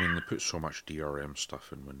 But yeah, I mean, they put so much DRM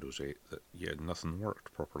stuff in Windows 8 that, yeah, nothing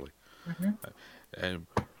worked properly.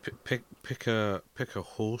 Pick a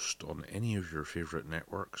host on any of your favourite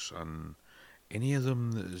networks, and any of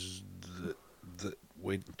them that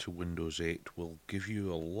went to Windows 8 will give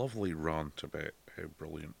you a lovely rant about how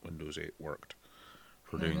brilliant Windows 8 worked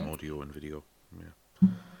for doing audio and video. Yeah.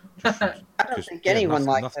 I don't think anyone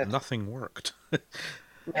liked it. Nothing worked.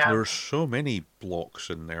 Yeah. There's so many blocks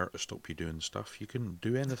in there to stop you doing stuff. You couldn't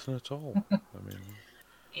do anything at all. I mean,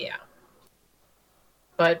 Yeah.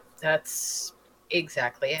 But that's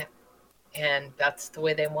exactly it. And that's the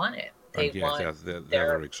way they want it. They want the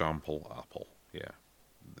other example, Apple. Yeah.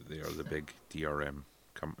 They are the big DRM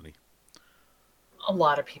company. A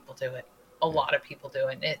lot of people do it. A lot of people do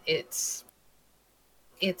it. It's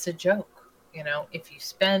a joke. You know, if you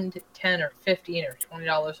spend $10 or $15 or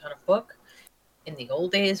 $20 on a book, in the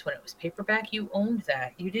old days when it was paperback, you owned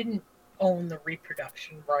that. You didn't own the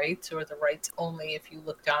reproduction rights or the rights only if you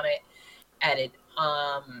looked on it at it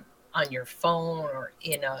on your phone or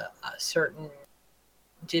in a certain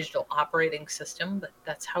digital operating system, but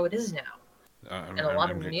that's how it is now. And a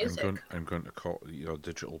lot of music. I'm going to call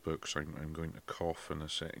digital books. I'm going to cough in a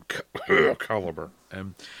second. Caliber.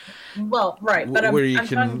 Well, right, but where you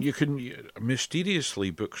can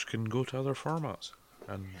mysteriously books can go to other formats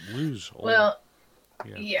and lose all. Well,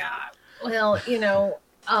 yeah. Well,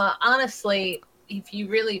 honestly, if you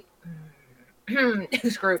really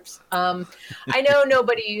news groups, I know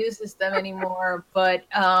nobody uses them anymore, but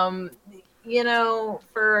for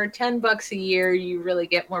 $10 a year, you really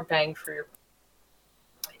get more bang for your.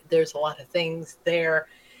 There's a lot of things there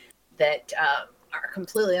that are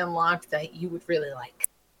completely unlocked that you would really like.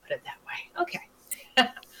 Put it that way. Okay.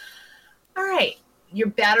 All right. Your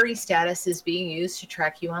battery status is being used to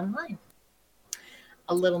track you online.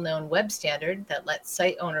 A little-known web standard that lets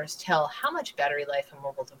site owners tell how much battery life a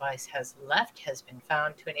mobile device has left has been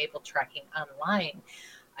found to enable tracking online,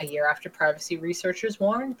 a year after privacy researchers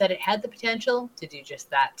warned that it had the potential to do just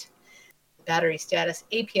that. The Battery Status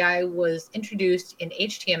API was introduced in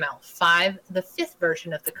HTML5, the fifth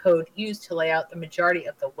version of the code used to lay out the majority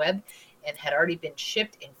of the web, and had already been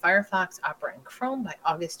shipped in Firefox, Opera, and Chrome by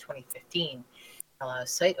August 2015.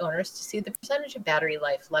 Allows site owners to see the percentage of battery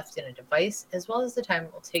life left in a device, as well as the time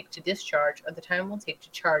it will take to discharge or the time it will take to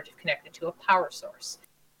charge if connected to a power source.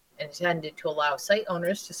 Intended to allow site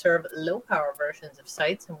owners to serve low-power versions of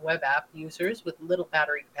sites and web app users with little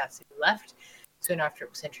battery capacity left. Soon after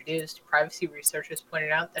it was introduced, privacy researchers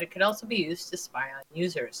pointed out that it could also be used to spy on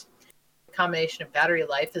users. The combination of battery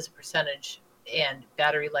life as a percentage and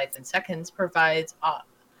battery life in seconds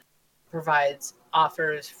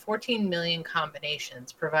offers 14 million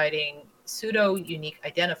combinations, providing pseudo-unique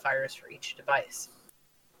identifiers for each device.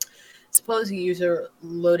 Suppose a user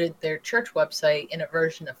loaded their church website in a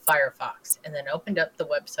version of Firefox and then opened up the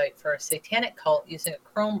website for a satanic cult using a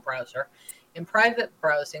Chrome browser in private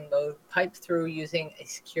browsing mode, piped through using a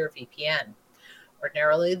secure VPN.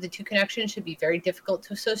 Ordinarily, the two connections should be very difficult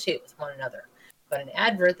to associate with one another, but an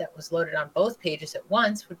advert that was loaded on both pages at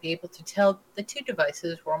once would be able to tell the two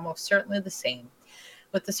devices were almost certainly the same.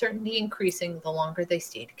 with the certainty increasing the longer they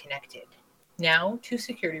stayed connected. Now, two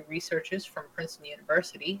security researchers from Princeton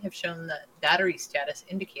University have shown that battery status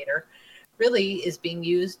indicator really is being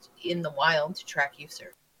used in the wild to track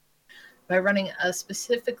users. By running a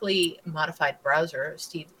specifically modified browser,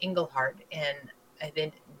 Steve Engelhardt and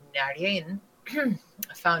Avid Narayan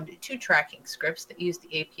found two tracking scripts that use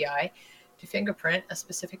the API to fingerprint a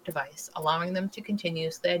specific device, allowing them to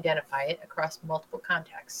continuously identify it across multiple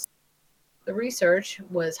contexts. The research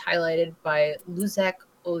was highlighted by Luzak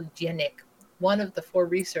Oljenik, one of the four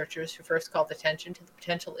researchers who first called attention to the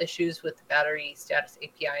potential issues with the battery status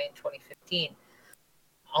API in 2015.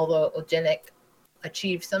 Although Oljenik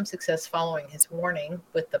achieved some success following his warning,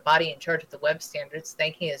 with the body in charge of the web standards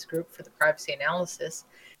thanking his group for the privacy analysis,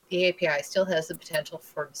 the API still has the potential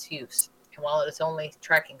for misuse. And while it is only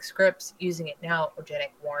tracking scripts, using it now,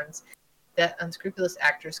 Oljenik warns that unscrupulous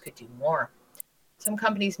actors could do more. Some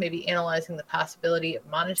companies may be analyzing the possibility of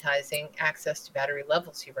monetizing access to battery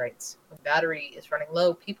levels, he writes. When battery is running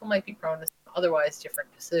low, people might be prone to some otherwise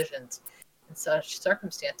different decisions. In such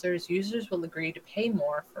circumstances, users will agree to pay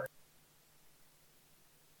more for.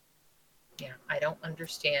 Yeah, I don't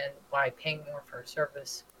understand why paying more for a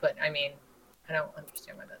service, but I mean, I don't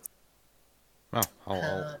understand why that's.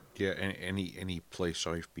 Well, any place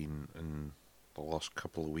I've been in the last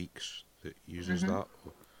couple of weeks that uses that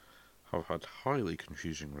have had highly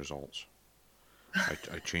confusing results.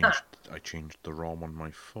 I changed the ROM on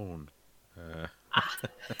my phone.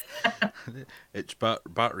 Its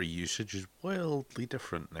battery usage is wildly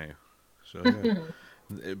different now. So yeah,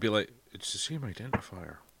 it'd be like it's the same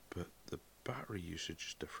identifier, but the battery usage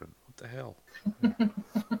is different. What the hell?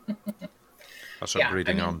 That's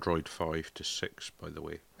upgrading Android 5 to 6, by the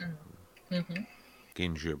way.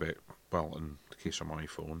 Gains you about, well, in the case of my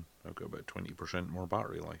phone, I've got about 20% more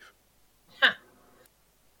battery life. Huh.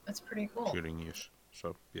 That's pretty cool. During use.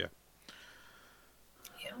 So, yeah.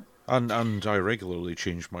 Yeah. And I regularly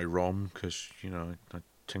change my ROM because, I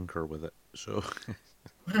tinker with it. So.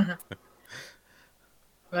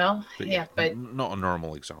 Well, but not a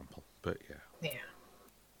normal example, but yeah.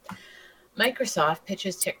 Yeah. Microsoft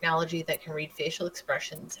pitches technology that can read facial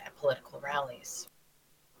expressions at political rallies.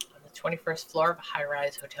 On the 21st floor of a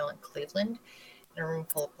high-rise hotel in Cleveland, in a room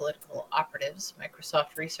full of political operatives,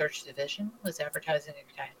 Microsoft Research Division was advertising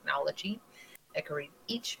a technology that could read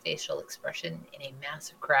each facial expression in a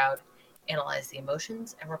massive crowd, analyze the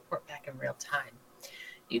emotions, and report back in real time.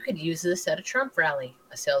 You could use this at a Trump rally,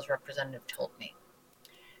 a sales representative told me.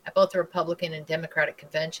 At both the Republican and Democratic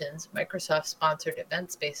conventions, Microsoft sponsored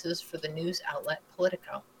event spaces for the news outlet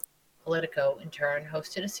Politico. Politico, in turn,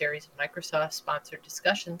 hosted a series of Microsoft-sponsored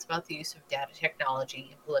discussions about the use of data technology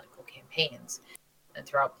in political campaigns. And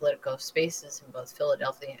throughout Politico spaces in both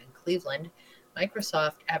Philadelphia and Cleveland,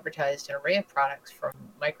 Microsoft advertised an array of products from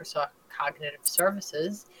Microsoft Cognitive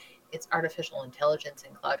Services, its artificial intelligence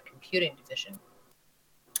and cloud computing division.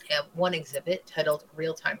 At one exhibit, titled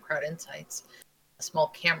Real-Time Crowd Insights, a small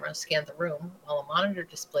camera scanned the room while a monitor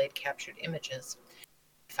displayed captured images.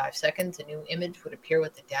 In 5 seconds, a new image would appear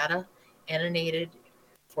with the data annotated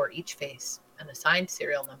for each face, an assigned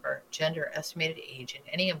serial number, gender, estimated age, and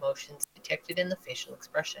any emotions detected in the facial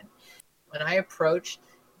expression. When I approached,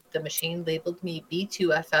 the machine labeled me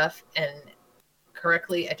B2FF and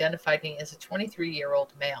correctly identified me as a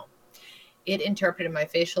 23-year-old male. It interpreted my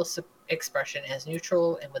facial expression as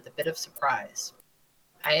neutral and with a bit of surprise.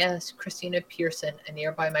 I asked Christina Pearson, a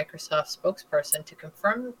nearby Microsoft spokesperson, to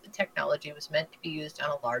confirm that the technology was meant to be used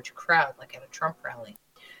on a large crowd, like at a Trump rally.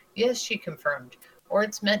 Yes, she confirmed, or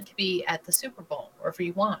it's meant to be at the Super Bowl, wherever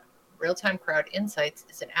you want. Real-Time Crowd Insights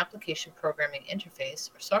is an application programming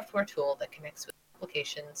interface or software tool that connects with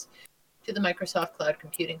applications to the Microsoft Cloud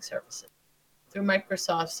Computing Services. Through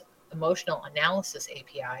Microsoft's Emotional Analysis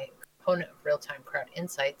API, a component of Real-Time Crowd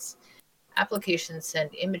Insights, applications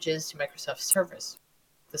send images to Microsoft servers.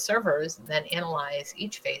 The servers then analyze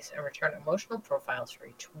each face and return emotional profiles for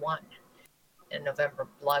each one. In a November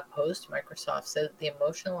blog post, Microsoft said that the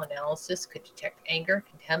emotional analysis could detect anger,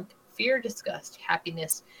 contempt, fear, disgust,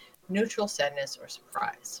 happiness, neutral sadness, or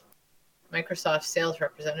surprise. Microsoft sales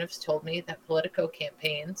representatives told me that political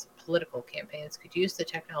campaigns could use the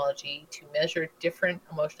technology to measure different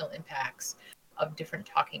emotional impacts of different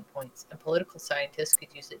talking points, and political scientists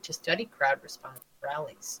could use it to study crowd response to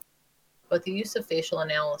rallies. But the use of facial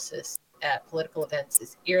analysis at political events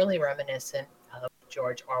is eerily reminiscent of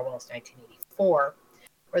George Orwell's 1984,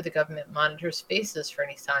 where the government monitors faces for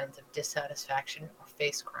any signs of dissatisfaction or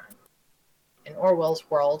face crime. In Orwell's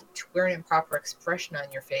world, to wear an improper expression on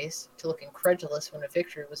your face, to look incredulous when a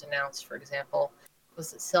victory was announced, for example,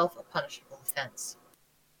 was itself a punishable offense.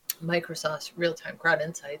 Microsoft's real-time crowd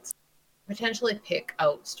insights potentially pick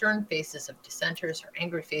out stern faces of dissenters or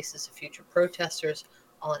angry faces of future protesters,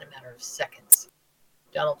 all in a matter of seconds.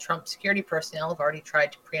 Donald Trump's security personnel have already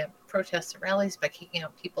tried to preempt protests at rallies by kicking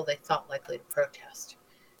out people they thought likely to protest.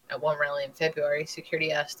 At one rally in February,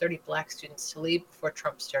 security asked 30 black students to leave before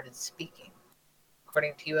Trump started speaking.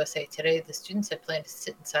 According to USA Today, the students had planned to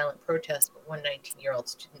sit in silent protest, but one 19-year-old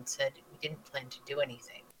student said, "We didn't plan to do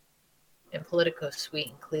anything." In Politico Suite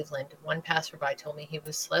in Cleveland, one passerby told me he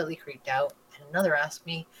was slightly creeped out, and another asked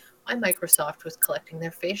me why Microsoft was collecting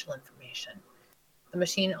their facial information. The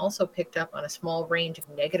machine also picked up on a small range of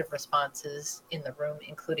negative responses in the room,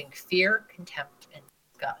 including fear, contempt, and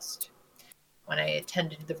disgust. When I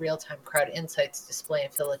attended the real-time crowd insights display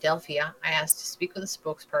in Philadelphia, I asked to speak with a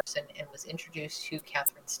spokesperson and was introduced to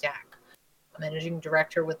Catherine Stack, a managing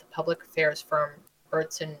director with the public affairs firm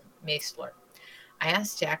Bertson Maesler. I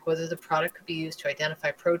asked Stack whether the product could be used to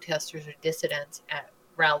identify protesters or dissidents at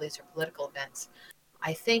rallies or political events.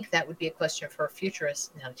 "I think that would be a question for a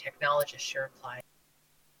futurist, not a technologist," she replied.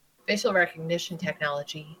 Facial recognition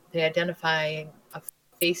technology, the identifying of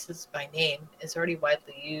faces by name, is already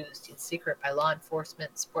widely used in secret by law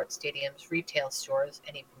enforcement, sports stadiums, retail stores,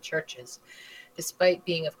 and even churches, despite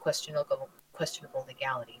being of questionable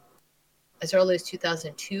legality. As early as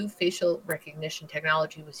 2002, facial recognition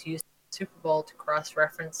technology was used at the Super Bowl to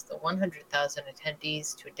cross-reference the 100,000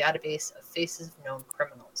 attendees to a database of faces of known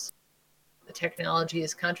criminals. The technology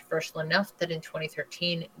is controversial enough that in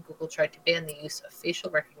 2013, Google tried to ban the use of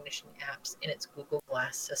facial recognition apps in its Google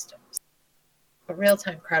Glass systems. But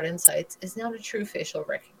real-time crowd insights is not a true facial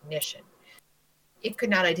recognition. It could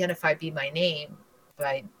not identify me by name,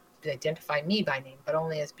 but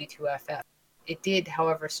only as B2FF. It did,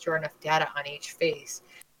 however, store enough data on each face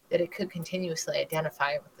that it could continuously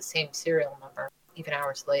identify it with the same serial number, even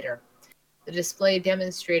hours later. The display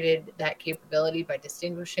demonstrated that capability by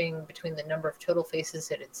distinguishing between the number of total faces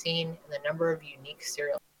it had seen and the number of unique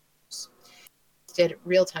serial numbers. Instead,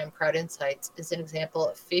 real-time crowd insights is an example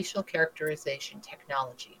of facial characterization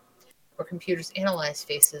technology, where computers analyze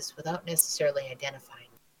faces without necessarily identifying.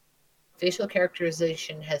 Facial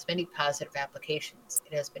characterization has many positive applications.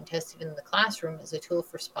 It has been tested in the classroom as a tool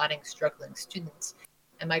for spotting struggling students,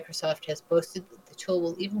 and Microsoft has boasted that the tool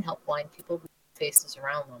will even help blind people read faces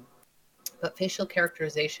around them. But facial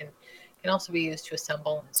characterization can also be used to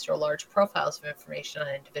assemble and store large profiles of information on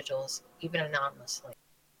individuals, even anonymously.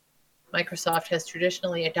 Microsoft has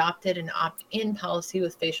traditionally adopted an opt-in policy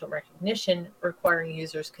with facial recognition, requiring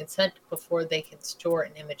users' consent before they can store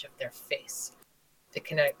an image of their face. The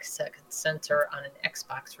kinetic sensor on an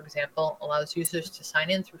Xbox, for example, allows users to sign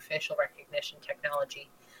in through facial recognition technology,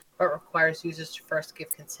 but requires users to first give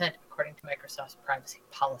consent according to Microsoft's privacy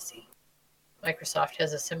policy. Microsoft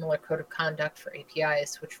has a similar code of conduct for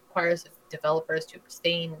APIs, which requires developers to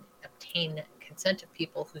obtain consent of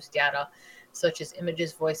people whose data, such as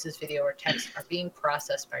images, voices, video, or text, are being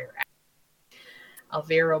processed by your app.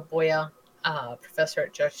 Alvaro Boya, professor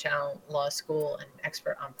at Georgetown Law School and an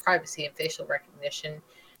expert on privacy and facial recognition,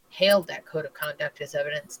 hailed that code of conduct as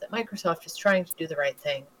evidence that Microsoft is trying to do the right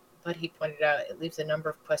thing, but he pointed out it leaves a number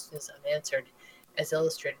of questions unanswered, as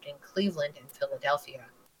illustrated in Cleveland and Philadelphia.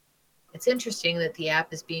 It's interesting that the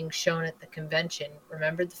app is being shown at the convention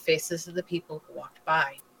remembered the faces of the people who walked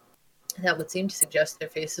by. That would seem to suggest their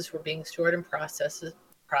faces were being stored and processed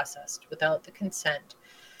without the consent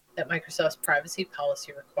that Microsoft's privacy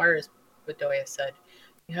policy requires, Bedoya said.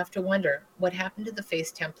 You have to wonder, what happened to the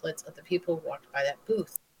face templates of the people who walked by that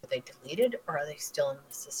booth? Were they deleted, or are they still in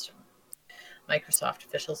the system? Microsoft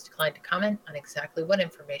officials declined to comment on exactly what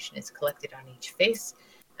information is collected on each face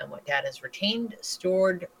and what data is retained,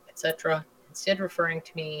 stored, etc., instead referring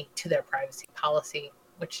to their privacy policy,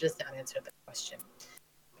 which does not answer the question.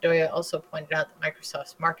 Bedoya also pointed out that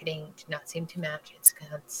Microsoft's marketing did not seem to match its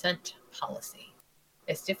consent policy.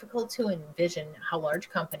 It's difficult to envision how large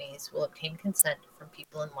companies will obtain consent from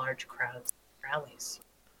people in large crowds at rallies.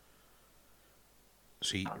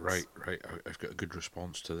 See, right. I've got a good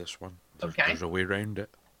response to this one. Okay. There's a way around it.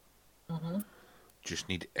 Mm-hmm. Just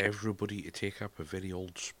need everybody to take up a very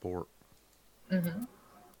old sport. Mm-hmm.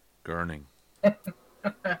 Gurning.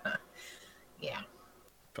 Yeah.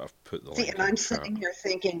 I've put the See, link and in I'm the chat. sitting here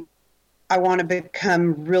thinking, I want to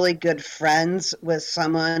become really good friends with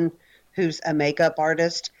someone who's a makeup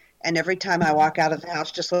artist, and every time I walk out of the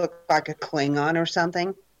house, just look like a Klingon or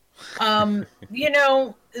something. There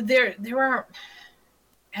are.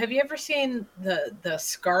 Have you ever seen the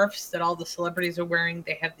scarves that all the celebrities are wearing?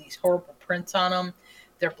 They have these horrible prints on them.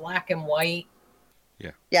 They're black and white.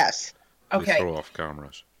 Yeah. Yes. They Okay. throw off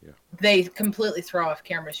cameras. Yeah. They completely throw off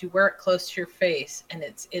cameras. You wear it close to your face, and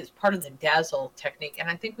it's part of the dazzle technique. And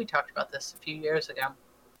I think we talked about this a few years ago.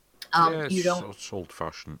 Yeah, You don't. it's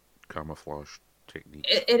old-fashioned camouflage techniques.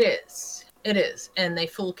 It is, and they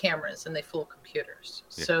fool cameras and they fool computers.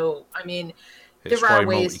 Yeah. So I mean, It's there why are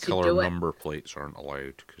ways to multicolour do it. number plates aren't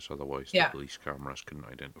allowed, because otherwise Yeah. the police cameras couldn't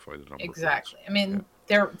identify the number Exactly. plates. I mean,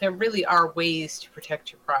 there really are ways to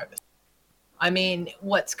protect your privacy. I mean,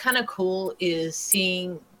 what's kind of cool is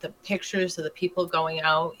seeing the pictures of the people going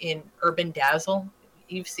out in Urban Dazzle.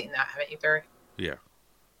 You've seen that, haven't you, Barry? Yeah.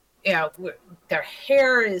 Yeah, their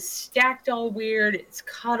hair is stacked all weird, it's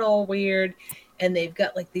cut all weird, and they've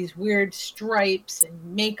got like these weird stripes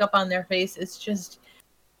and makeup on their face. It's just,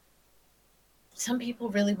 some people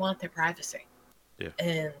really want their privacy. Yeah.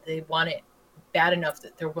 And they want it bad enough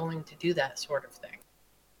that they're willing to do that sort of thing.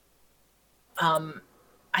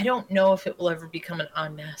 I don't know if it will ever become an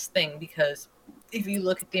en masse thing, because if you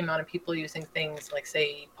look at the amount of people using things like,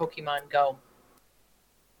 say, Pokemon Go,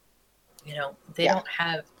 you know, they don't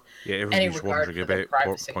have any everybody's regard wondering for their about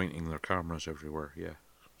privacy. pointing their cameras everywhere. Yeah,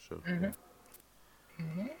 so Mm-hmm. yeah.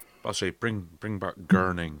 Mm-hmm. I say bring back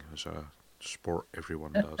gurning as a sport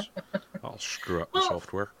everyone does. I'll screw up the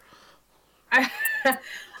software.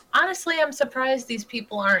 Honestly, I'm surprised these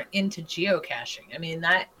people aren't into geocaching. I mean,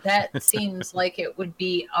 that seems like it would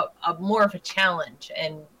be a more of a challenge,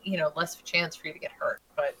 and you know, less of a chance for you to get hurt.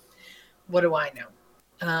 But what do I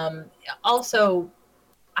know? Also,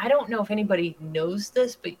 I don't know if anybody knows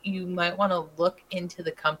this, but you might want to look into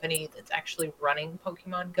the company that's actually running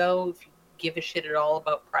Pokemon Go if you give a shit at all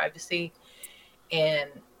about privacy, and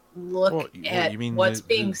look at you mean what's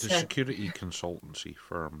being the said. security consultancy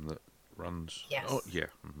firm that runs. Yes. Oh yeah.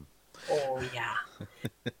 Mm-hmm. Oh yeah.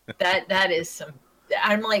 that is some.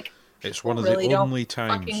 I'm like. It's one of really the only don't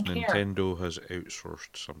times fucking care. Nintendo has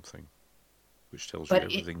outsourced something, which tells you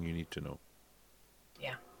everything you need to know.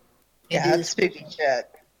 Yeah. Yeah, it's spooky shit.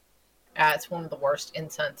 It's one of the worst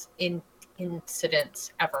incidents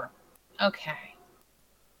ever. Okay.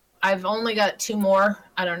 I've only got 2 more.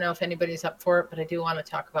 I don't know if anybody's up for it, but I do want to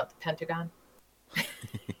talk about the Pentagon.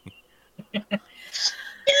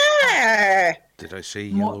 Yeah. Did I say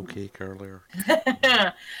yellow cake earlier?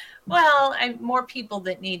 Well, more people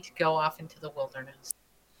that need to go off into the wilderness.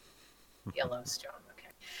 Yellowstone, okay.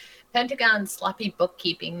 Pentagon sloppy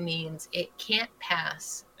bookkeeping means it can't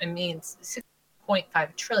pass. It means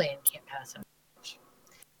 6.5 trillion can't pass.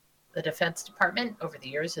 The Defense Department over the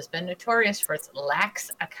years has been notorious for its lax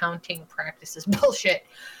accounting practices. Bullshit.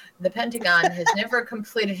 The Pentagon has never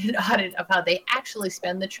completed an audit of how they actually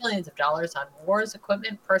spend the trillions of dollars on wars,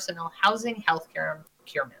 equipment, personnel, housing, healthcare, and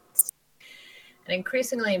procurements. An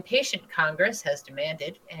increasingly impatient Congress has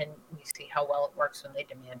demanded, and we see how well it works when they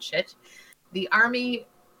demand shit, the Army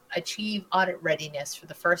achieve audit readiness for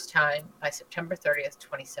the first time by September 30th,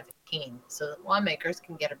 2017, so that lawmakers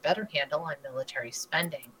can get a better handle on military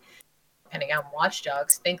spending. Pentagon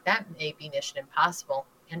watchdogs think that may be mission impossible,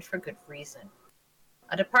 and for good reason.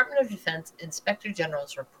 A Department of Defense Inspector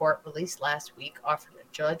General's report released last week offered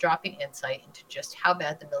a jaw-dropping insight into just how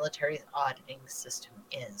bad the military's auditing system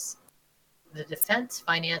is. The Defense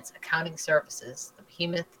Finance Accounting Services, the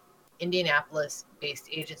behemoth Indianapolis-based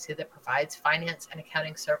agency that provides finance and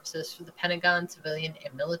accounting services for the Pentagon, civilian,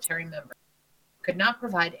 and military members, could not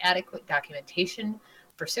provide adequate documentation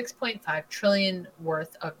for $6.5 trillion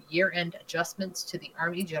worth of year-end adjustments to the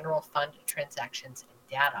Army General Fund transactions and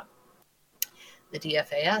data. The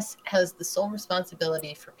DFAS has the sole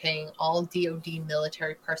responsibility for paying all DoD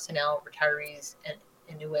military personnel, retirees, and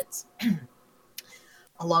Inuits,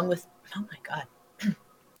 along with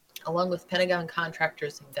Pentagon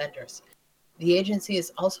contractors and vendors. The agency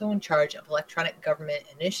is also in charge of electronic government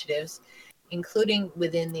initiatives, including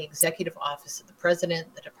within the Executive Office of the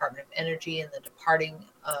President, the Department of Energy, and the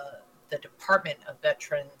Department of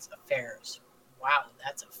Veterans Affairs. Wow,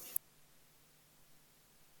 that's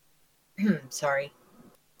sorry.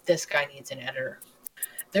 This guy needs an editor.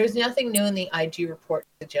 There's nothing new in the IG report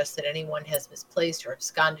to suggest that anyone has misplaced or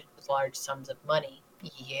absconded with large sums of money.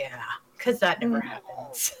 Yeah, because that never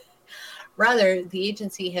happens. Rather, the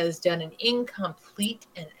agency has done an incomplete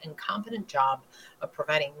and incompetent job of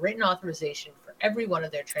providing written authorization for every one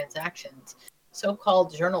of their transactions,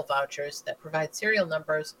 so-called journal vouchers that provide serial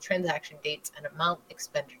numbers, transaction dates, and amount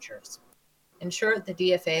expenditures. In short, the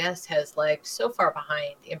DFAS has lagged so far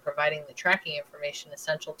behind in providing the tracking information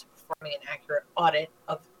essential to performing an accurate audit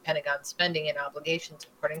of Pentagon spending and obligations,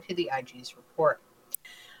 according to the IG's report.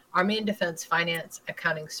 Army and Defense Finance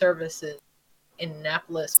Accounting Services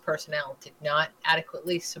Indianapolis personnel did not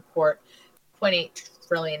adequately support $2.8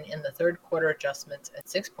 trillion in the third quarter adjustments and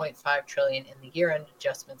 $6.5 trillion in the year-end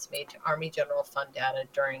adjustments made to Army General Fund data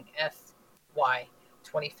during FY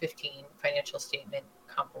 2015 financial statement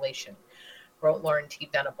compilation, wrote Lauren T.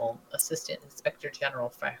 Venable, Assistant Inspector General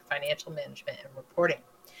for Financial Management and Reporting.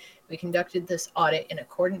 We conducted this audit in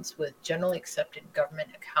accordance with generally accepted government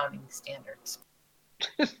accounting standards.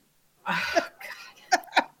 Oh, God.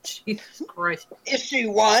 Jesus Christ.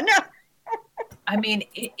 Issue 1. I mean,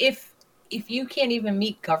 if you can't even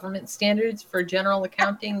meet government standards for general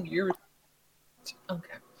accounting, you're...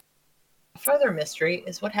 Okay. A further mystery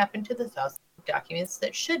is what happened to the thousands of documents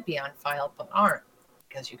that should be on file but aren't,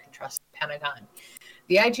 because you can trust the Pentagon.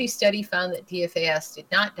 The IG study found that DFAS did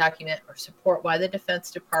not document or support why the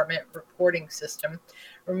Defense Department reporting system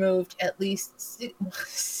removed at least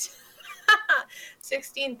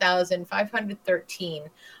 16,513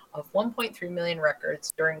 of 1.3 million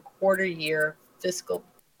records during quarter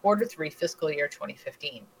 3 fiscal year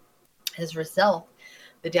 2015. As a result,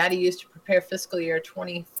 the data used to prepare fiscal year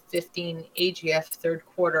 2015 AGF third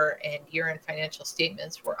quarter and year-end financial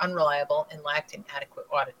statements were unreliable and lacked an adequate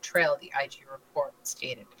audit trail, the IG report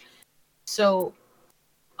stated. So,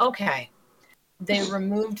 okay, they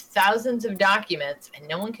removed thousands of documents and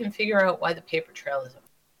no one can figure out why the paper trail is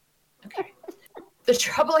okay. The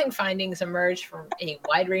troubling findings emerged from a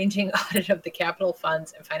wide-ranging audit of the capital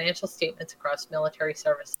funds and financial statements across military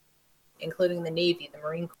services, including the Navy, the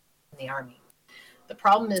Marine Corps, and the Army. The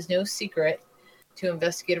problem is no secret to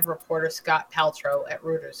investigative reporter Scott Paltrow at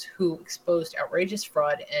Reuters, who exposed outrageous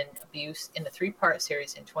fraud and abuse in a 3-part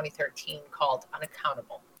series in 2013 called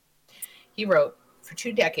Unaccountable. He wrote, "For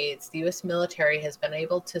 2 decades, the U.S. military has been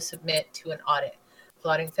able to submit to an audit,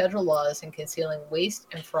 flouting federal laws and concealing waste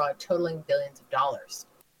and fraud totaling billions of dollars.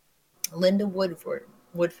 Linda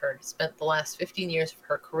Woodford spent the last 15 years of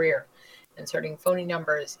her career inserting phony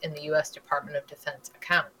numbers in the U.S. Department of Defense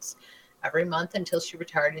accounts. Every month until she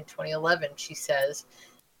retired in 2011, she says,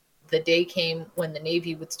 the day came when the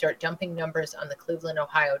Navy would start dumping numbers on the Cleveland,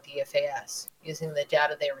 Ohio DFAS. Using the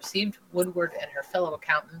data they received, Woodward and her fellow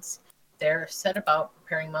accountants there set about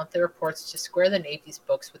preparing monthly reports to square the Navy's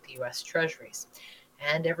books with the U.S. Treasuries.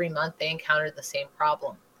 And every month they encountered the same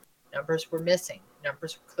problem. Numbers were missing.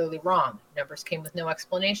 Numbers were clearly wrong. Numbers came with no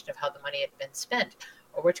explanation of how the money had been spent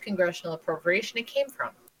or which congressional appropriation it came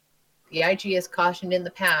from. The IG has cautioned in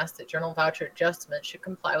the past that journal voucher adjustments should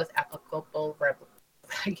comply with applicable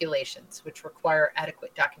regulations, which require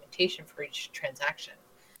adequate documentation for each transaction.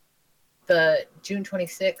 The June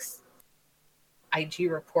 26th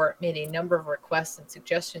IG report made a number of requests and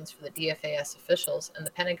suggestions for the DFAS officials, and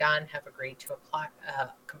the Pentagon have agreed to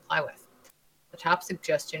comply with. The top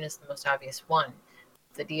suggestion is the most obvious one.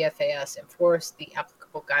 The DFAS enforce the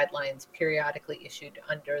applicable guidelines periodically issued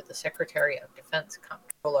under the Secretary of Defense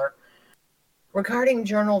Comptroller regarding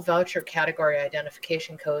journal voucher category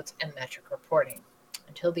identification codes and metric reporting.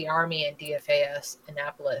 Until the Army and DFAS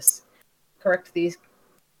Annapolis correct these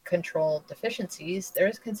control deficiencies, there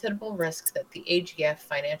is considerable risk that the AGF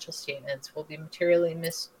financial statements will be materially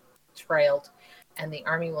mistrailed and the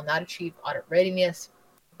Army will not achieve audit readiness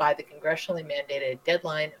by the congressionally mandated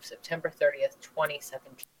deadline of September 30th,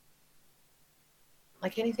 2017.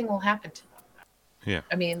 Like anything will happen to them. Yeah.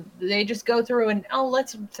 I mean, they just go through and,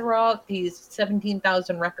 let's throw out these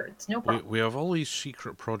 17,000 records. No problem. We have all these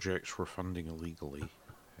secret projects we're funding illegally.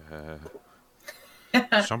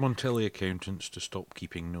 Someone tell the accountants to stop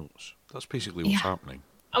keeping notes. That's basically what's happening.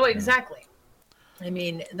 Oh, exactly. I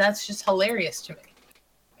mean, that's just hilarious to me.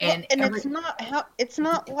 And it's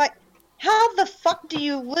not like, how the fuck do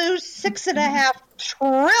you lose $6.5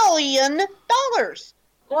 trillion?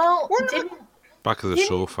 Well, back of the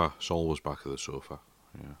sofa. It's always back of the sofa.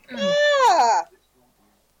 Yeah.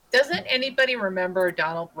 Doesn't anybody remember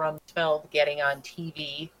Donald Rumsfeld getting on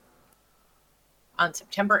TV on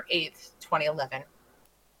September 8th, 2011,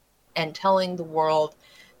 and telling the world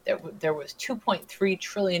that there was $2.3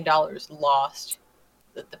 trillion lost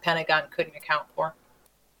that the Pentagon couldn't account for?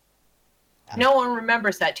 No one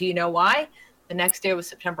remembers that. Do you know why? The next day was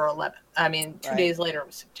September 11th. I mean, 2 days later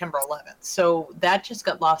was September 11th. So that just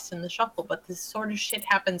got lost in the shuffle. But this sort of shit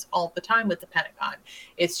happens all the time with the Pentagon.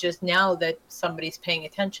 It's just now that somebody's paying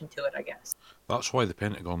attention to it, I guess. That's why the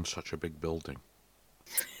Pentagon's such a big building.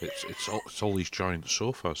 It's all these giant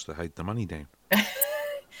sofas to hide the money down.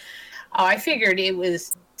 I figured it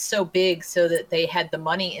was so big so that they had the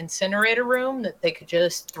money incinerator room that they could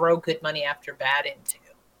just throw good money after bad into.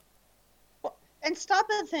 And stop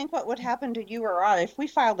and think what would happen to you or I if we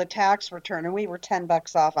filed a tax return and we were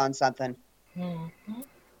 $10 off on something. Mm-hmm.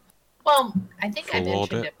 Well, I think I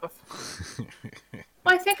mentioned it before.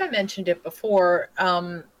 I mentioned it before.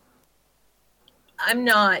 I'm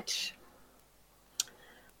not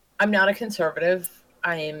a conservative.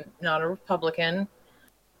 I'm not a Republican.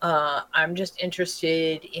 I'm just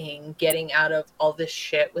interested in getting out of all this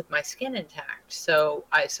shit with my skin intact. So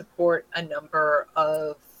I support a number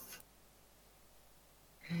of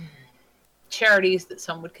charities that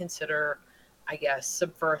some would consider, I guess,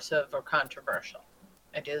 subversive or controversial.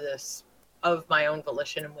 I do this of my own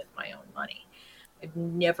volition and with my own money. I've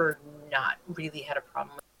never not really had a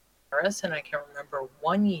problem with IRS, and I can remember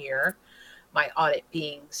one year my audit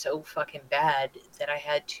being so fucking bad that I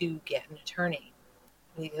had to get an attorney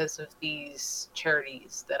because of these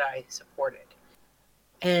charities that I supported.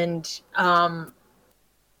 And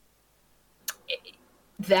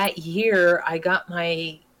that year I got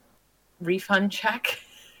my refund check.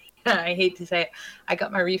 I hate to say it. I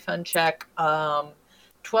got my refund check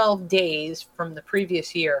 12 days from the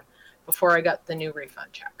previous year before I got the new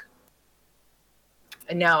refund check.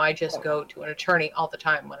 And now I just go to an attorney all the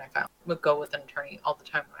time when I go with an attorney all the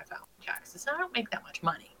time when I file checks. It's, I don't make that much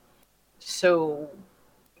money. So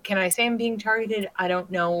can I say I'm being targeted? I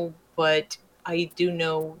don't know, but I do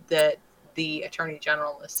know that the Attorney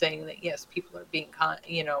General is saying that yes, people are being,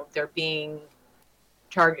 they're being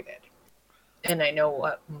targeted. And I know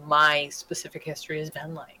what my specific history has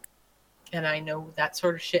been like. And I know that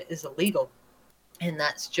sort of shit is illegal. And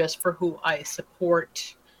that's just for who I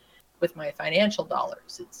support with my financial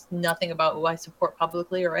dollars. It's nothing about who I support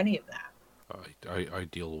publicly or any of that. I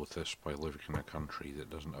deal with this by living in a country that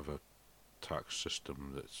doesn't have a tax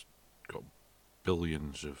system that's got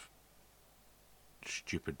billions of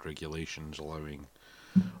stupid regulations allowing...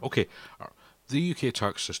 Okay, the UK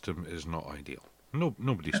tax system is not ideal.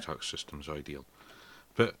 Nobody's tax system's ideal.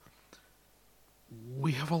 But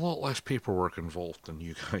we have a lot less paperwork involved than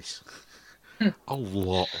you guys. A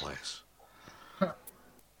lot less.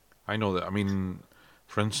 I know that. I mean,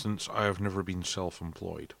 for instance, I have never been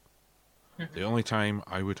self-employed. The only time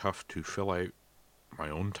I would have to fill out my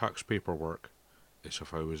own tax paperwork is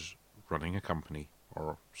if I was running a company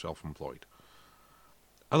or self-employed.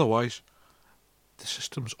 Otherwise, the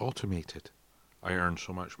system's automated. I earn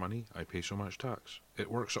so much money, I pay so much tax. It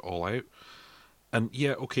works it all out. And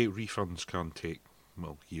yeah, okay, refunds can take,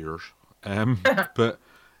 well, years. But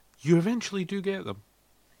you eventually do get them.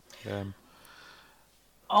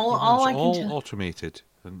 All automated.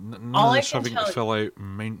 And none of this having to fill out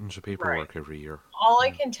mountains of paperwork every year. All I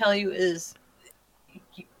can tell you is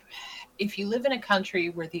if you live in a country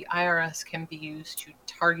where the IRS can be used to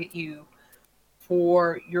target you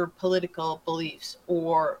for your political beliefs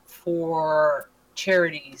or for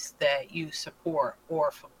charities that you support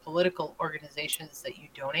or for political organizations that you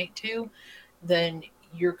donate to, then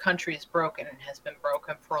your country is broken and has been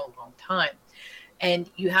broken for a long time.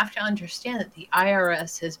 And you have to understand that the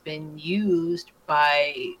IRS has been used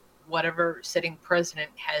by whatever sitting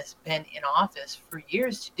president has been in office for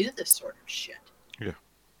years to do this sort of shit. Yeah.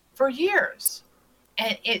 For years.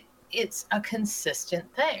 And it's a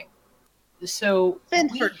consistent thing. So been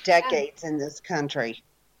for decades in this country.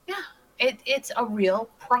 Yeah, it's a real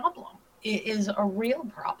problem. It is a real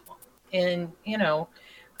problem. And,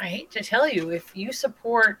 I hate to tell you, if you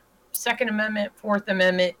support Second Amendment, Fourth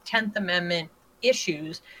Amendment, 10th Amendment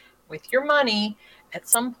issues with your money, at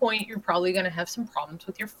some point you're probably going to have some problems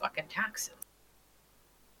with your fucking taxes.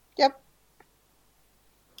 Yep.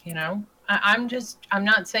 I'm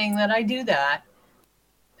not saying that I do that.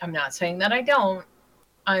 I'm not saying that I don't.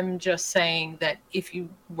 I'm just saying that if you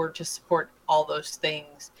were to support all those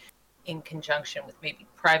things in conjunction with maybe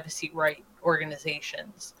privacy right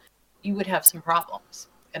organizations, you would have some problems.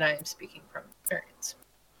 And I am speaking from experience.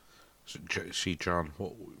 So, see, John,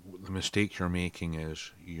 what the mistake you're making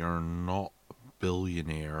is you're not a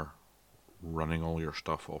billionaire running all your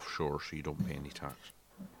stuff offshore so you don't pay any tax.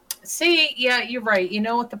 See, yeah, you're right. You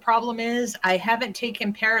know what the problem is? I haven't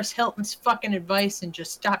taken Paris Hilton's fucking advice and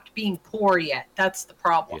just stopped being poor yet. That's the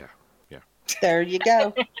problem. Yeah. There you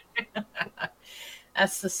go.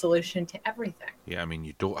 That's the solution to everything. Yeah, I mean,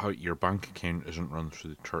 you don't have your bank account isn't run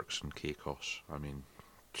through the Turks and Caicos. I mean,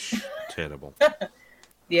 terrible.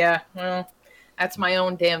 Yeah, well, that's my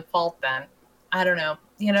own damn fault then. I don't know.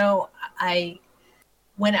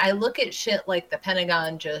 When I look at shit like the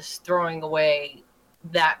Pentagon just throwing away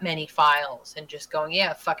that many files and just going,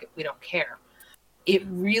 yeah, fuck it, we don't care. It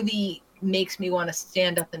really makes me want to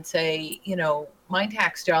stand up and say, my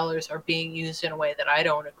tax dollars are being used in a way that I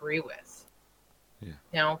don't agree with.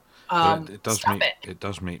 Yeah. It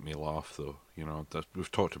does make me laugh though.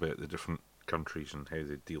 We've talked about the different countries and how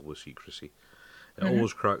they deal with secrecy. It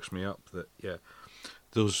always cracks me up that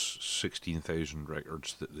those 16,000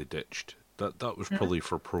 records that they ditched, that was probably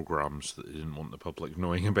for programs that they didn't want the public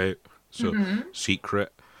knowing about. so Mm-hmm.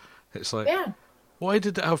 secret. It's like, Yeah. why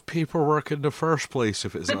did it have paperwork in the first place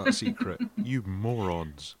if it's that secret? You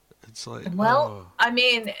morons. It's like, Well, I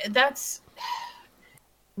mean,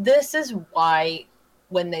 this is why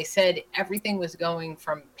when they said everything was going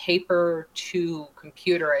from paper to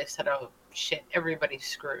computer, I said, oh shit, everybody's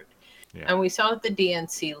screwed. yeah. And we saw with the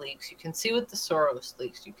DNC leaks, you can see with the Soros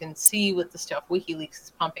leaks, you can see with the stuff WikiLeaks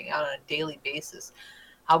is pumping out on a daily basis,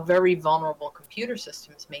 how very vulnerable computer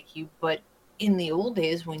systems make you. But in the old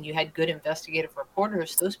days, when you had good investigative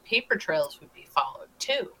reporters, those paper trails would be followed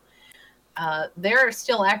too. They're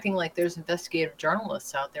still acting like there's investigative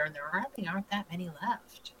journalists out there, and there really aren't that many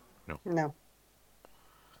left. No.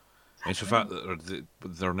 It's the fact that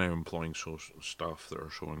they're now employing staff that are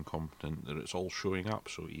so incompetent that it's all showing up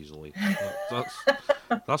so easily.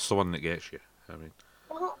 That's the one that gets you. I mean,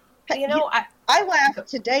 Well, Hey, I I laughed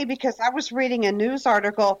today because I was reading a news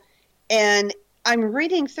article and I'm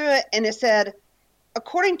reading through it and it said,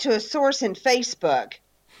 according to a source in Facebook.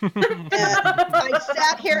 And I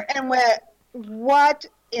sat here and went, what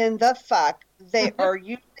in the fuck? They are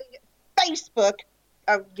using Facebook.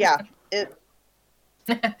 Yeah. well,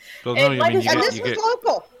 It no, I might mean, as well- And this was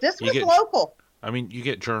local. This was local. I mean, you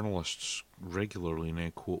get journalists regularly now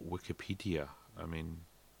quote Wikipedia. I mean,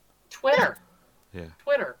 Twitter. yeah.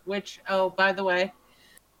 Twitter, which, oh, by the way,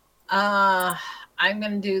 I'm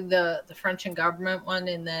going to do the French and government one,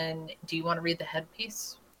 and then do you want to read the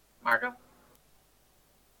headpiece, Margot?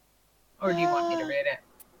 Or do you want me to read it?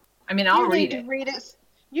 I mean, I'll read it.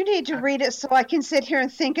 You need to read it so I can sit here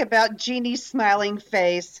and think about Jeannie's smiling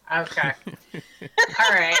face. Okay.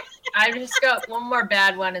 All right. I've just got one more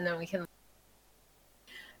bad one, and then we can...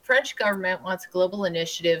 French government wants a global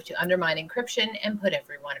initiative to undermine encryption and put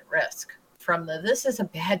everyone at risk. From the "this is a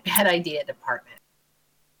bad idea" department.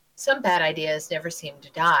 Some bad ideas never seem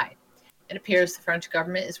to die. It appears the French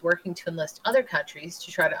government is working to enlist other countries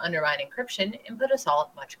to try to undermine encryption and put us all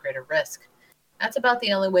at much greater risk. That's about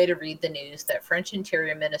the only way to read the news that French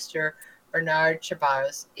Interior Minister Bernard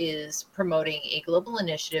Chavez is promoting a global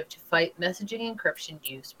initiative to fight messaging encryption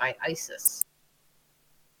used by ISIS.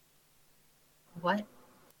 What?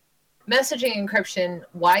 Messaging encryption,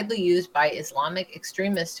 widely used by Islamic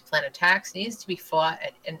extremists to plan attacks, needs to be fought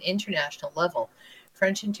at an international level,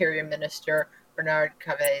 French Interior Minister Bernard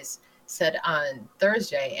Chavez said on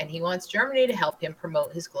Thursday, and he wants Germany to help him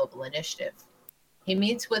promote his global initiative. He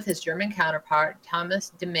meets with his German counterpart, Thomas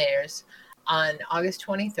de Maiers, on August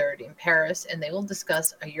 23rd in Paris, and they will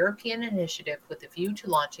discuss a European initiative with a view to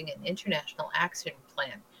launching an international action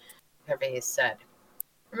plan, Chavez said.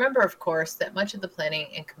 Remember, of course, that much of the planning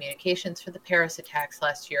and communications for the Paris attacks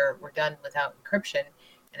last year were done without encryption,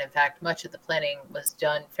 and in fact, much of the planning was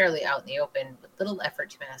done fairly out in the open with little effort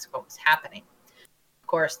to mask what was happening. Of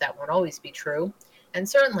course, that won't always be true, and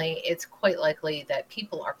certainly it's quite likely that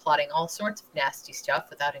people are plotting all sorts of nasty stuff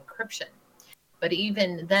without encryption. But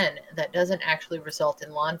even then, that doesn't actually result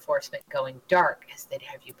in law enforcement going dark, as they'd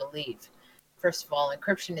have you believe. First of all,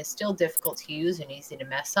 encryption is still difficult to use and easy to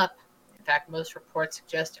mess up. In fact, most reports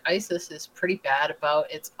suggest ISIS is pretty bad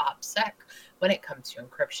about its OPSEC when it comes to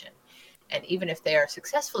encryption. And even if they are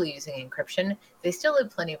successfully using encryption, they still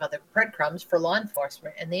have plenty of other breadcrumbs for law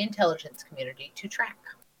enforcement and the intelligence community to track.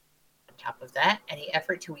 On top of that, any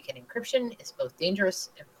effort to weaken encryption is both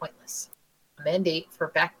dangerous and pointless. A mandate for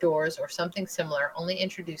backdoors or something similar only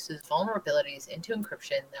introduces vulnerabilities into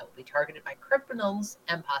encryption that will be targeted by criminals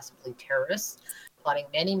and possibly terrorists, plotting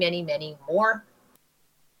many more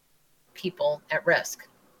people at risk.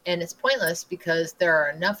 And it's pointless because there are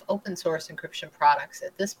enough open source encryption products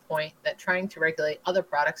at this point that trying to regulate other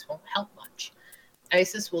products won't help much.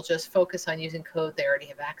 ISIS will just focus on using code they already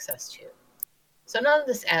have access to. So none of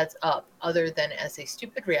this adds up other than as a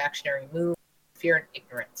stupid reactionary move, fear and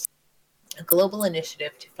ignorance. A global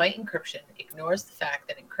initiative to fight encryption ignores the fact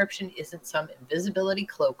that encryption isn't some invisibility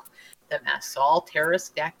cloak that masks all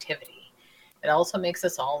terrorist activity. It also makes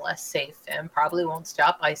us all less safe and probably won't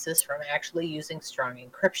stop ISIS from actually using strong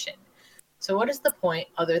encryption. So what is the point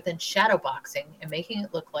other than shadowboxing and making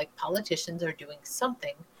it look like politicians are doing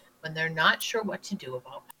something when they're not sure what to do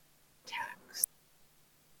about attacks?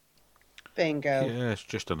 Bingo. Yeah, it's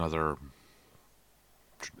just another.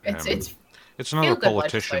 It's another feel-good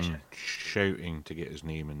politician legislation. shouting to get his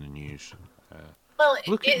name in the news. Well,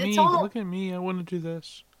 Look at me! all, Look at me! I want to do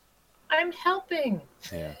this. I'm helping.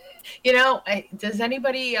 Yeah. You know, does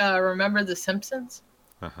anybody remember The Simpsons?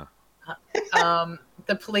 Uh-huh.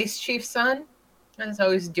 The police chief's son is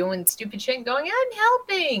always doing stupid shit and going, I'm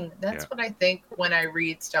helping. That's what I think when I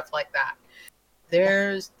read stuff like that.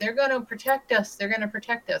 They're going to protect us. They're going to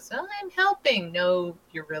protect us. Oh, I'm helping. No,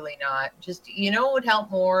 you're really not. Just, what would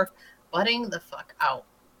help more? butting the fuck out.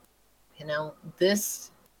 You know,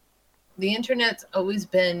 the internet's always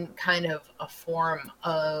been kind of a form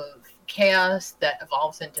of chaos that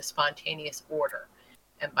evolves into spontaneous order.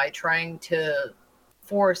 And by trying to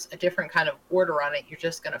force a different kind of order on it, you're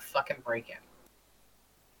just going to fucking break it.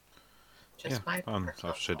 Just my and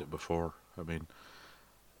I've said it before. I mean,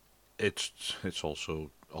 it's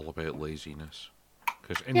also all about laziness.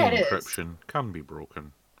 Because any encryption can be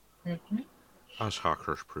broken, as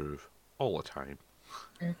hackers prove all the time.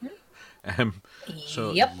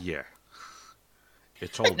 So, yeah.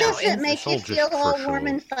 It's all Does it make you feel all warm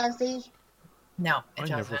and fuzzy? No, it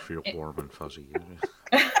doesn't. I never feel warm and fuzzy.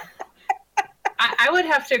 I would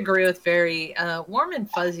have to agree with Barry. Warm and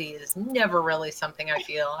fuzzy is never really something I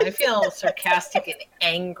feel. I feel sarcastic and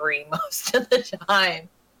angry most of the time.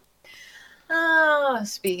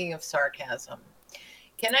 Speaking of sarcasm,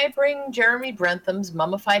 can I bring Jeremy Brentham's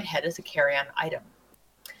mummified head as a carry-on item?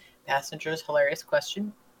 Passenger's hilarious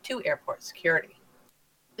question to airport security.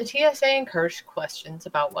 The TSA encouraged questions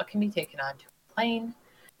about what can be taken onto a plane.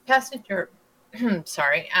 Passenger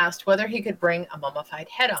asked whether he could bring a mummified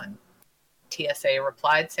head on. TSA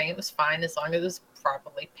replied saying it was fine as long as it was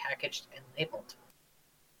properly packaged and labeled.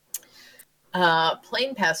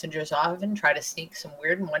 Plane passengers often try to sneak some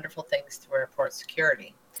weird and wonderful things through airport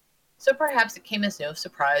security. So perhaps it came as no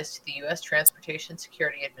surprise to the U.S. Transportation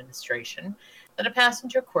Security Administration that a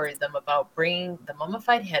passenger queried them about bringing the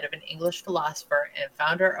mummified head of an English philosopher and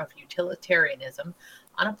founder of utilitarianism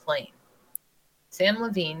on a plane. Sam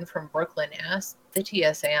Levine from Brooklyn asked the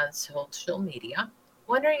TSA on social media,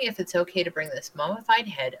 wondering if it's okay to bring this mummified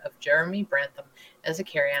head of Jeremy Brantham as a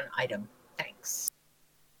carry-on item. Thanks.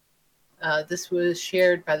 This was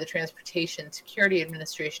shared by the Transportation Security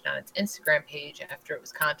Administration on its Instagram page after it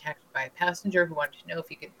was contacted by a passenger who wanted to know if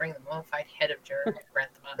he could bring the mummified head of Jeremy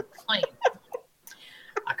Brantham on a plane.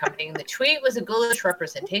 Accompanying the tweet was a ghoulish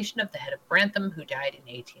representation of the head of Brantham, who died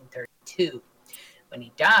in 1832. When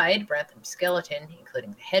he died, Brantham's skeleton,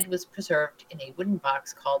 including the head, was preserved in a wooden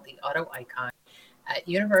box called the Auto Icon at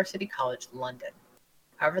University College London.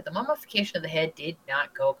 However, the mummification of the head did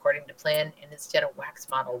not go according to plan, and instead a wax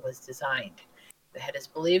model was designed. The head is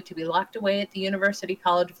believed to be locked away at the University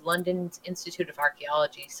College of London's Institute of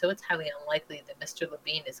Archaeology, so it's highly unlikely that Mr.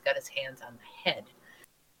 Levine has got his hands on the head.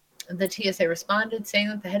 The TSA responded, saying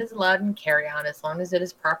that the head is allowed in carry-on as long as it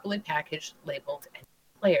is properly packaged, labeled, and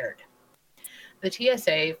declared. The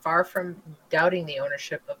TSA, far from doubting the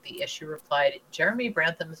ownership of the issue, replied, Jeremy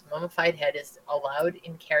Brantham's mummified head is allowed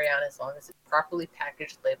in carry-on as long as it's properly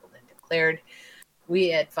packaged, labeled, and declared.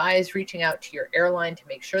 We advise reaching out to your airline to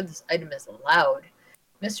make sure this item is allowed.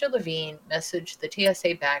 Mr. Levine messaged the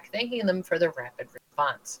TSA back, thanking them for their rapid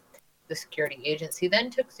response. The security agency then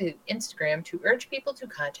took to Instagram to urge people to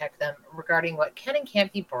contact them regarding what can and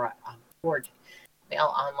can't be brought on board.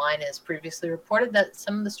 Mail Online has previously reported that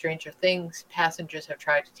some of the stranger things passengers have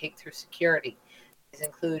tried to take through security. These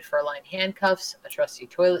include fur-lined handcuffs, a trusty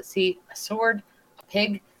toilet seat, a sword, a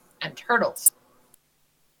pig, and turtles.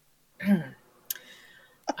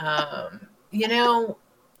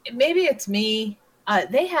 Maybe it's me.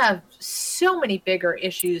 They have so many bigger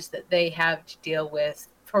issues that they have to deal with.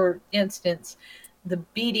 For instance, the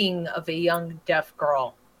beating of a young deaf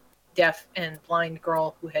and blind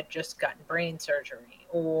girl who had just gotten brain surgery,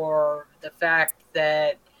 or the fact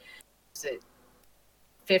that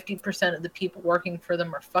 50% of the people working for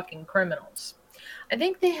them are fucking criminals. I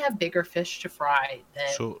think they have bigger fish to fry than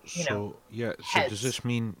heads. So does this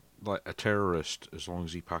mean like a terrorist, as long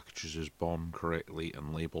as he packages his bomb correctly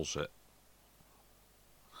and labels it?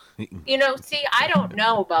 I don't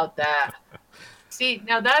know about that. See,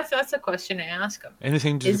 now that's a question to ask them.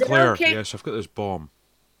 Anything to declare? Okay? Yes, I've got this bomb.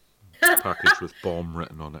 Package with bomb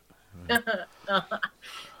written on it.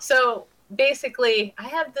 So basically, I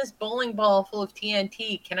have this bowling ball full of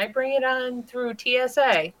TNT. Can I bring it on through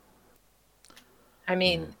TSA? I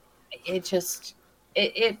mean,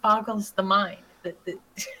 it boggles the mind.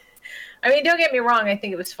 I mean, don't get me wrong. I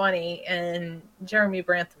think it was funny, and Jeremy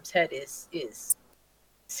Brantham's head is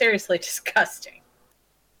seriously disgusting.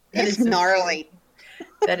 It's gnarly.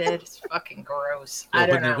 That is fucking gross. Well, I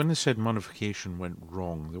don't know. When they said mummification went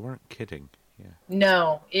wrong, they weren't kidding. Yeah.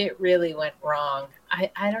 No, it really went wrong.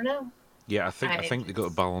 I don't know. Yeah, I think they got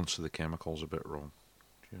the balance of the chemicals a bit wrong.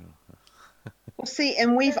 Yeah. Well, see,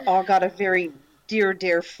 and we've all got a very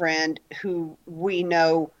dear friend who we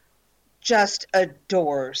know just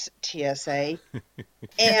adores TSA.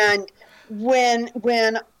 And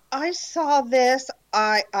when I saw this,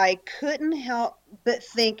 I couldn't help but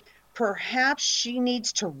think perhaps she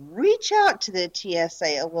needs to reach out to the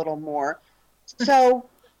TSA a little more. So,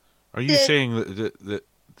 are you saying that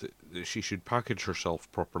she should package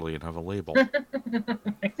herself properly and have a label.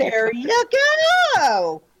 There you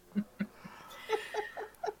go.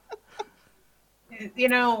 You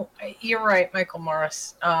know, you're right, Michael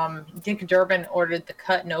Morris. Dick Durbin ordered the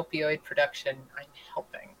cut in opioid production. I'm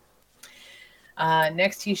helping.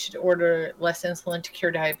 Next, he should order less insulin to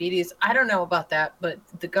cure diabetes. I don't know about that, but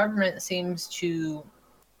the government seems to,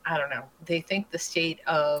 I don't know, they think the state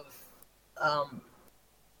of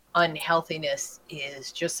unhealthiness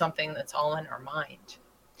is just something that's all in our mind.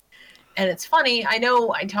 And it's funny, I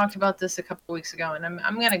know I talked about this a couple weeks ago, and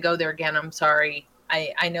I'm going to go there again. I'm sorry.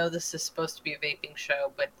 I know this is supposed to be a vaping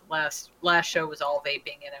show, but last show was all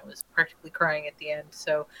vaping, and I was practically crying at the end,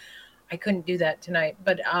 so I couldn't do that tonight.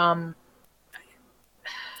 But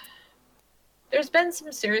there's been some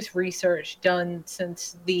serious research done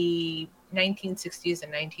since the 1960s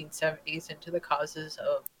and 1970s into the causes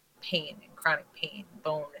of pain and chronic pain,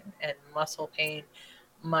 bone and muscle pain,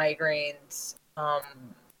 migraines,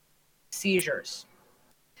 seizures.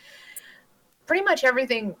 Pretty much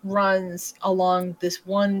everything runs along this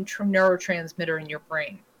one neurotransmitter in your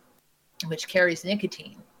brain, which carries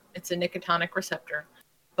nicotine. It's a nicotinic receptor,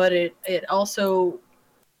 but it also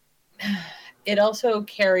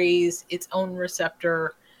carries its own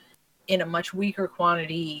receptor in a much weaker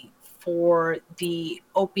quantity for the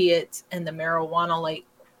opiates and the marijuana-like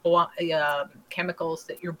chemicals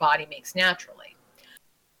that your body makes naturally.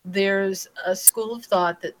 There's a school of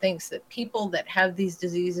thought that thinks that people that have these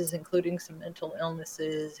diseases, including some mental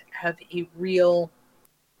illnesses, have a real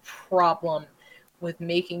problem with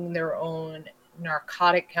making their own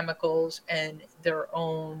narcotic chemicals and their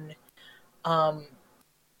own,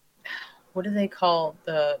 what do they call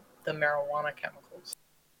the marijuana chemicals?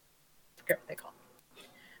 I forget what they call them.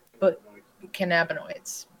 But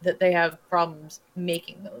cannabinoids, that they have problems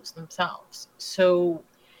making those themselves. So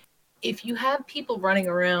if you have people running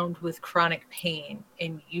around with chronic pain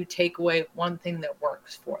and you take away one thing that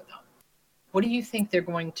works for them, what do you think they're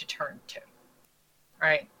going to turn to?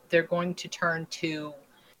 Right? They're going to turn to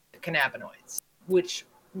the cannabinoids, which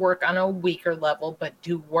work on a weaker level, but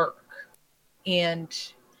do work. And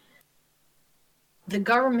the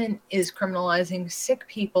government is criminalizing sick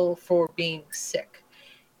people for being sick.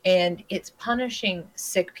 And it's punishing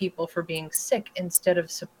sick people for being sick instead of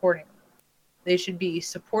supporting them. They should be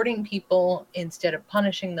supporting people instead of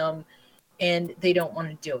punishing them, and they don't want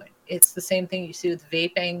to do it. It's the same thing you see with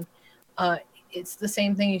vaping. It's the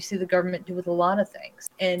same thing you see the government do with a lot of things.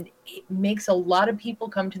 And it makes a lot of people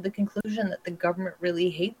come to the conclusion that the government really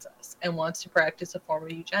hates us and wants to practice a form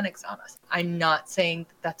of eugenics on us. I'm not saying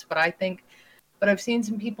that that's what I think, but I've seen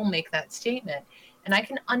some people make that statement. And I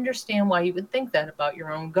can understand why you would think that about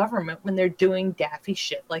your own government when they're doing daffy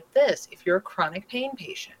shit like this, if you're a chronic pain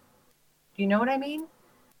patient. Do you know what I mean?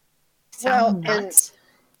 Sound nuts?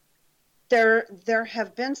 And there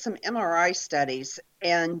have been some MRI studies,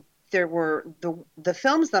 and there were the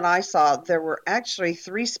films that I saw, there were actually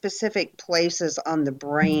 3 specific places on the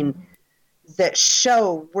brain that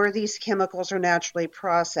show where these chemicals are naturally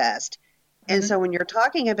processed. And so when you're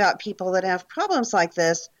talking about people that have problems like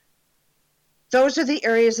this, those are the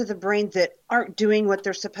areas of the brain that aren't doing what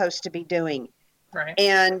they're supposed to be doing. Right.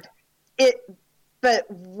 But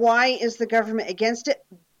why is the government against it?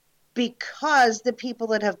 Because the people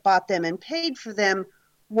that have bought them and paid for them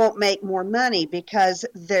won't make more money, because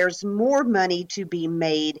there's more money to be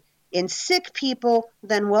made in sick people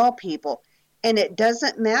than well people. And it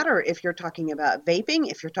doesn't matter if you're talking about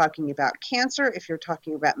vaping, if you're talking about cancer, if you're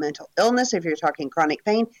talking about mental illness, if you're talking chronic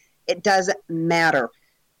pain, it doesn't matter.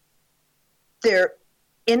 They're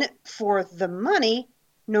in it for the money,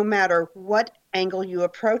 no matter what angle you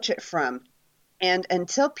approach it from. And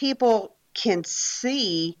until people can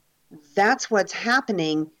see that's what's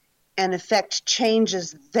happening and affect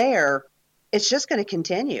changes there, it's just going to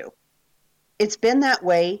continue. It's been that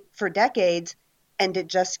way for decades, and it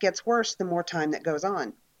just gets worse the more time that goes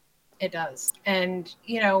on. It does. And,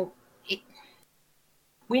 you know,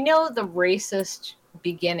 we know the racist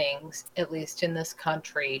beginnings, at least in this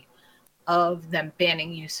country, of them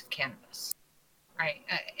banning use of cannabis. Right?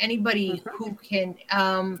 Anybody who can...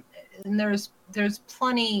 and there's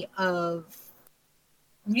plenty of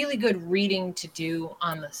really good reading to do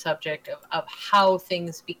on the subject of how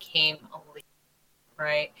things became illegal,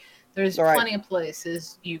 right? There's plenty of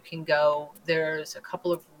places you can go. There's a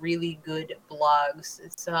couple of really good blogs.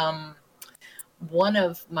 It's one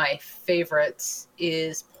of my favorites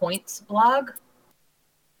is Points blog.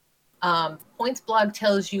 Points blog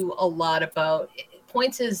tells you a lot about...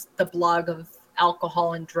 Points is the blog of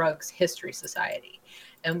Alcohol and Drugs History Society.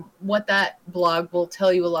 And what that blog will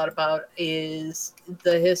tell you a lot about is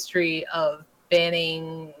the history of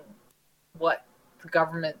banning what the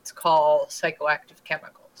governments call psychoactive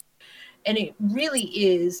chemicals. And it really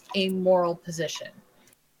is a moral position.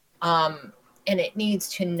 And it needs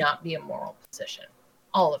to not be a moral position.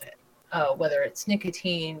 All of it. Whether it's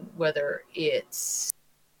nicotine, whether it's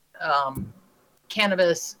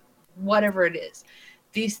cannabis, whatever it is.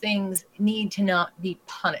 These things need to not be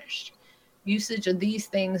punished. Usage of these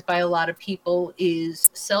things by a lot of people is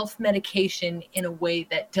self-medication in a way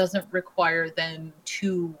that doesn't require them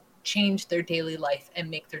to change their daily life and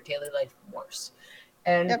make their daily life worse.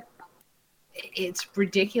 And it's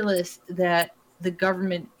ridiculous that the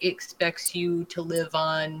government expects you to live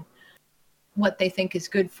on what they think is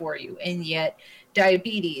good for you, and yet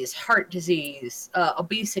diabetes, heart disease,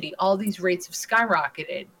 obesity, all these rates have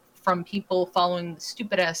skyrocketed from people following the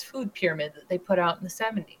stupid ass food pyramid that they put out in the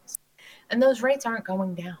 70s. And those rates aren't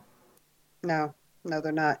going down. No,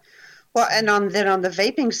 they're not. Well, and on the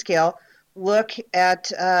vaping scale, look at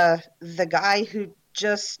the guy who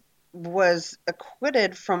just was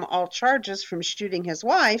acquitted from all charges from shooting his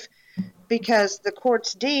wife because the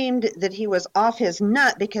courts deemed that he was off his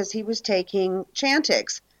nut because he was taking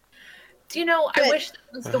Chantix. Do you know, I wish that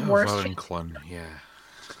was the worst.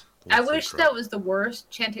 I wish that was the worst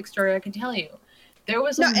Chantix story I could tell you. There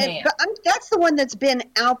was a man. But that's the one that's been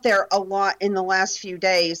out there a lot in the last few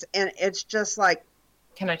days, and it's just like,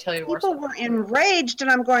 can I tell you worse? People were enraged,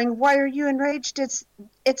 and I'm going, why are you enraged? It's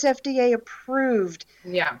FDA approved.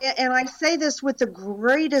 Yeah. And I say this with the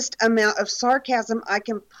greatest amount of sarcasm I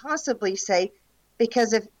can possibly say,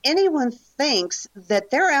 because if anyone thinks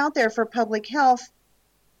that they're out there for public health,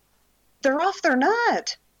 they're off their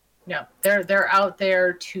nut. No, they're out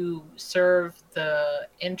there to serve the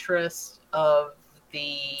interests of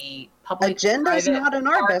the public. Agenda is not in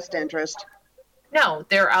our best interest. No,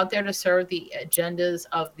 they're out there to serve the agendas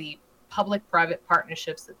of the public-private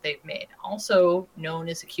partnerships that they've made, also known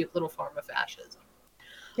as a cute little form of fascism.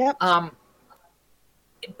 Yep.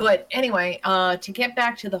 But anyway, to get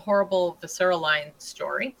back to the horrible Visceraline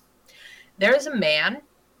story, there's a man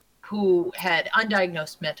who had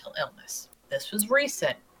undiagnosed mental illness. This was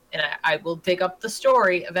recent, and I will dig up the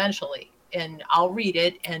story eventually, and I'll read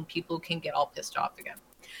it, and people can get all pissed off again.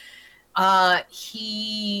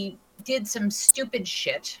 He did some stupid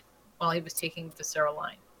shit while he was taking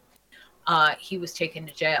Visceraline. He was taken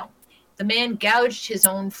to jail. The man gouged his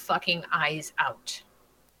own fucking eyes out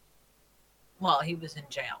while he was in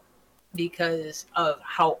jail because of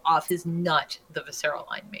how off his nut the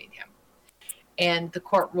Visceraline made him. And the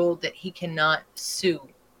court ruled that he cannot sue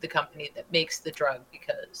the company that makes the drug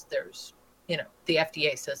because there's, the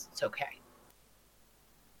FDA says it's okay.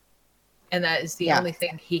 And that is the only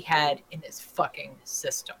thing he had in his fucking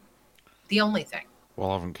system. The only thing.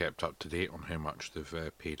 Well, I haven't kept up to date on how much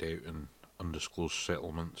they've paid out in undisclosed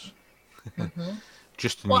settlements. Mm-hmm.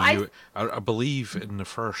 Just in the I believe in the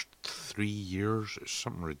first 3 years, it's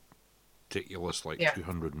something ridiculous like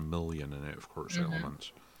 200 million in out-of-court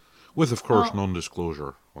settlements. With, of course,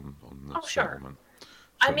 non-disclosure on the settlement. So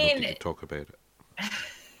I mean, nobody could talk about it.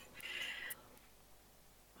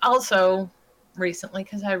 Also, recently,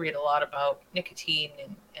 because I read a lot about nicotine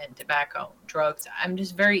and tobacco, drugs, I'm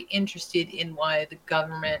just very interested in why the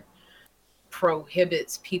government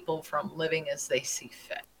prohibits people from living as they see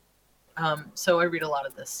fit. So I read a lot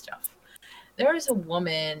of this stuff. There is a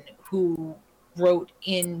woman who wrote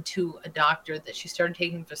into a doctor that she started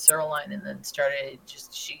taking Visceraline and then started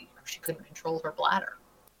she couldn't control her bladder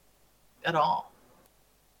at all.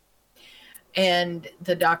 And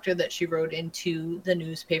the doctor that she wrote into the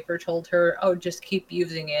newspaper told her, oh, just keep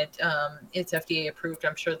using it. It's FDA approved.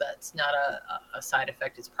 I'm sure that's not a side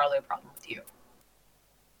effect. It's probably a problem with you.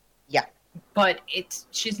 Yeah. But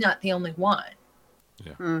she's not the only one.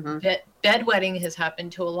 Yeah. Mm-hmm. Bedwetting has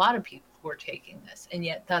happened to a lot of people who are taking this, and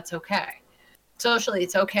yet that's okay. Socially,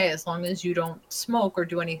 it's okay as long as you don't smoke or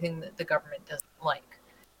do anything that the government doesn't like.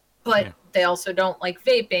 But they also don't like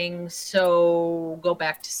vaping, so go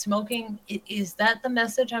back to smoking. Is that the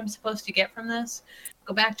message I'm supposed to get from this?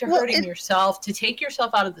 Go back to hurting yourself, to take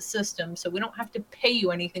yourself out of the system so we don't have to pay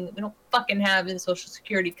you anything that we don't fucking have in Social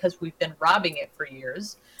Security because we've been robbing it for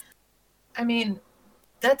years. I mean,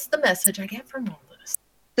 that's the message I get from all this.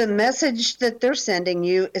 The message that they're sending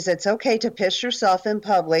you is it's okay to piss yourself in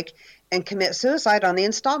public and commit suicide on the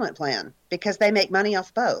installment plan because they make money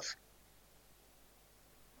off both.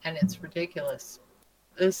 And it's ridiculous.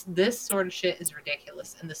 This sort of shit is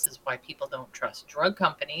ridiculous, and this is why people don't trust drug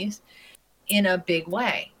companies in a big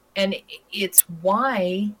way. And it's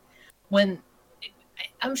why when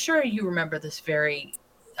I'm sure you remember this very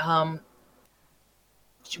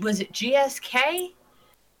was it GSK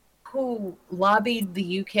who lobbied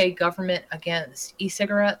the UK government against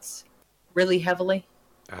e-cigarettes really heavily.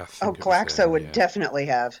 I Oh, think it was Glaxo them, would yeah. definitely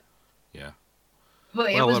have. Yeah.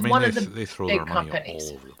 But it Well, was I mean, one of the they throw their big money companies.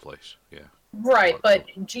 all over the place. Yeah. Right, Glaxo. but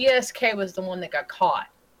GSK was the one that got caught.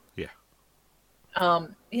 Yeah.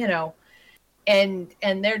 You know, and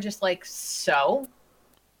they're just like, so?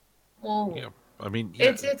 Well, Yeah. I mean, yeah,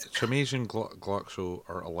 it's it's amazing Glaxo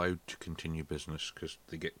are allowed to continue business because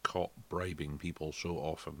they get caught bribing people so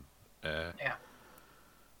often. yeah.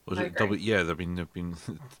 Was I it agree. Yeah, they've been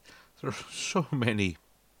there are so many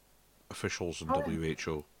officials in Oh, yeah.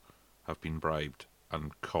 WHO have been bribed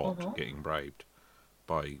and caught Mhm. getting bribed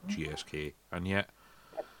by GSK, and yet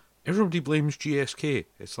everybody blames GSK.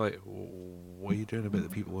 It's like, what are you doing about the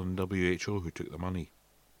people in WHO who took the money?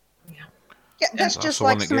 Yeah. Yeah, that's That's just the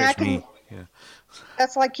one like that gets smacking. me. Yeah.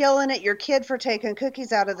 That's like yelling at your kid for taking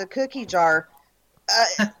cookies out of the cookie jar.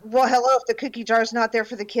 Well, hello, if the cookie jar's not there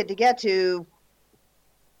for the kid to get to,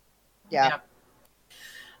 yeah. Yeah.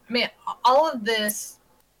 I mean, all of this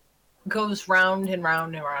goes round and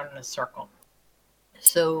round and round in a circle.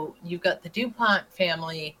 So you've got the DuPont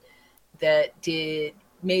family that did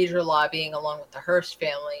major lobbying along with the Hearst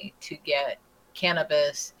family to get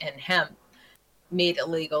cannabis and hemp made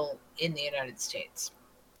illegal in the United States.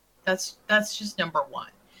 That's just number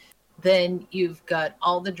one. Then you've got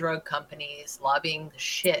all the drug companies lobbying the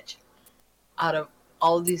shit out of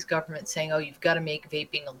all of these governments saying, oh, you've got to make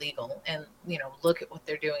vaping illegal. And, look at what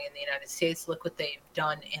they're doing in the United States. Look what they've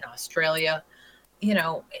done in Australia.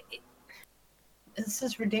 This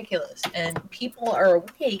is ridiculous. And people are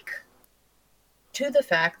awake to the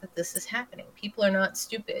fact that this is happening. People are not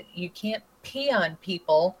stupid. You can't pee on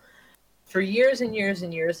people for years and years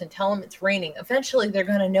and years and tell them it's raining. Eventually, they're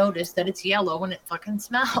going to notice that it's yellow and it fucking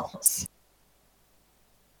smells.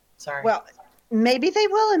 Sorry. Well, maybe they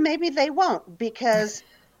will and maybe they won't, because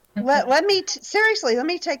let me seriously, let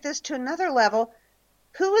me take this to another level.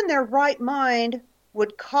 Who in their right mind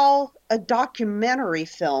would call a documentary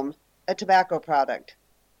film a tobacco product?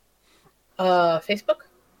 Facebook?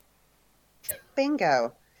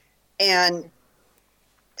 Bingo. And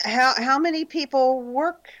how many people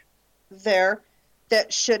work there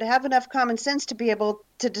that should have enough common sense to be able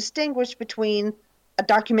to distinguish between a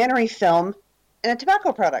documentary film and a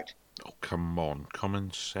tobacco product? Oh, come on,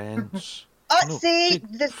 common sense. No, See,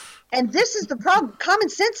 this is the problem. Common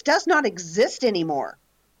sense does not exist anymore.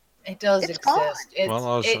 It does It's exist.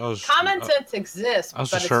 gone. Common sense exists,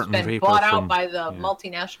 as but a it's certain been vapor bought from- out by the yeah.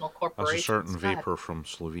 multinational As corporations. a certain God. vapor from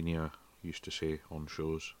Slovenia used to say on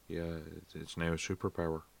shows, yeah, it's now a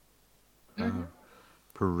superpower.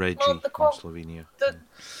 Per Reggie Well, in Slovenia.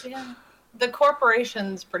 The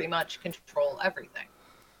corporations pretty much control everything.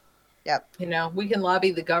 Yep. We can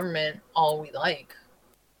lobby the government all we like,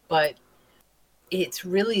 but it's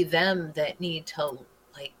really them that need to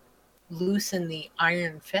loosen the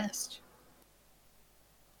iron fist.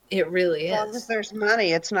 It really is. As long as there's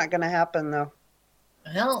money, it's not going to happen, though.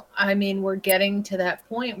 Well, I mean, we're getting to that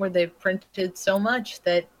point where they've printed so much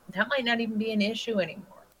that might not even be an issue anymore.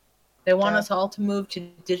 They want us all to move to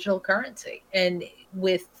digital currency. And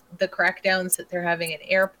with the crackdowns that they're having in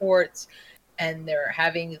airports, and they're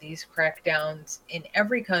having these crackdowns in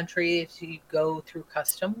every country if you go through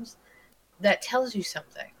customs, that tells you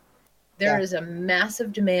something. There is a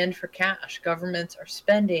massive demand for cash. Governments are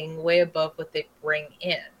spending way above what they bring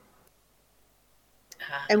in.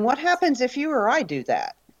 And what happens if you or I do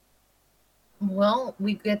that? Well,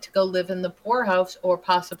 we get to go live in the poorhouse or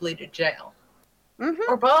possibly to jail. Mm-hmm.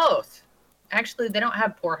 Or both. Actually, they don't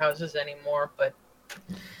have poorhouses anymore, but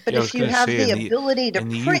if you have the ability to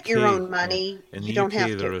print your own money, in you the don't UK, have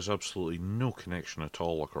to. there is absolutely no connection at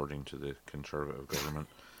all, according to the Conservative government,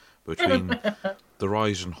 between the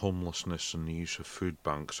rise in homelessness and the use of food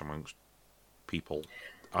banks amongst people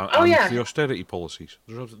and the austerity policies.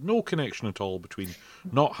 There's no connection at all between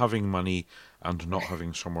not having money and not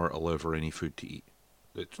having somewhere to live or any food to eat.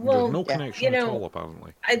 There's no connection at all,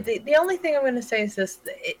 apparently. The only thing I'm going to say is this: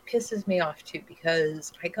 it pisses me off too,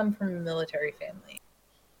 because I come from a military family.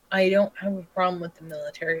 I don't have a problem with the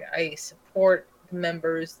military. I support the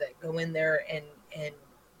members that go in there and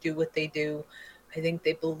do what they do. I think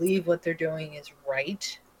they believe what they're doing is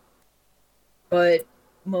right. But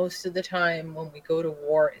most of the time when we go to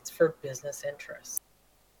war, it's for business interests.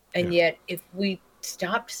 And yet, if we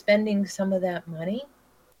stopped spending some of that money,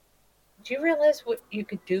 do you realize what you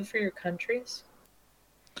could do for your countries?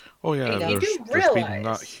 Oh yeah, there's been realize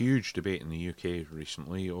that huge debate in the UK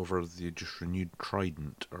recently over the just renewed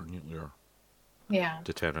Trident, or nuclear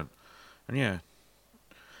deterrent. And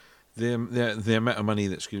the amount of money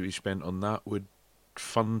that's going to be spent on that would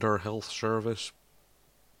fund our health service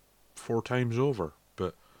 4 times over.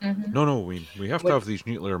 But No, we have to What- have these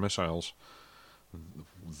nuclear missiles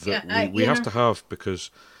that Yeah, we you have know- to have because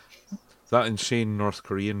that insane North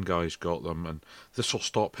Korean guy's got them, and this will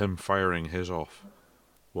stop him firing his off.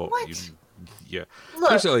 What? Yeah. Look,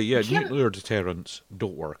 Basically, yeah, Kim- nuclear deterrents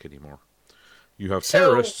don't work anymore. You have So-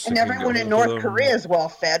 terrorists And that can everyone get in hold of North them. Korea is well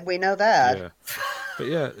fed. We know that. Yeah. But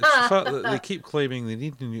yeah, it's the fact that they keep claiming they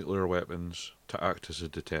need the nuclear weapons to act as a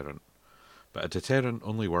deterrent. But a deterrent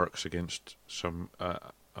only works against an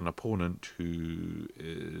opponent who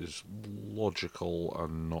is logical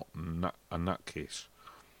and not in that case.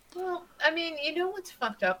 Well, I mean, you know what's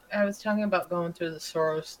fucked up? I was talking about going through the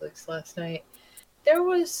Soros leaks last night. There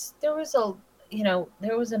was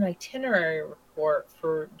an itinerary report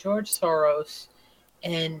for George Soros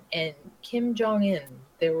and Kim Jong Un.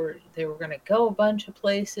 They were going to go a bunch of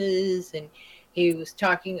places, and he was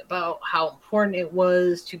talking about how important it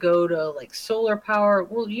was to go to like solar power.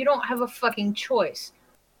 Well, you don't have a fucking choice.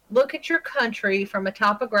 Look at your country from a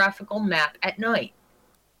topographical map at night.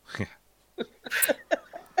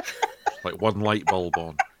 Like one light bulb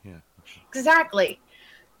on. Yeah. Exactly.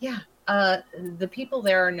 Yeah. The people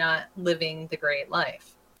there are not living the great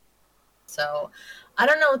life. So I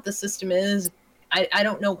don't know what the system is. I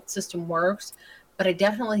don't know what system works, but I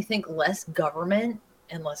definitely think less government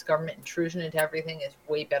and less government intrusion into everything is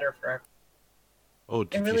way better for everyone. Oh,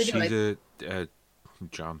 did really you do. see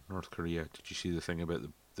John, North Korea, did you see the thing about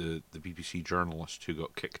the BBC journalist who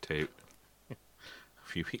got kicked out a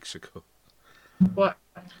few weeks ago? What?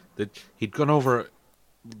 He'd gone over.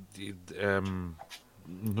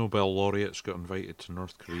 Nobel laureates got invited to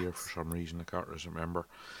North Korea for some reason. I can't remember.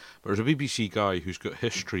 But there's a BBC guy who's got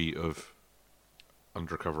history of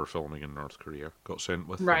undercover filming in North Korea. Got sent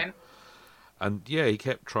with them. Right. And yeah, he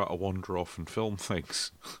kept trying to wander off and film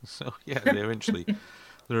things. So yeah, they eventually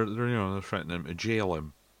they're threatening him to jail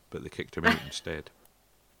him, but they kicked him out instead.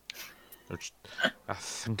 I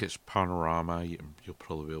think it's Panorama. You'll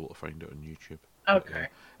probably be able to find it on YouTube. Okay.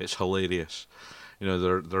 It's hilarious. You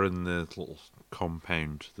know, they're in the little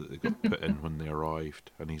compound that they got put in when they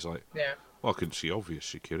arrived, and he's like, Yeah. "Well, I couldn't see obvious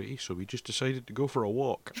security, so we just decided to go for a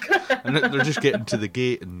walk." And they're just getting to the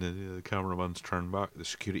gate, and the cameraman's turned back. The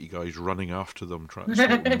security guy's running after them, trying to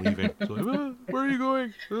stop them leaving. It's like, where are you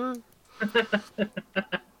going?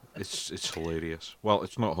 It's hilarious. Well,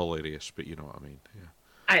 it's not hilarious, but you know what I mean. Yeah.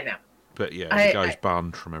 I know. But yeah, the guy's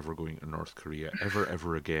banned from ever going to North Korea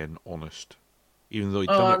ever again. Honest. Even though he'd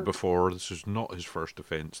done it before, this is not his first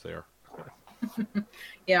offence there.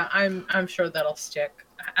 Yeah, I'm sure that'll stick.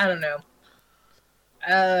 I don't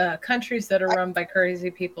know. Countries that are run by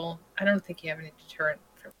crazy people, I don't think you have any deterrent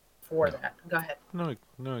for that. Go ahead.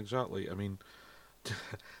 No, exactly. I mean, they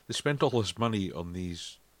spent all this money on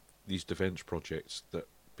these defence projects that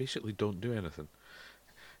basically don't do anything.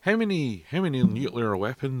 How many nuclear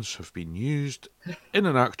weapons have been used in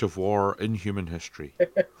an act of war in human history?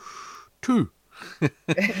 2.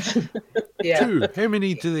 Yeah. 2. How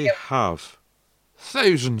many do they have?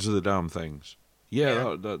 Thousands of the damn things.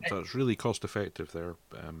 Yeah, that's really cost effective there.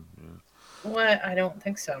 Yeah. What? I don't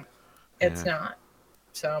think so. It's Yeah. not.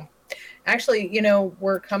 So, actually,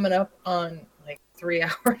 we're coming up on like 3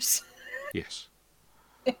 hours. Yes.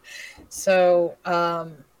 So,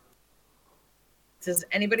 does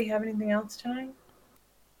anybody have anything else tonight?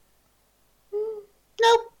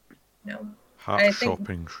 Nope. No. Hat I think-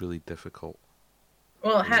 shopping's really difficult.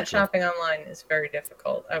 Well, There you hat go. shopping online is very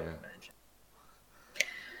difficult, I would Yeah. imagine.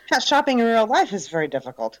 Hat shopping in real life is very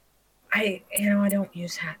difficult. I don't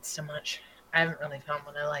use hats so much. I haven't really found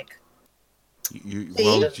one I like.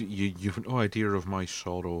 You've no idea of my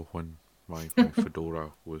sorrow when my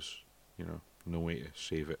fedora was, no way to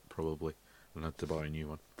save it probably, and I had to buy a new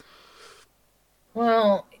one.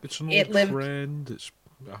 Well, It's an It old lived- friend.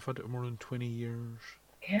 I've had it more than 20 years.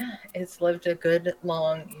 yeah, it's lived a good,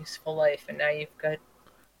 long, useful life, and now you've got.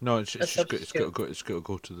 No, it's got substitute. to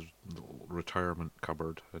go to the retirement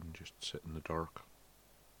cupboard and just sit in the dark.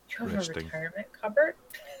 You have Resting. a retirement cupboard?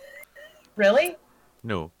 Really?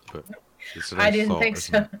 No, but it's a I nice didn't thought, think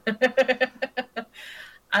isn't so.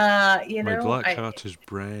 it? My black I, hat is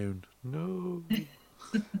brown. No.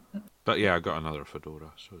 But yeah, I got another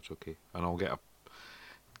fedora, so it's okay, and I'll get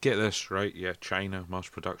this right. Yeah, China mass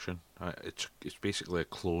production. It's basically a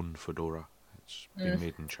clone fedora. It's been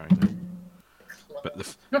made in China, but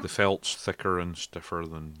the felt's thicker and stiffer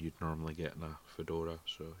than you'd normally get in a fedora.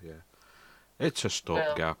 So yeah, it's a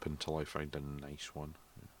stopgap until I find a nice one.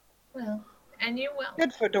 well, and you will.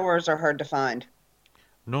 Good fedoras are hard to find.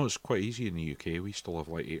 No, it's quite easy in the UK. We still have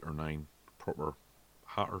like 8 or 9 proper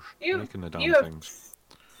hatters You- making the damn you have- things.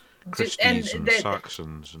 Christie's and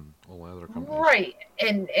Saxons and all the other companies. Right,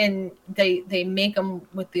 and they make them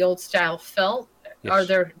with the old style felt. Yes. Are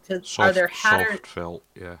there hatters? Soft felt,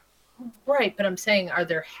 yeah. Right, but I'm saying,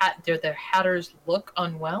 do their hatters look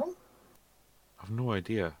unwell? I've no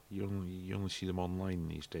idea. You only see them online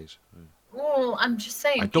these days. Well, I'm just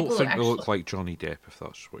saying. I don't think they look like Johnny Depp, if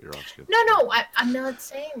that's what you're asking. No, I'm not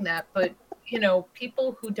saying that, but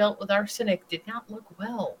people who dealt with arsenic did not look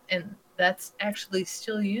well, and that's actually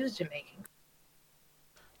still used in making.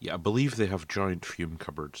 Yeah, I believe they have giant fume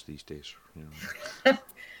cupboards these days.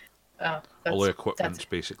 All the equipment's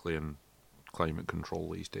basically in climate control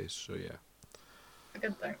these days, so yeah. A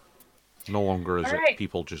good thing. No longer is it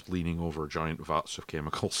people just leaning over giant vats of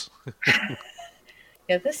chemicals.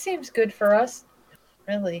 Yeah, this seems good for us.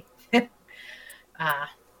 Really.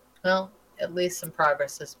 Well, at least some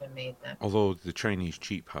progress has been made then. Although the Chinese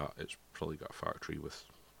cheap hat, it's probably got a factory with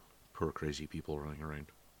poor crazy people running around.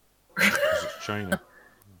 Because it's China.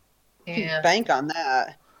 Yeah. Bank on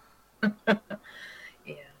that.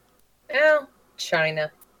 Yeah. Well,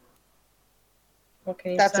 China. What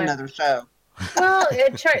can you say? That's another show. Well,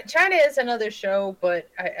 China is another show, but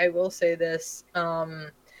I will say this.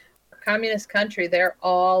 A communist country, they're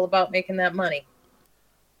all about making that money.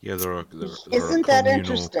 Yeah, they're a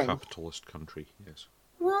interesting? capitalist country, yes.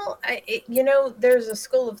 Well, there's a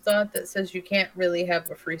school of thought that says you can't really have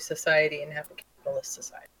a free society and have a capitalist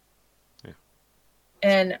society. Yeah.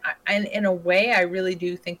 And in a way, I really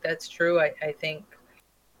do think that's true. I think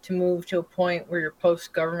to move to a point where you're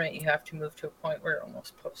post-government, you have to move to a point where you're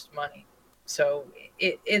almost post-money. So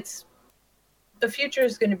it's the future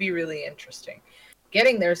is going to be really interesting.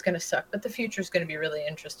 Getting there is going to suck, but the future is going to be really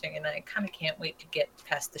interesting, and I kind of can't wait to get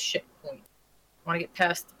past the shit point. I want to get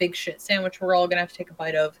past the big shit sandwich we're all going to have to take a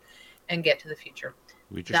bite of and get to the future.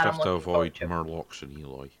 We just have to avoid Murlocs and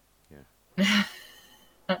Eloy. Yeah.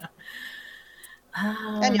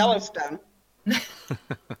 And Yellowstone.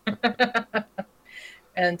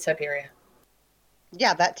 And Siberia.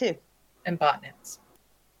 Yeah, that too. And botnets.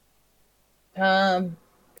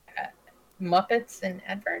 Muppets and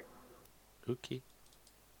Edward. Okay.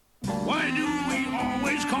 Why do we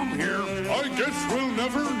always come here? I guess we'll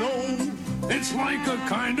never know. It's like a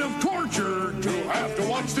kind of torture to have to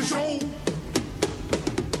watch the show.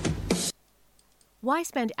 Why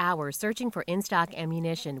spend hours searching for in-stock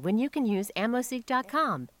ammunition when you can use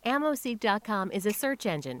AmmoSeek.com? AmmoSeek.com is a search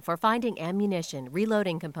engine for finding ammunition,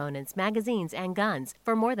 reloading components, magazines, and guns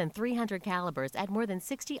for more than 300 calibers at more than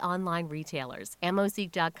 60 online retailers.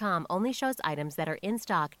 AmmoSeek.com only shows items that are in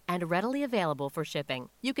stock and readily available for shipping.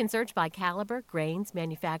 You can search by caliber, grains,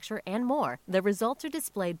 manufacturer, and more. The results are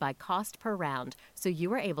displayed by cost per round, so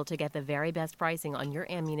you are able to get the very best pricing on your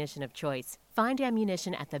ammunition of choice. Find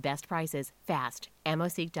ammunition at the best prices fast.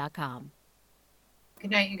 AmmoSeek.com.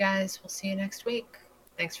 Good night, you guys. We'll see you next week.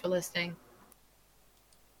 Thanks for listening.